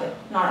look up here,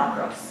 not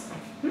across.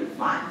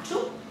 1,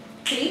 2,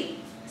 3,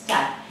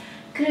 start.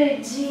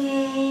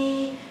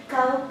 Kruji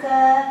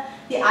Kauka.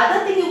 The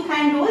other thing you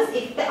can do is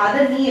if the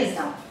other knee is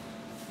down,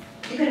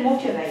 you can move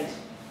to your right.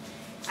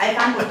 I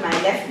can't put my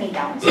left knee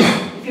down. So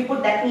if you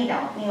put that knee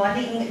down, you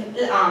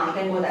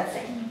can go that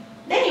side.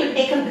 Then you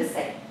take him this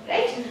side,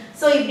 right?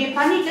 So if you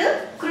funny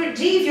to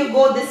Kruji, if you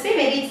go this way,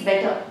 maybe it's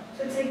better.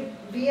 So it's like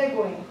we are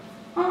going.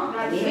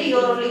 Maybe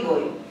you're only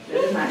going.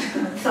 Doesn't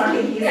matter. It's not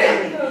like he's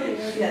coming.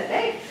 Yeah,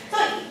 right? So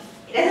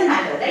it doesn't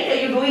matter,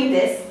 right? You're doing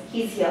this.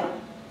 He's here.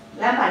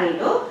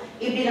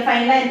 If you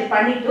find line,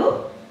 sorry,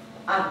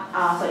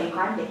 you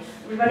can't take.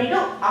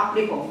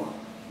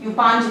 You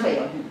punch by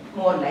him,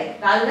 more like,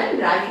 rather than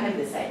dragging him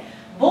this side.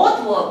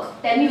 Both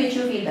work. Tell me which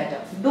you feel better.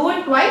 Do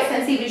it twice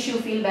and see which you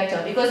feel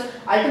better, because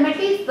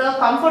ultimately it's the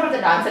comfort of the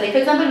dancer. Like for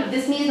example, if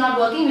this knee is not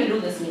working, we'll do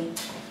this knee.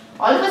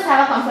 All of us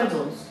have our comfort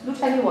zones. You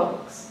tell me what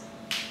works.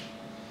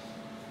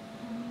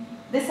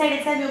 This side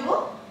itself you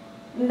go.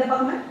 In the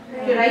pagma?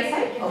 To right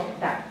side? Okay,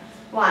 done.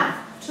 1,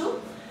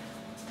 2,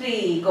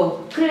 3,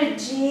 go.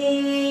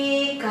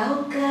 Kriji,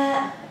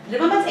 kauka.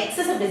 Remember, it's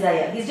excess of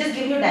desire. He's just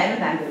giving you diamond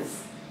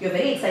bangles. You're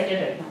very excited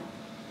right now.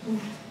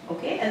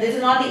 Okay, and this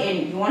is not the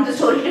end. You want the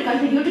story to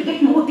continue to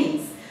get more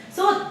things.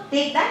 So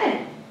take that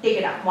and take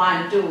it up.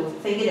 1, 2,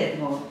 sing it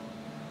more.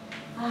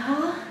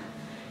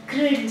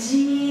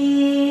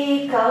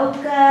 Kriji,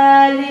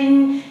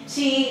 kaukalin,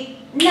 chi,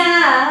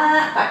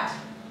 na. Cut.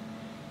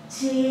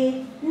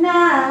 Chi,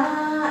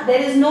 na.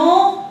 There is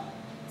no.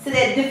 So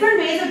there are different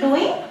ways of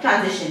doing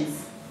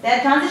transitions. There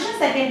are transitions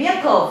that can be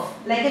a curve,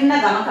 like in the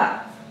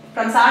gamaka.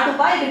 From sa to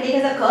pa, you can take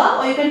as a curve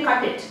or you can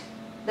cut it.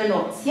 The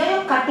notes. Here you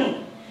are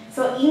cutting.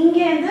 So inge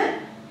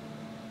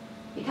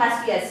it has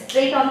to be a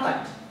straight on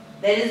cut.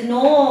 There is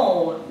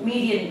no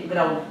median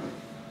ground.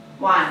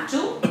 1,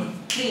 2,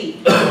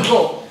 3,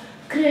 go.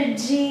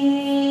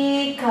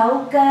 Kriji,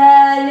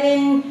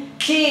 kaukalin,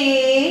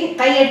 chi.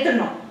 Kai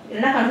eduthuno.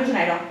 Illana confusion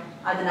aidum.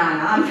 Adu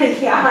nana. I'm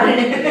like, yeah,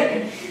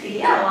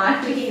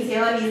 1, 2, he's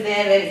here, he's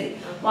there, where is he?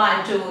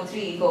 1, 2,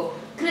 3, go.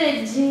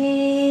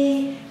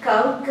 Kriji,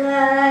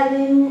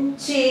 kaukalin,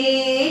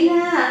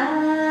 china,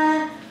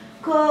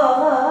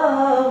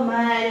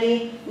 komali,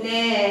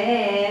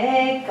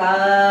 ne,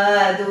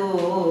 kadu.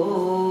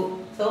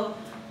 So,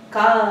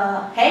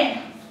 head,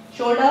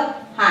 shoulder,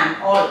 hand,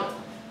 all.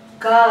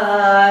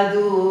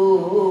 Kadu.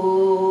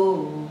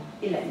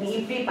 Illa, nee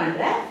ipdi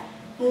pandra,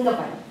 inga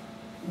pannu.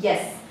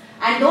 Yes.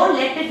 And don't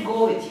let it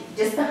go with you,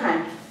 just the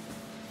hand.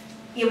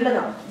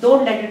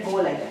 Don't let it go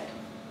like that.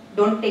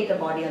 Don't take the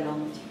body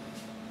along with you.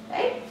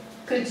 Right?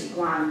 Kriji.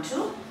 1,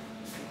 2,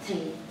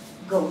 3,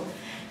 go.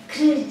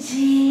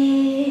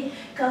 Kriji,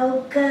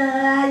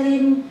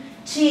 kaukalin,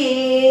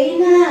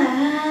 china,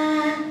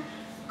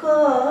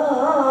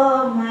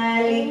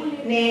 komali,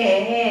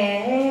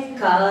 ne,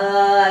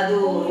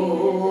 kadu.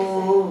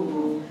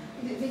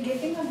 We're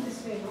getting on this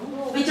way, no?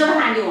 Whichever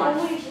hand you want.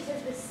 She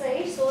says this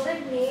side so that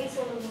nails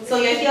sort of move. So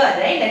you're here,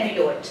 right? Let me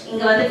do it.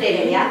 Inga vandu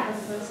teliyaya.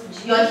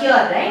 You're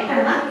here, right?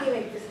 Normally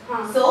like this.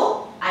 So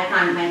I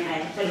can't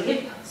tell you.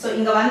 So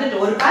inga vandu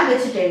oru kaal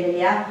vechitte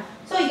illaya.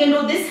 So you can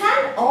do this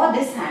hand or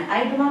this hand.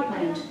 I do not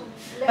mind.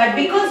 But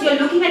because you're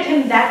looking at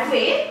him that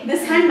way,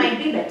 this hand might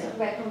be better.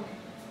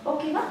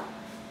 Okay, na?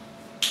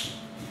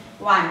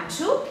 1,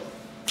 2,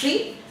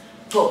 3,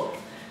 go.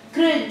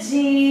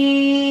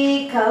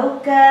 Kriji,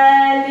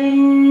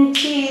 kaukalin,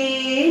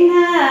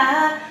 china.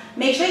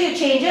 Make sure you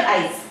change your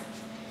eyes.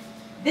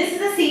 This is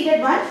the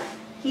seated one.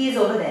 He is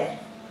over there.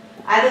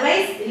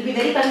 Otherwise, it will be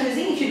very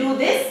confusing if you do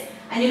this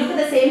and you look at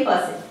the same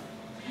person.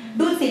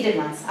 Do seated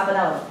ones.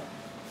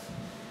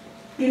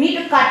 You need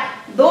to cut.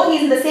 Though he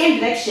is in the same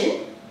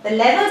direction, the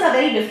levels are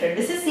very different.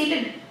 This is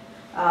seated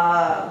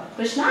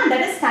Krishna and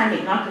that is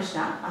standing, not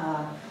Krishna.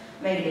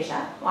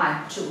 Venkatesha.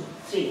 1, 2,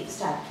 3,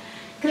 start.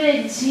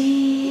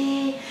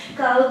 Kriji,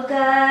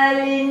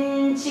 kaukalinchi.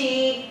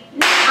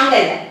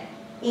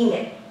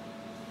 Inge.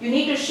 You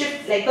need to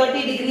shift like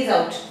 30 degrees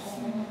out.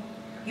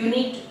 You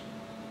need to.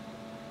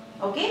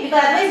 Okay?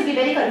 Because otherwise it will be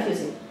very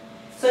confusing.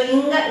 So,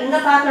 inga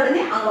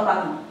paathodane anga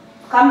paakano.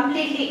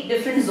 Completely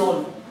different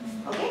zone.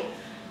 Okay?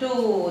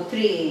 2,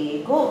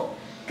 3, go.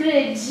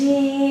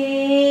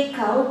 Kriji,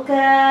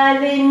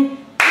 kaukalin,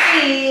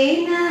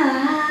 china,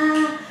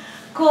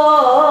 ko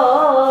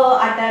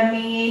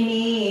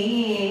atamini,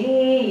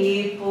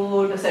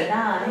 pudu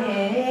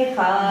sadane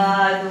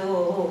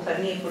kadu.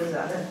 Sorry, pudu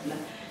sadane.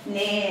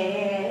 Ne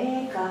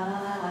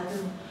kadu.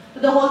 Do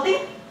the whole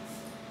thing.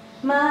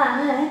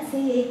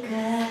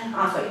 Matsika.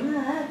 Sorry.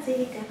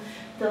 Matsika.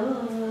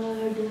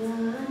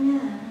 Toduna.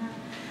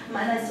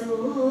 Manasu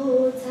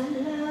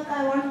chalak. I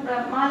want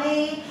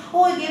Malay.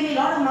 Oh, you gave me a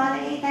lot of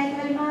Malay. Thank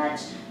you very much.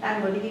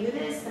 I'm going to give you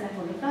this. Then I'm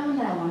going to come.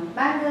 Then I want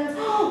bangles.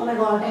 Oh my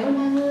God, diamond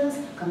bangles.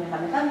 Come here.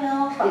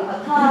 Hug.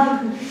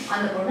 On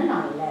the corner,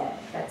 now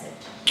left. That's it.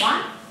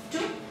 1, 2,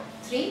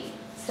 3,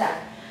 start.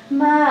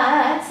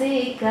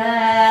 Matsika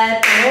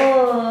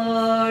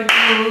toduna.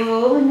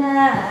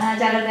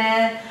 Jagrada.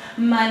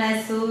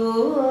 Manasu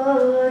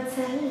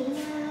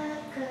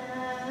chalaka.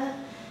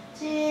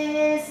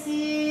 Jesi.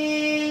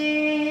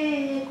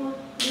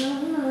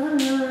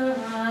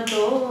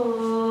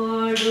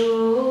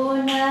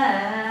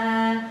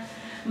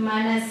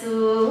 Manasu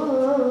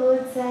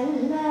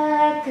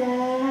chalaka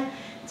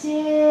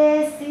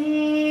jesi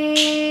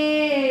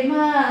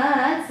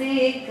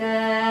matsika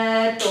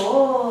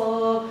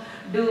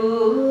toduna.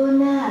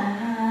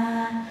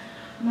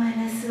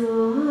 Manasu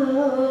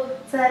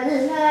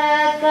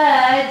chalaka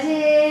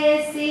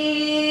jesi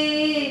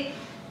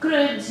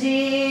kriji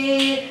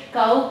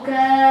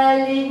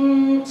kaukalin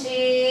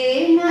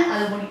china.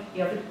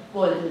 You have to go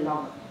a little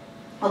longer.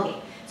 Okay.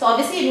 So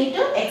obviously you need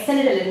to extend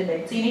it a little bit.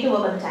 So you need to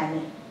work on the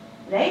timing.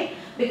 Right?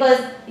 Because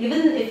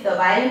even if the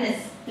violin is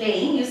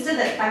playing, you still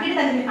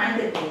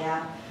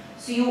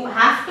so you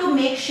have to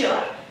make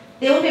sure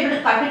they won't be able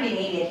to cut it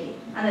immediately.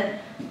 And then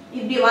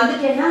if you want to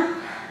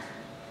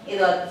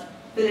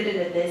fill it in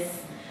with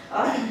this,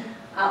 or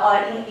or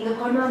inga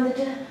kondu vandu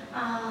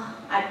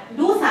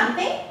do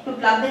something to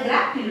plug the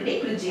gap, you take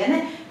kriji, and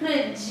then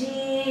kriji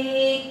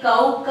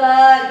kauka,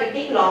 you can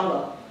take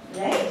longer,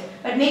 right?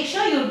 But make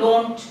sure you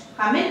don't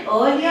come in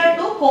earlier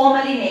to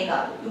komali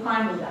nekadu. You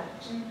can't do that.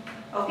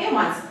 Okay,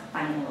 once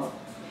finding out.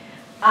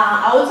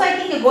 Also, I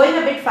think you're going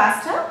a bit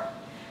faster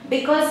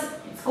because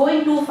it's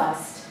going too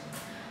fast.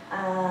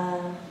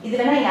 இது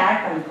வேணா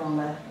add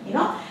பண்ணிக்கோங்க,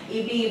 you know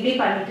இப்படி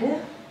பண்ணிட்டு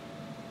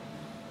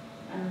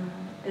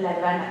இல்லை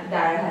அது வேணாம், இது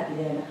அழகாக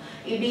இது வேணாம்,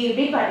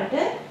 இப்படி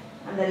பண்ணிட்டு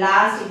அந்த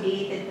லாஸ்ட் இப்படி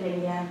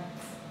திருப்புறீங்க,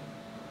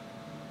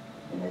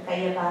 இந்த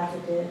கையை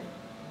பார்த்துட்டு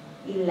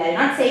இல்லை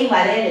நாட் சேயிங்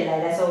வரையல் இல்லை,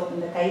 ஸோ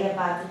இந்த கையை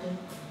பார்த்துட்டு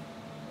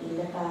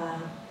இல்லைப்பா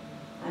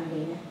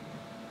அப்படின்னு,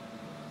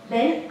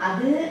 தென்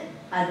அது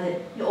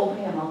you open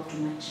your mouth too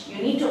much. You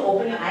need to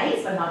open your eyes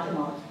but not your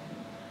mouth.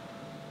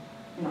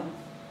 No.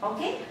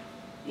 Okay?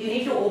 You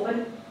need to open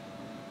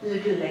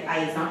little like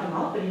eyes, not your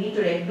mouth, but you need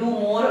to like do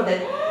more of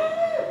that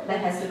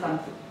has to come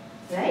through.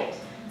 Right?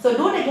 So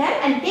do it again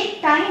and take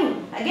time.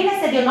 Again I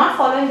said you're not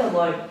following the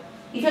word.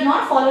 If you're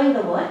not following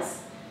the words,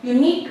 you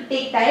need to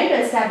take time to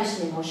establish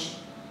an emotion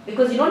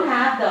because you don't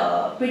have the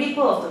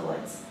pidippu of the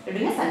words. You're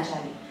doing a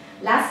sanchari.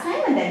 Last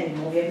time and then we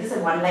move. This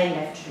is one line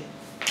left to do.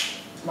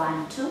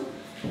 1, 2.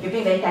 You're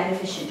being very time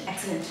efficient.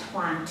 Excellent.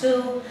 1,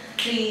 2,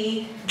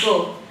 3, go.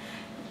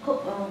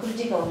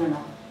 Kuruchi go.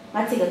 No.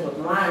 Matsika go.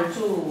 1, 2,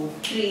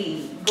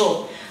 3, go.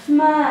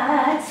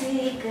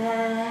 Matsika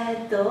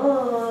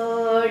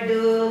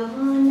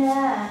toduna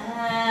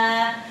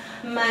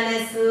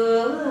manasu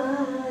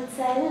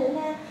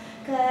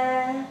chalaka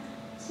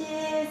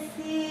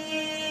chesi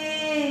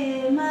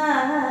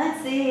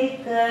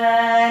matsika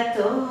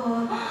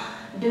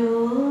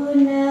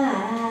toduna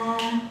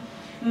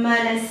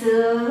manasu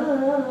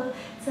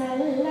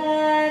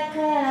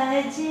chalaka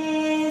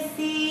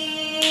chesi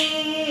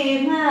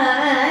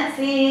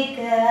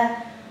matsika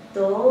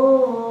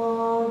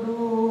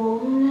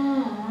toduna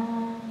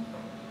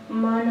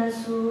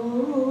manasu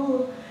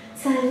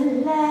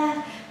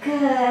chalaka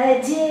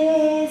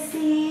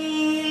chesi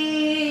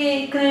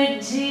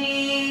kriji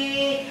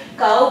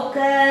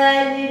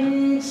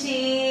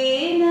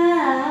kaukalinchina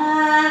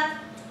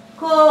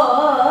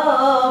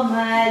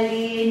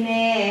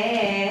komaline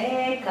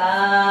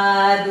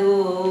kadu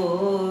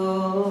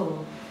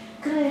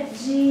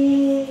kriji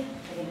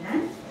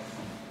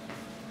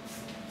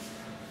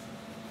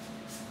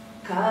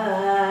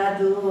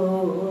kadu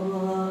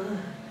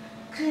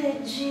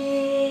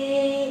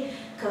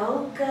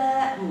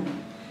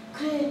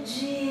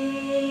kriji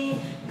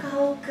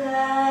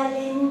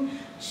kaukalin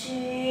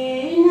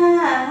china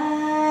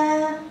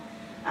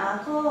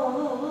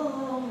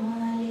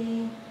akomali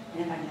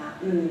என்ன பண்ணலாம்?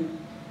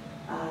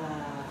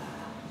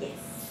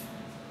 Yes.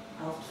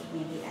 Okay,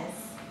 maybe as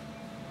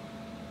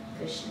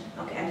Krishna.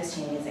 Okay, I'm just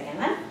changing the second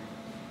one.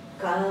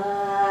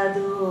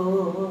 Kadu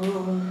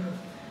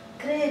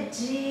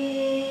kriji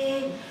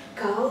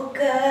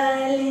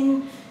kaukalin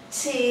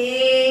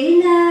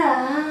china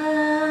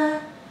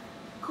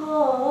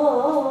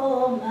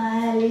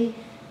komali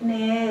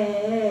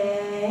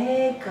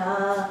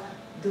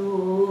nekadu.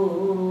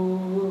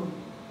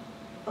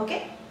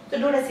 Okay, so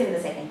do the same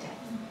the second time.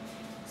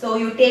 So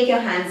you take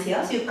your hands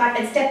here, so you cut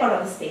and step out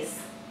of the space.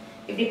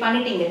 If you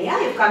பண்ணிட்டீங்க இல்லையா,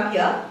 you come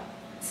here,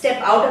 step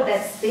out of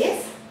that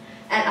space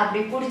and அப்படி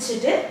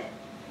புடிச்சிட்டு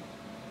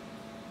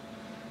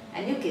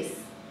and you kiss,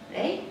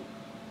 right?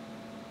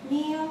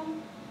 நீயும்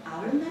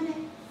அவளும் தானே,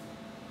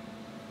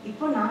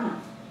 இப்போ நானா?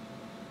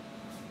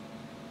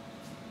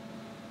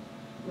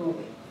 No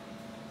way.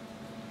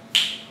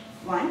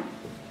 1,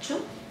 2,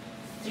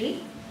 3,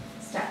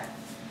 start.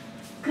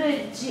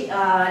 Kriji,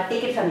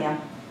 take it from here.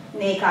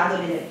 Ne kaadu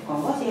le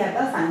kongo. So here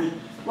the sandhi.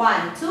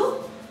 1, 2,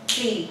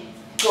 3,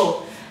 go.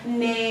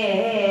 Ne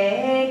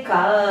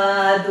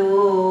kaadu.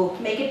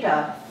 Make it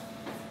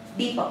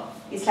deeper.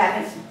 It's like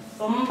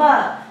romba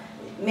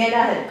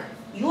mela irukku.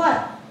 You are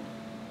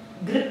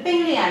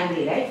grippingly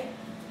angry, right?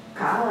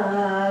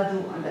 Kaadu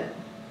under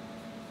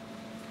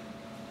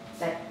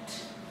that.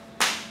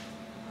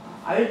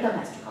 Alutham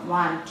has to come. 1,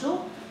 2,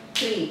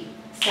 3,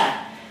 start.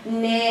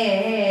 Ne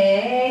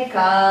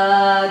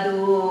kaadu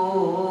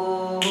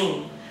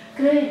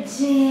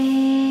kriji.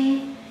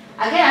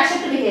 Again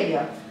Ashakta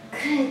behavior.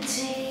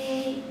 Kriji.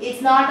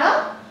 It's not a,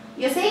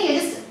 you're saying you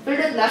just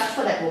filled with lust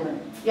for that woman.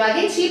 You're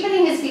again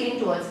cheapening his feeling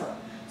towards her.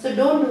 So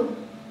don't do.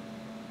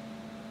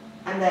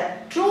 And the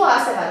true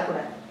asa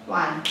varakuda.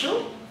 1, 2,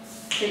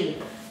 3,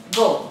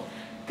 go.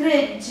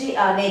 Kriji.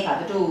 Ne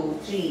kaadu 2,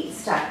 3,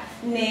 start.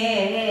 Ne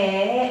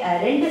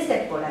ரெண்டு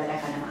step போடாதடா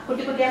Kannamma,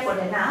 குட்டி குட்டியா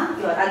போட்டேன்னா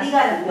your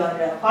அதிகாரம், your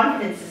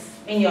confidence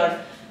in your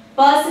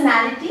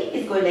personality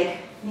is going like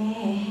ne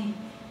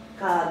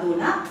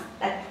kaduna.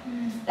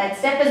 That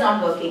step is not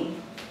working.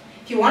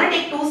 If you want to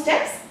take 2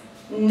 steps,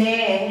 ne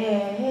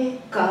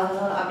ka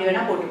அப்படி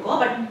வேணா போட்டுக்கோ,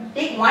 but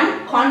take one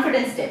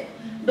confident step.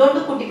 Don't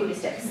do kutti kutti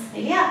steps.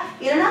 இல்லையா?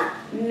 இல்லைனா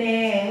ne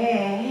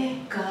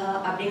ka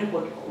அப்படின்னு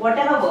போட்டுக்கோ.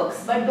 Whatever works,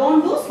 but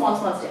don't do small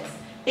steps.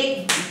 Take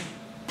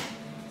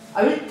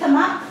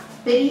அழுத்தமா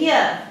பெரிய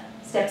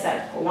steps are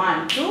 1,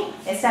 2,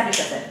 establish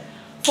yourself.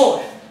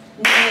 4.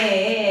 Ne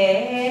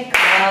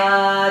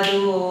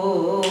kadu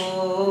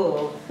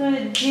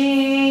kujji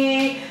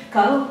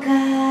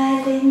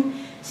kaukalin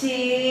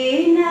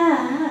china.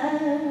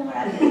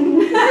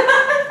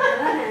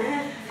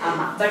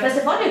 But first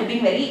of all, you're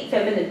being very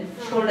feminine.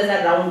 Shoulders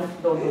are round.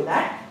 Don't do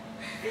that.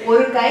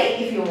 Oru kai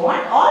if you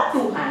want, or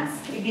 2 hands.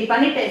 If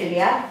பண்ணிட்டேன்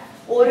இல்லையா,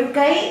 ஒரு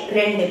கை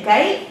ரெண்டு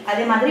கை,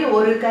 அதே மாதிரி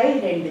ஒரு கை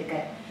ரெண்டு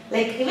கை.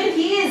 Like even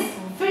he is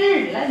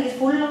filled, like he's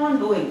full on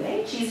doing,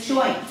 right? She's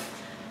showing.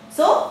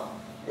 So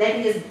let me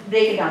just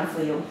break it down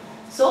for you.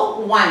 So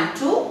 1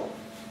 2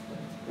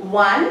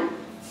 1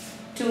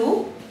 2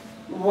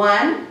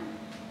 1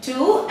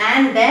 2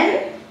 and then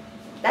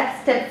that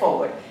step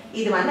forward.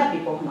 இது வந்து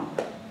அப்படி போகணும்.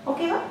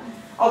 Okay va?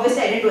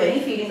 Obviously I didn't do any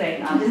feeling right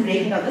now. I'm just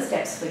breaking down the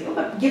steps for you,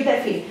 but give that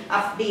feel.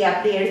 அப்படி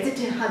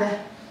எடுத்துட்டு அத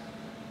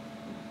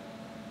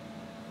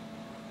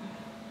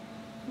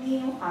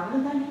நீயும்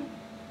அவ்வளவுதானே.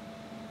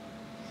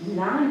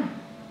 நான்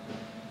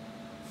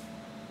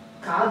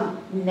காது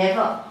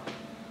never.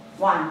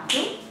 1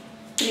 2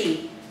 3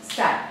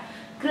 start.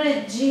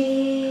 Kriji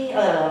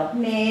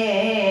ne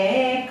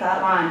ka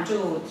 1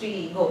 2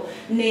 3 go.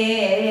 Ne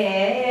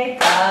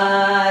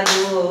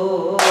kadu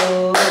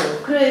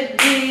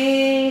kriji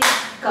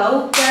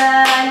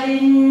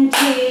kaukalin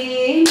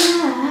china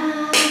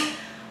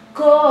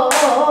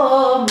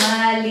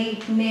komali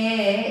ne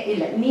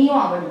illa neeyum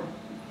avadum.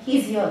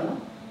 He's here, no?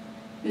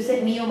 You said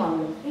neeyum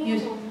avadum.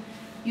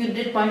 You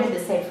did point at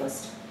this side first.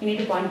 You need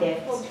to point there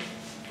first.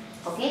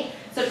 Okay?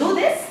 So do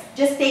this.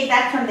 Just take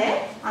that from there.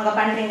 Anga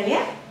pandringa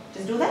illaya?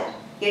 Just do that.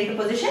 Get into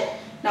position.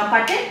 Now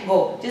cut it. Go.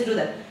 Just do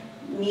that.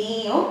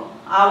 Neeyum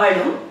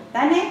avadum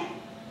thane.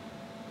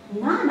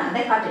 Nana,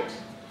 they cut it.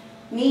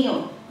 Neeyum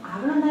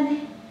avadum thane.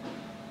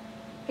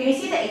 Can you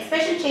see the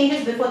expression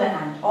changes before the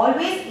hand?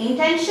 Always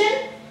intention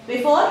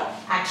before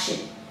action.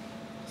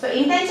 So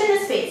intention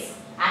is face.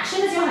 Action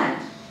is your hand.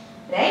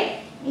 Right?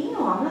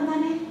 Neeyum avadum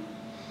thane.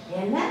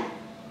 Enna?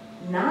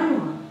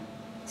 Nanuma.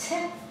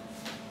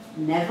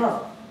 Never.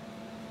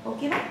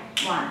 Okay, 1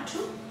 2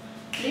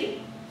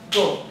 3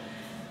 go.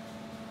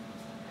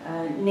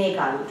 Ne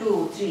kadu 2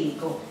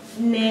 3 go.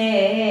 Ne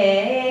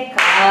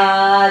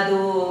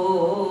kadu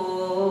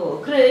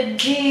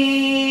kriji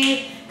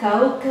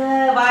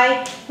kaukavai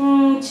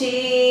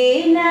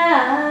china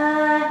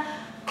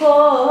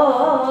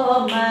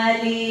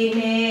komali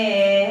ne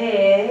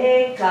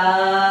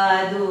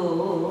kadu.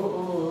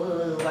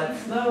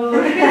 Once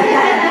more.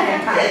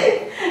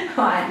 1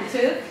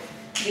 2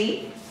 3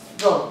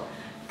 go.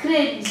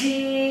 Kriji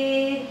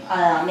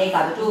ne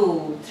kadu 2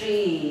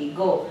 3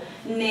 go.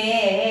 Ne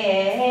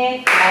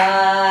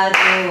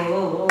kadu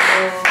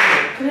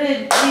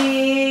kriji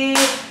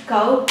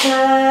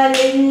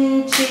kaukalin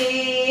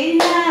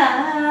china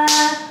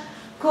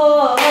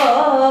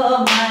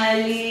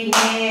komali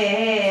ne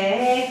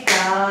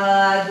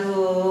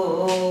kadu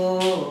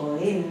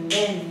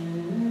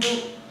Indendu.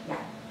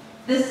 Yeah,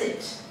 this is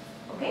it.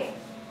 Okay,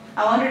 I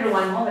want to do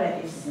one more, but I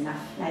think this is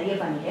enough. Nariya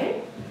panniten.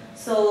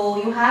 So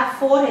you have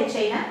 4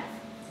 hechina,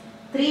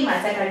 3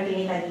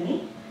 matsakantini tadini.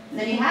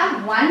 Then you have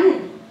 1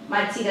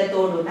 matsiga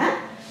toduna.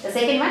 The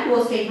second one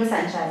goes straight to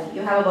sanchari.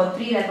 You have about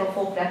 3 or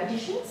 4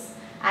 repetitions,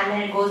 and then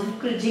it goes to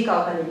kriji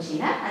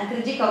kaukalinchina, and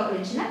kriji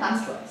kaukalinchina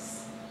comes twice.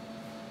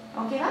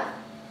 Okay, va?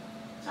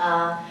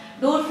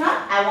 Do it from.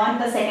 I want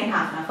the second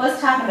half now. First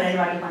half na rendu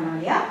vaati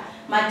pannaliya.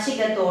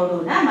 Matsiga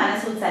toduna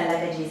manasu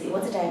challaga chesi.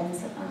 What's the time?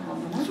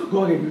 So go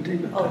ahead, you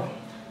take that. Okay.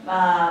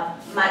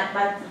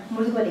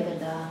 Mudugu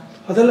valikada.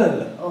 ಅದಲ್ಲ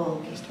ಅಲ್ಲ.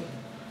 Okay.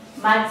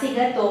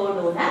 Matsiga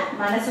toduna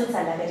manasu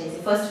challaga chesi.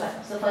 First one.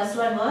 So first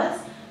one was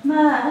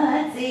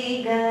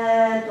Matsiga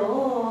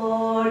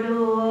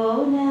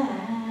toduna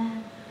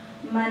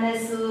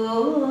manasu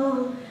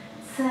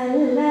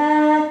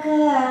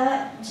challaga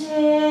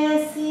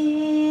chesi.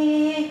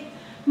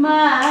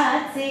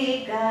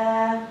 Matsiga.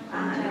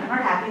 I'm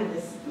not happy with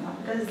this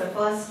because it's the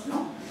first, no?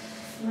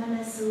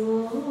 Manasu.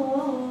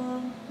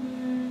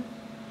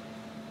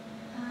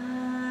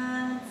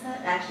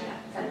 Actually,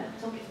 yeah,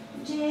 it's okay.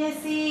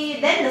 JC.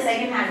 Then the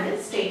second hand is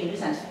straight into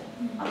sanchari.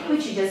 Okay,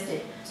 which you just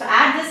did. So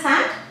add this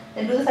hand,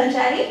 then do the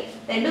sanchari,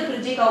 then do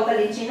kriji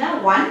kaukalinchina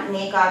 1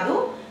 ne kadu,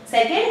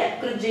 second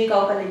kriji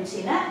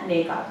kaukalinchina ne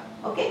kadu.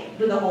 Okay,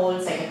 do the whole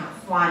second half.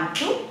 1 2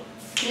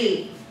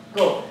 3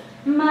 go.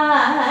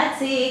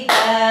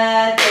 Matsiga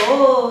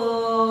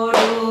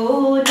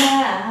toduna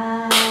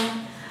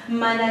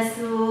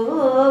manasu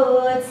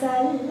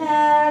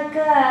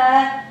challaga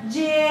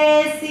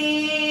jesi.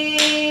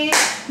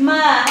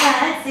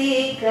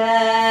 Matsiga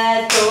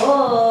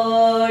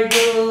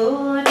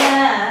toduna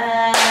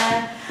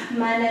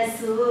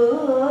manasu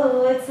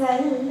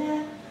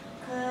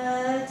challaga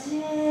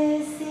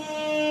jesi.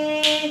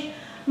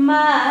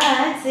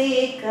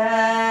 Matsiga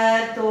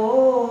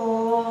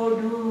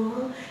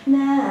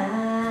toduna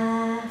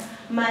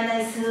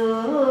manasu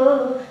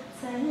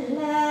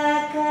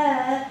challaga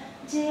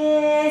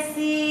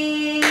jesi.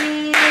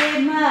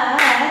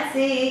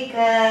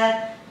 Matsiga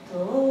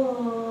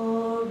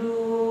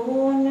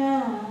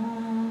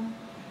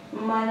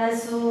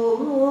manasu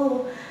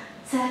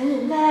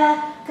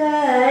challaga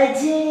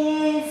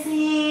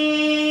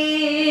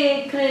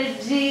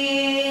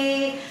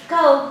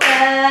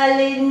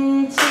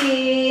కౌకలించిన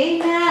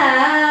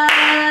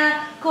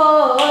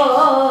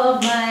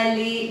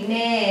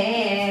కోమలినే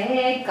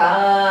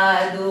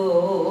కాదు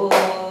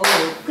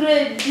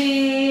కృజి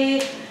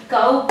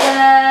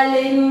కౌకలించిన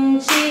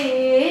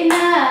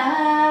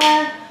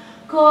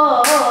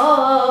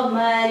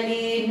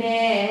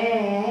కోమలినే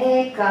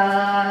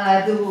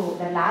కాదు.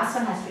 The last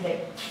one has to be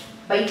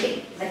biting.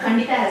 The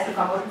Khandita has to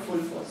come out in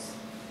full force.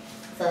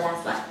 So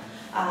last one.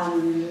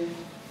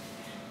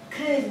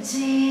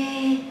 Kruji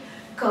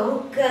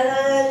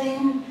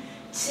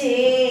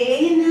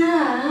kaukalinchina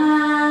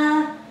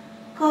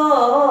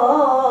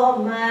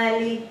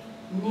komaline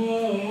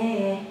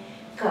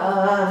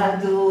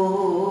kadu.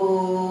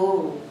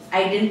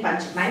 I didn't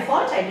punch it. My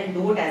fault. I didn't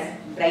do it as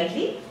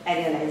brightly. I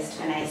realized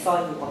when I saw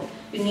you all.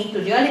 You need to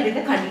really bring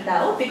the Khandita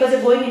out because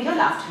you're going into your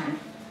left hand.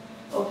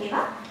 Okay,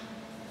 va?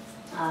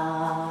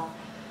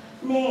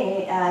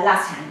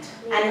 Last hand.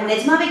 And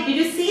Nejmavik, did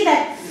you see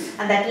that?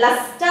 And that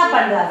lasta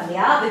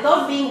pandravya,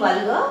 without being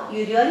vulgar,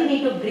 you really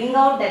need to bring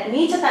out that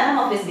nichatanam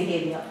of his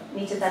behavior.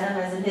 Nichatanam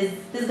as in his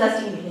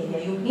disgusting behavior.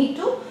 You need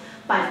to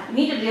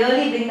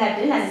really bring that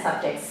in as a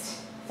subtext.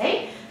 Right?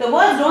 The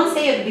words don't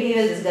say your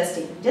behavior is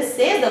disgusting. Just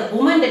say the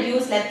woman that you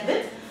slept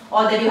with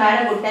or that you had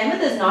a good time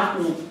with is not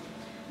me.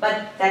 But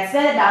that's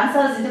where the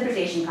dancer's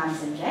interpretation comes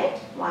in, right?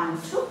 1,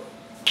 2,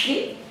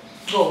 3,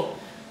 go.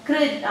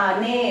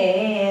 Ne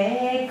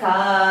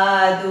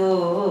kadu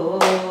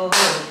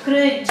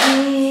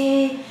kruji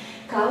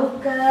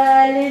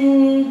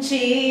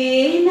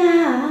kaukalinchina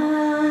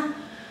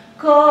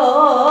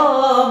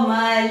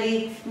komali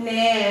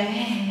ne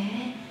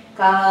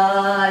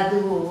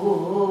kadu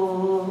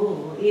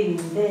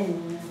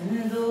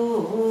indendu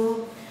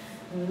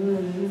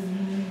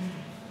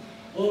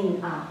in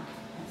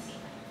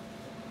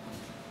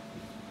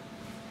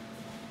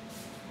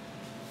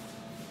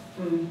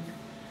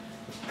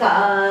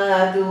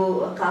Kadu,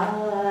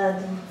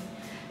 kadu,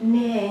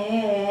 ne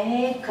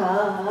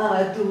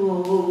kadu,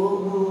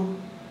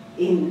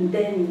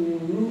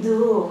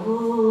 indendu,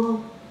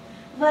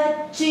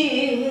 vachi,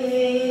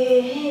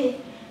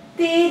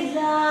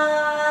 tira,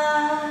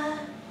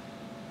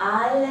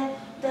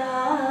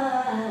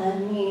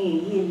 alatani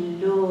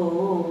illu,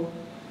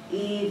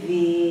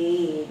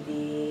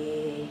 ividi,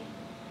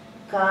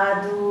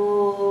 kadu.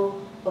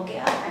 Okay,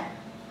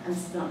 I'm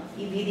not.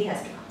 Ividi has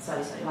to come.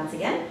 Sorry. Once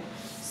again.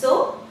 So,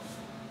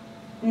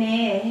 ne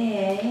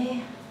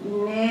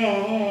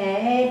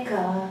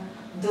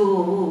kadu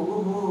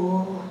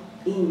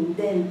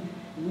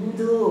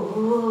indendu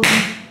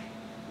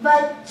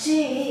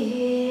vachi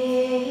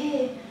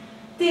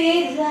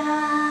tira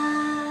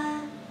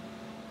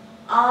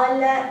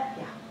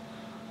alada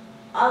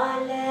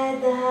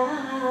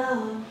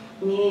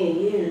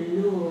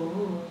nilu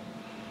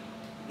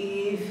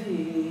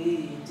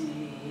ividi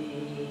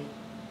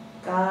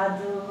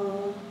kadu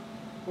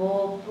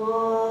popo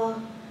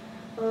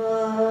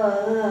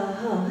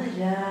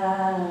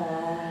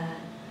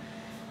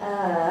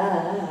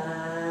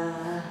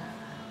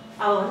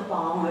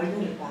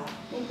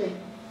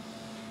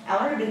I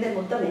want to bring the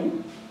Muttam in,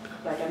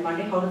 but I'm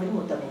wondering how to bring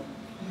Muttam in.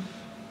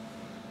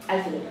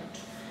 I'll figure it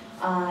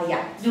out.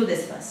 Yeah, do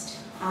this first.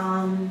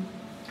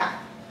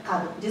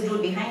 Just do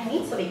it behind me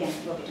so we can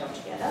work it out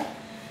together.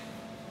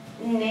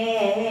 Ne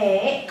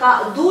ka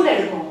do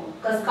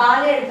because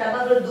kale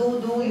do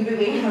you'll be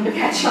waiting to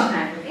catch your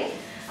hand, okay?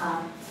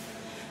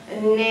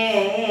 Ne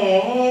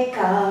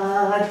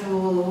kadu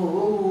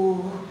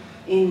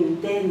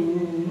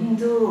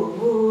indendu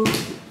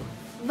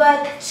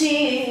vachi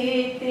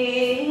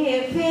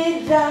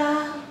trivira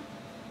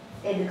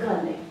edukku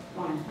vandu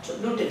 1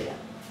 2 do it together.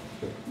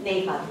 Ne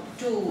kadu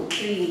 2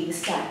 3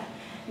 start.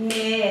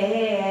 Ne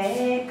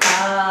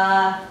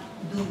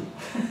kadu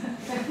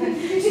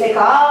like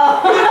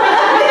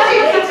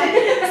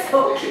so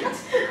cute.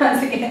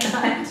 Once again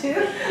 1 2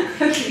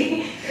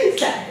 3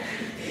 start.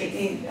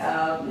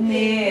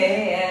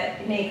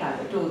 Ne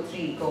kadu 2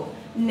 3 go.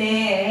 Ne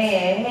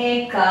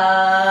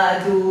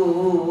kadu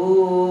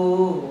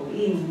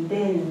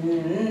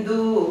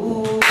indendu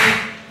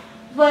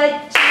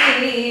vachi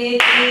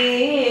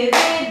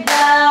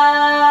trivida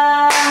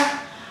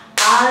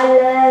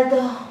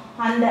alado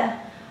and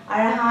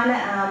alahana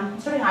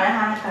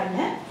alahana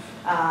kannu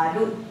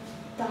do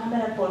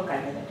tamara pol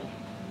kannu that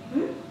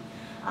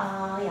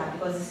yeah,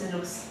 because this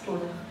looks too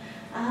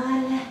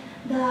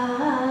alada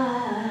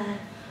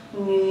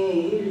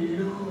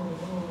nilu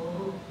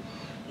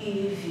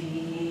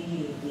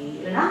ividi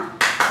na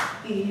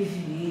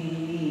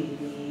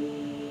ividi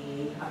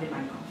abhi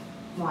manko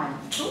 1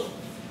 2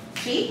 3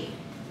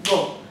 go.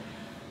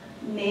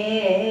 Ne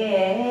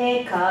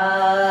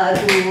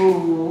kadu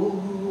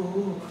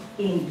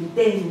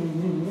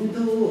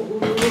indendu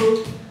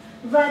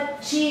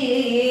vachi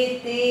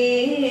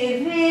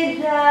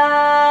trivira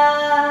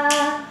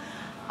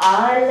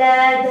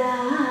alada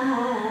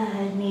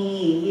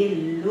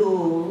nilu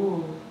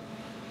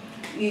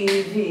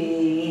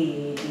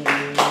ividi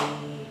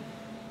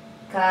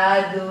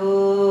kadu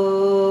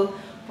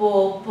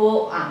popo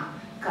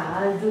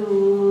kadu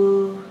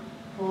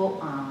po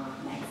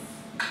nice.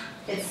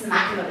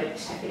 smack him a bit.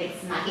 I feel like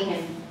smacking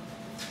him.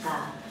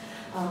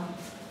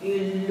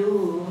 Illu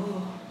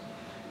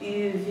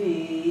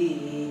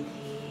ividi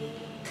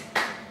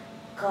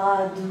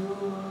kadu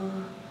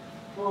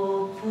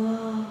popo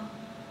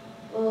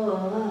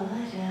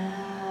ora.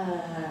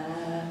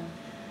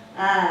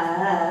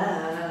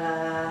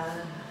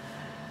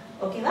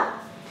 Okay, va?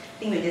 I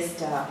think we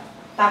just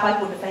tapal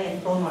putify and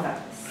tone out of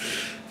this.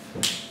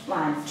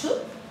 1, 2,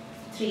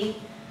 3.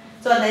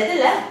 So அந்த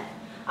இதுல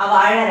அவ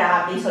அழறா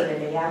அப்படி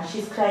சொல்றலையா,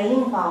 she's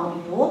crying பாவம்,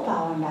 ஐயோ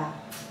பாவம்டா,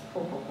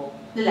 போ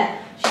இல்ல,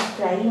 she's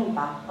crying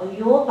பா,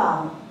 ஐயோ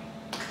பாவம்,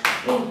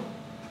 ஏய்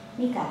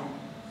நீ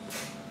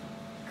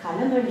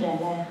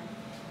கிளம்புறல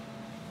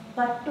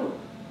பட்டு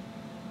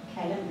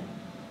கிளம்பு.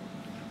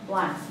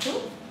 1, 2,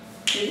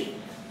 3,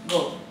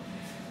 go.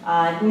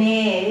 ane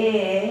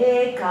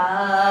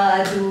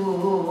kadu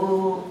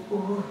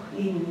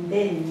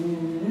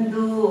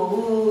indendu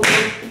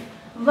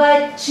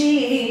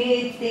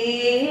vachite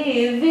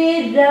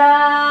virala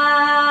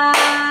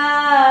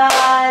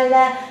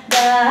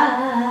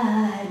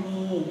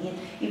dani.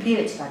 இப்படி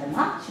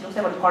வெச்சுக்காதமா. She looks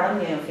like a cotton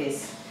in your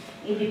face.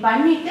 இப்படி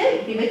பண்ணிட்டு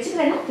இப்படி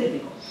வெச்சுக்கறேன்னா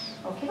திருப்பிக்கோ.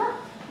 ஓகேவா?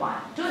 1,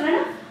 2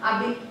 இல்லனா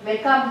அப்படி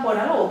வெக்காம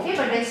போனாலும் ஓகே,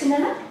 பட்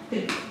வெச்சுனா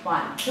திருப்பி.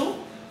 1, 2,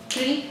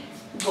 3,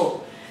 go.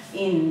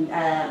 In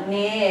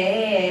ne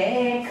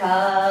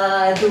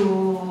kadu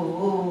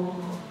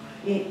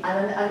in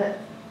other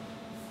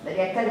the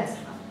rectal has to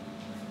come.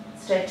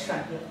 Stretch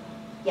from here.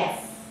 Yes.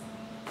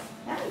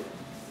 Yeah.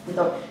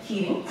 Without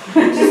heaving.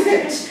 Just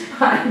stretch.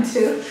 1,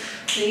 2,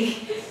 3,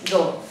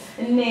 go.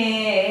 Ne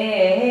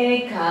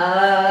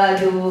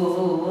kadu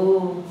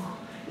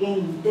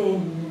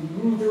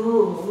indendu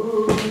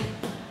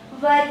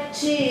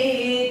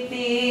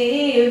vachiti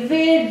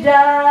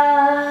vida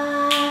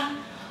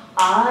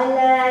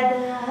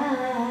aladani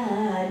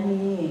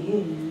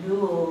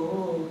illu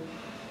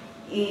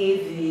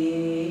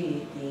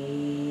ividi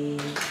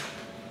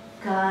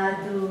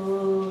kadu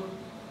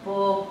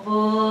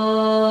popo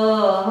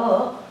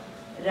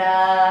ra.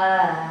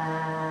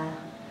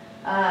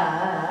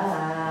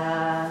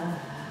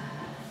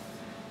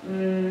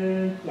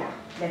 Yeah,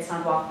 let's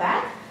not walk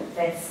back.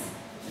 Let's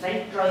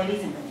write royally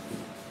simple.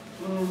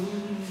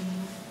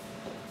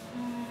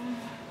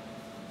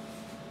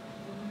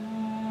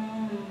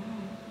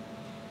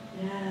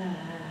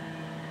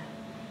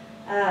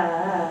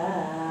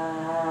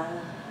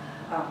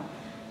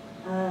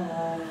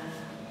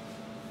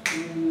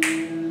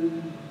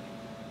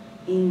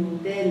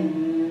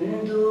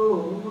 Indendu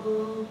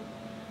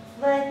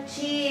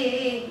vachi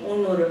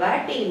இன்னொரு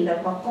வாட்டி இந்த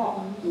பக்கம்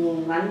நீ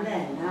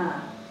வந்தேன்னா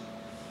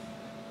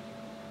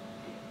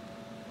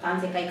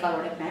காஞ்சி கை கால்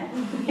உடைப்பேன்.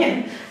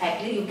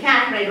 Actually you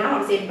can, but I don't know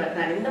how to say it, but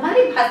நான் இந்த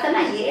மாதிரி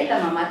பார்த்தனா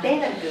ஏலமா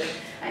மத்தேல இருக்கு.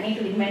 I need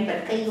to invent, but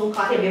கையோ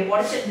காலை அப்படியே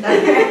உடைச்சிட்டு.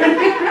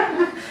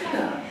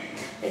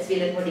 Let's be a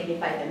little more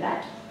dignified than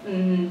that.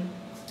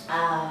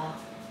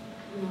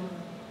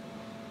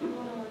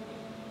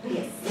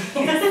 Yes.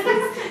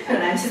 No,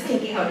 I'm just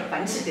thinking how to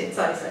punch it in.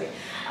 Sorry.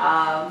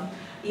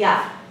 Yeah.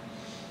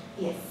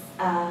 Yes.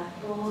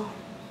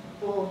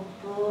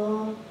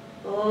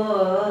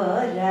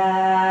 Ra.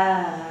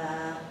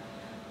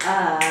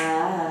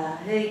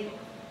 Hey.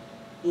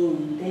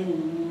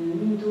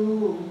 Indendu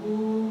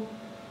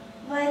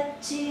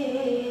vachi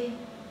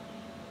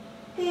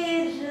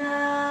tera.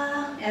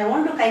 I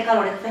want to kai kaal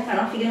odekha. I'm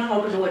not figuring out how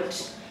to do it.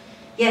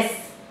 Yes,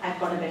 I've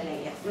got a better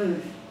idea.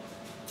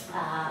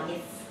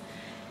 Yes.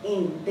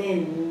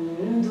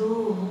 Indendu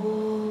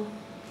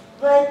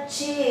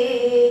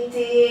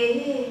vachite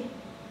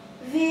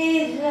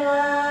vira.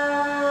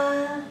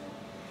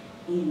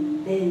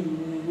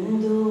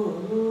 Indendu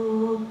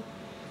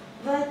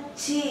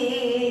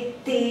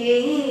vachite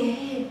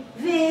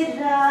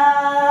vira.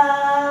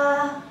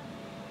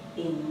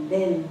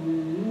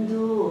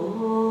 Indendu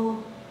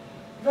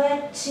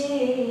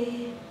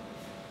vachite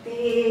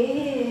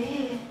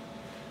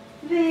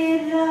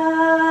vira.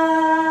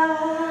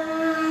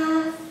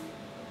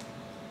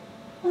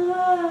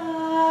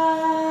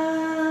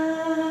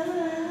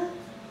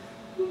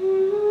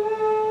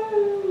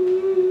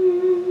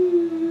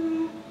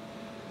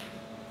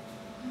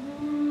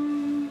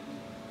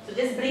 So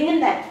just bring in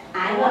that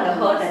anger or the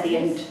hurt at the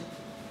end.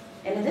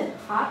 என்னது?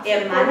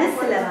 என்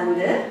மனசுல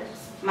வந்து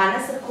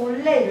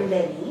மனசுக்குள்ள இருந்த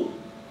நீ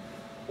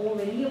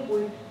வெளிய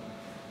போய்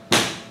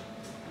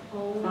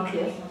not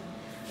clear.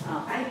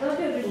 I thought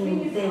everything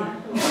is hard.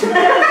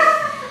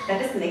 That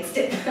is the next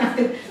step.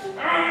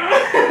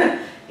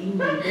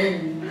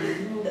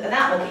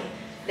 Okay.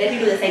 Let me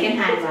do the second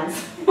hand once.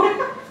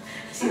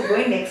 She's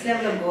going next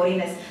level of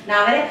goriness.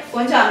 Now,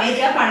 konja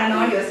amedhiya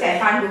pananonu யோசிச்சு I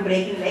can't do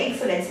breaking legs,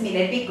 so let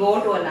me go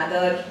to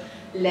another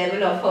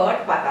level of hurt.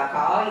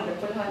 Pataka idu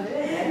ponnu vandu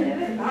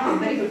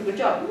very good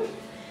job.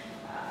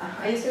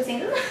 Are you still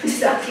single?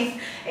 Just asking.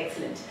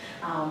 Excellent.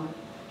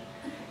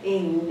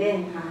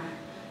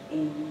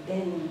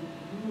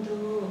 Indendu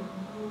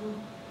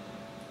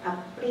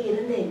அப்படி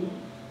இருந்தே நீ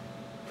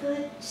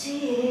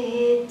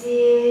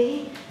vachite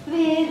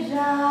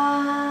vira.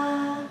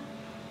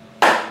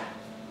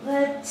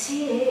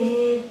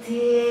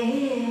 Vachite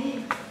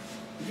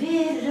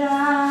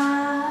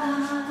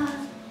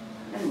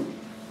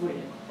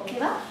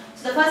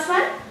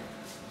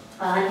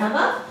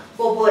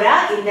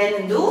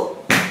Indendu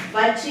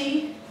vachi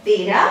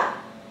tera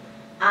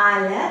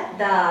ala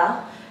da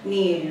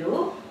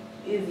neelu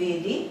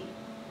ividi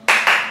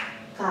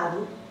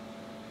kadu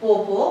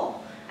popo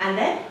and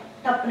then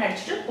tap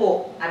nadichittu po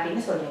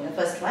அப்படினு சொல்றீங்க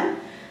first one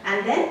and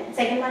then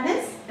second one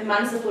is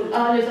manasukul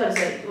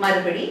sorry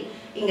marubadi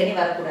inga ni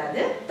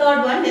varakudadu third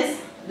one is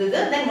this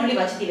then only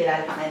vachiti vera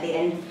irukam at the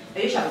end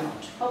you shall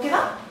not okay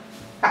va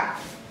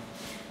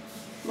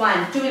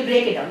 1 2 we'll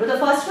break it down do the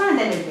first one and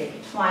then we'll break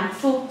it 1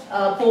 2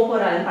 popo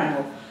run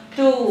pannuvom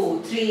 2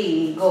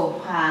 3 go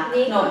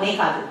no ne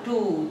kadu 2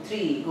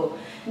 3 go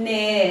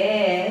ne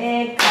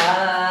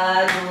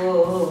kadu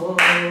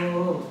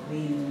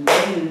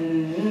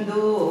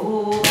Indendu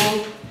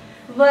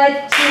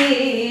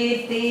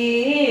vachiti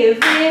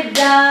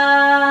vida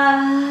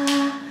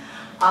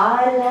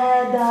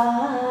alada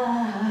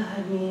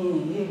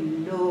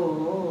neelu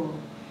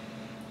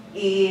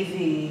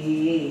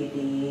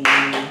ividi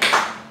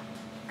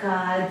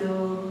kadu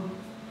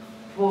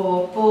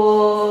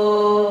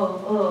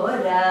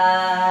popora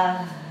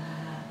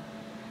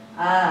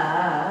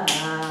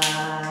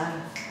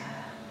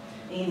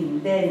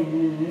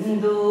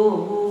Indendu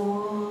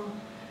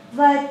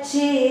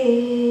vachi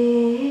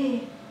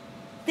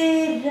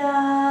tera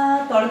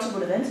தொடச்சு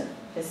போடுவேன்னு சொல்லு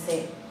just say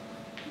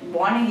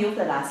warning you for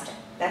the last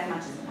time that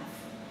much is enough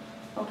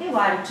okay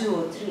 1 2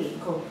 3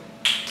 go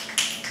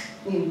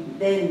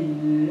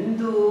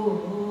Indendu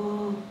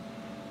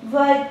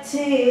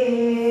vachi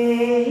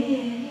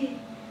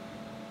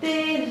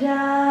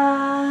tera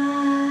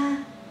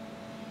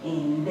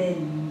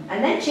Inden and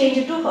then change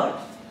it to hurt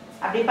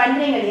அப்படி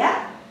பண்றீங்க இல்லையா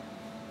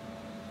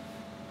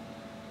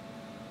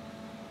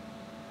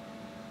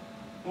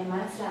என்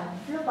மனசுல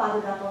அவ்வளவு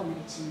பாதுகாப்பா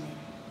வந்துருச்சுங்க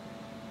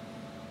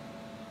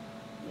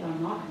you are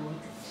not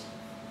worth it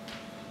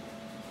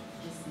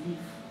just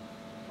leave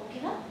okay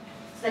na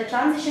so the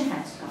transition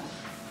has to come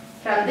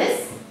from this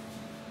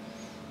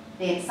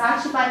then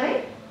sachi parvai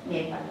ne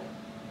parvai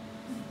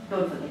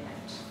don't forget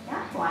that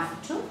yeah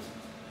 1 2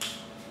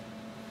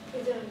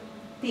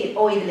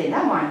 oh idilenda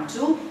 1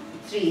 2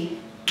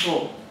 3 go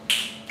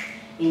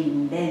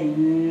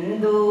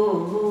Indendu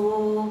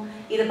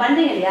இது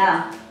பண்றீங்க இல்லையா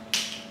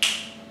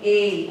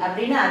ஏய்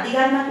அப்படினா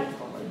அதிகாரமா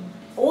கேட்கோங்க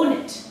own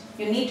it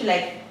you need to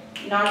like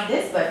not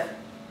this but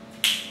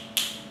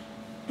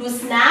to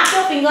snap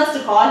your fingers to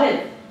call him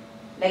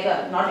like a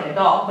not like a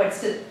dog but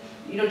still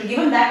you know to give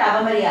him that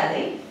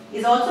avamariyadai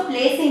is also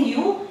placing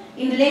you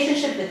in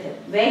relationship with him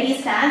where he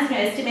stands in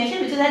your estimation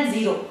which is at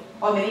 0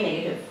 or maybe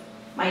negative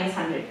minus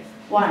 100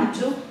 1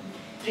 2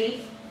 3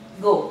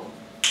 go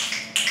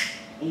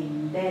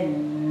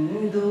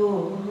Indendu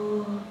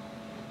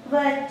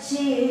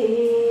vachi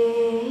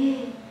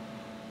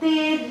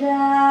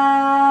tera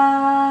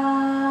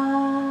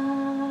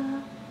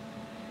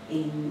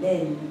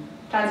Inden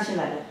transition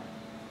வரல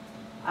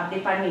அப்படி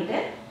பண்ணிட்டு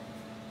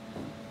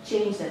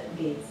change the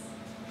gaze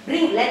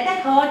bring let that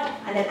hurt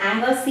and that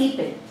anger seep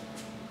in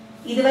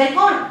இது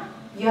வரைக்கும்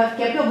you have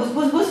kept your bus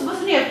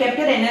you have kept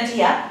your energy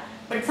up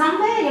but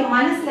somewhere in your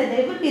manasla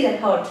there will be that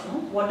hurt no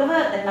whatever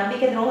that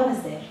nambika drovam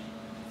is there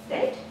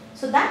right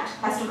so that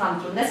has to come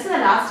through that's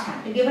the last hand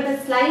to give it a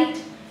slight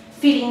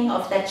feeling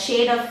of that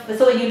shade of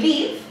so when you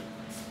leave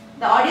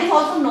the audience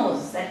also knows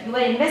that you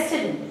are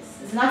invested in this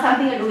it's not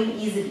something you're doing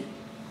easily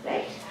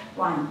right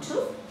 1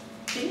 2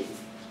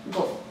 3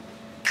 go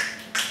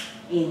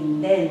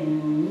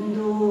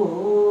Indendu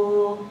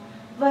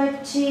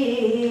vachi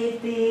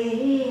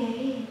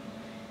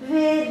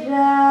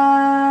vera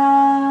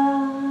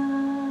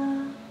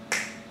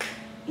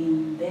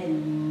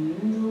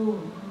Indendu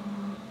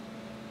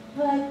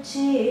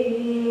vachi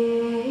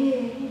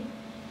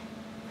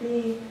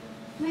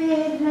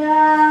vera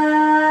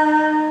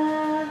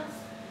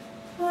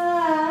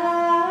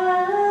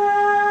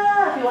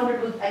if you want to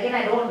do again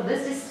I don't want to do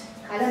this just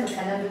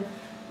kalam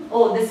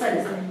oh this one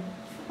is one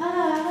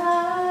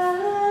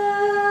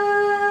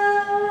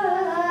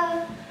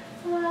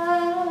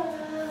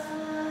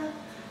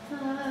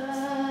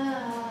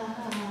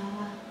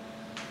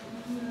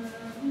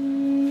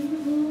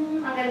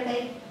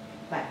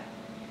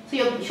so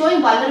you're showing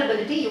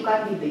vulnerability you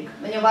can't be big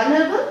when you're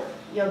vulnerable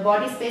your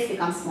body space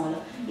becomes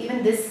smaller even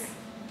this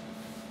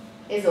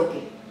is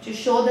okay to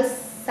show the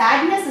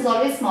sadness is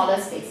always smaller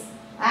space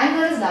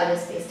anger is larger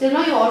space till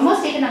now you almost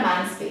taken a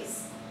man's space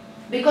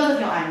because of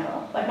your anger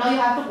but now you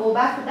have to go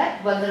back to that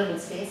vulnerable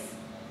space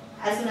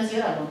as soon as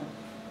you're alone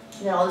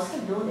you can also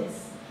do this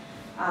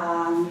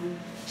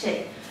check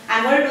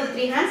I'm going to do the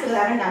 3 hands because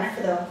I haven't done it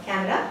for the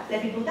camera let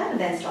me do that and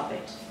then stop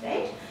it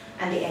right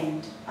and the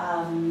end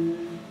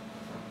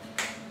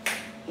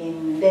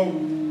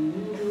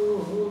Indendu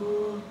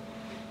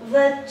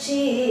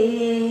vachi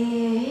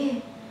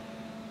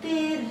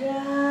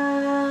tera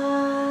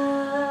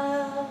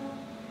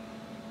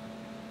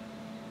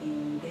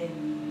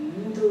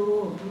Indendu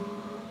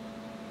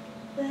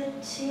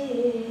vachi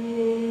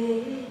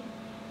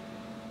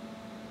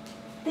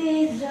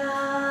tera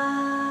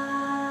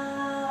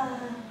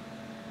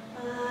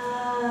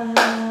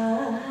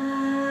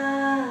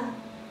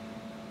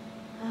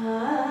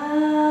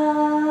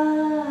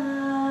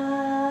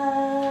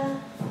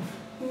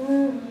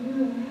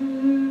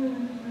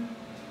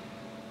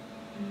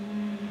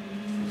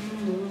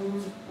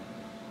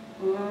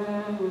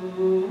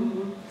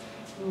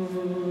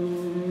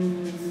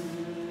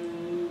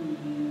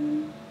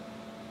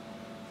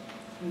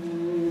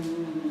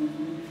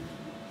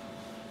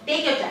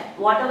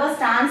whatever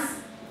stance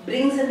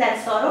brings in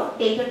that sorrow,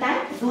 take your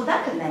time, do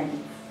that and then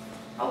leave.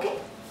 Okay?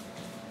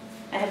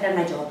 I have done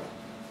my job.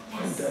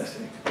 Yes.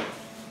 Fantastic.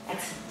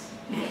 Excellent.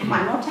 Okay,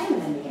 one more time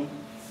and then begin.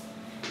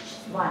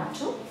 1,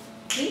 2,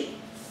 3,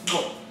 go.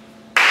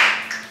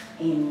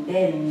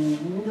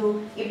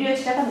 Indendu. If you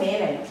have a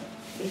male, I know.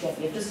 Be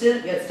careful. You're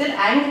still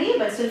angry,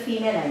 but still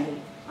female angry.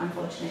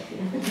 Unfortunately,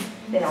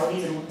 there are all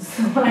these rules.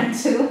 1,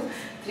 2,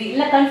 3.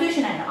 Illa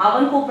confusion, I know.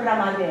 Avan koopra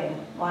madri, I know.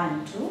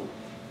 1, 2,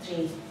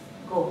 3,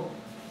 go.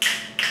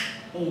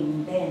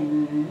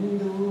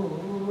 Indendu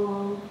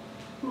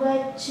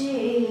bache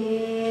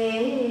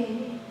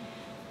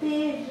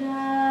tera.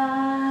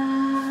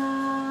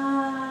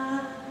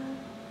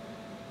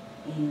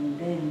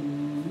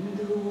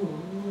 Indendu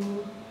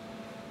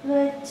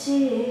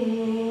bache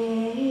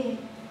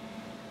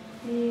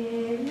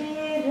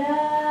tera.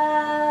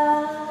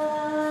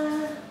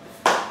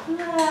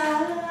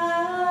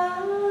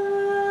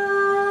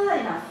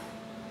 Enough.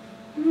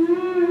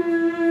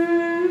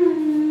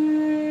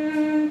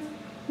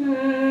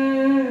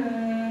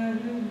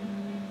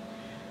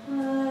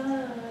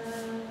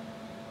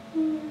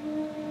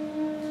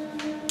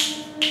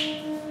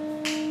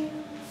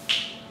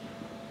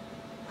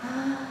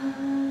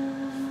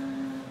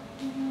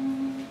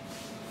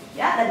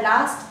 Yeah, the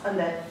last on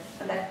that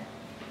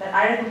I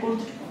will go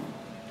through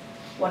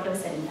what was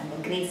said in the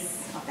grace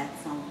of that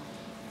song.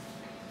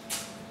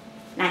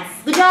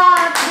 Nice. Good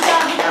job, good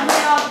job, good job,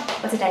 good job.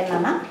 What's the time,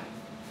 Mama?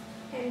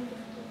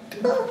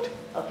 10:50.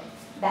 Okay,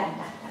 done.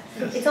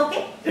 Yes. It's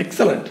okay?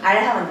 Excellent.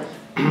 Arahavandu.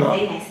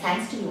 Very nice.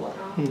 Thanks to you all.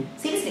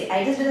 Seriously,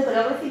 I just did the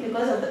choreography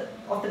because of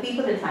the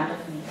people in front of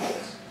me.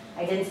 Right?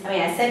 I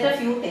said a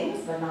few things,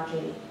 but not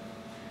really.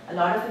 A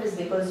lot of it is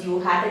because you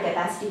had the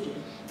capacity to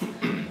do.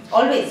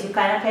 Always, you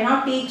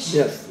cannot teach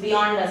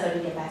beyond a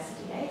certain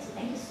capacity, right? So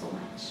thank you so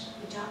much.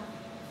 Good job.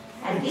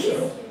 And please,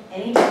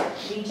 anytime,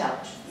 reach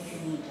out if you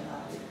need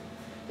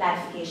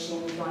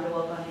clarification, if you want to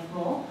work on it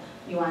more,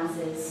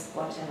 nuances,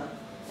 whatever,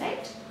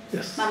 right?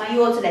 Yes. Mama,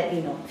 you also let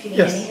me know if you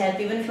need any help,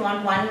 even if you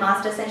want one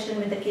master session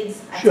with the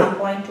kids at some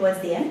point towards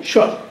the end.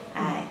 Sure.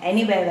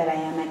 Anywhere where I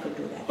am, I could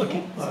do that.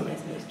 Okay. So All right.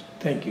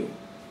 Thank you.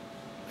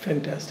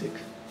 Fantastic.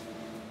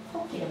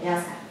 Okay,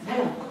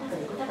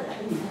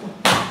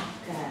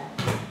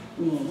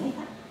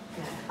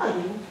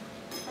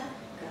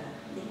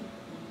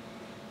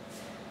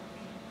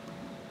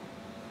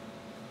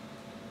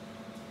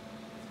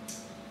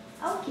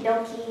 okie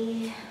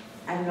dokie.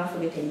 I will not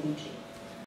forget any tree.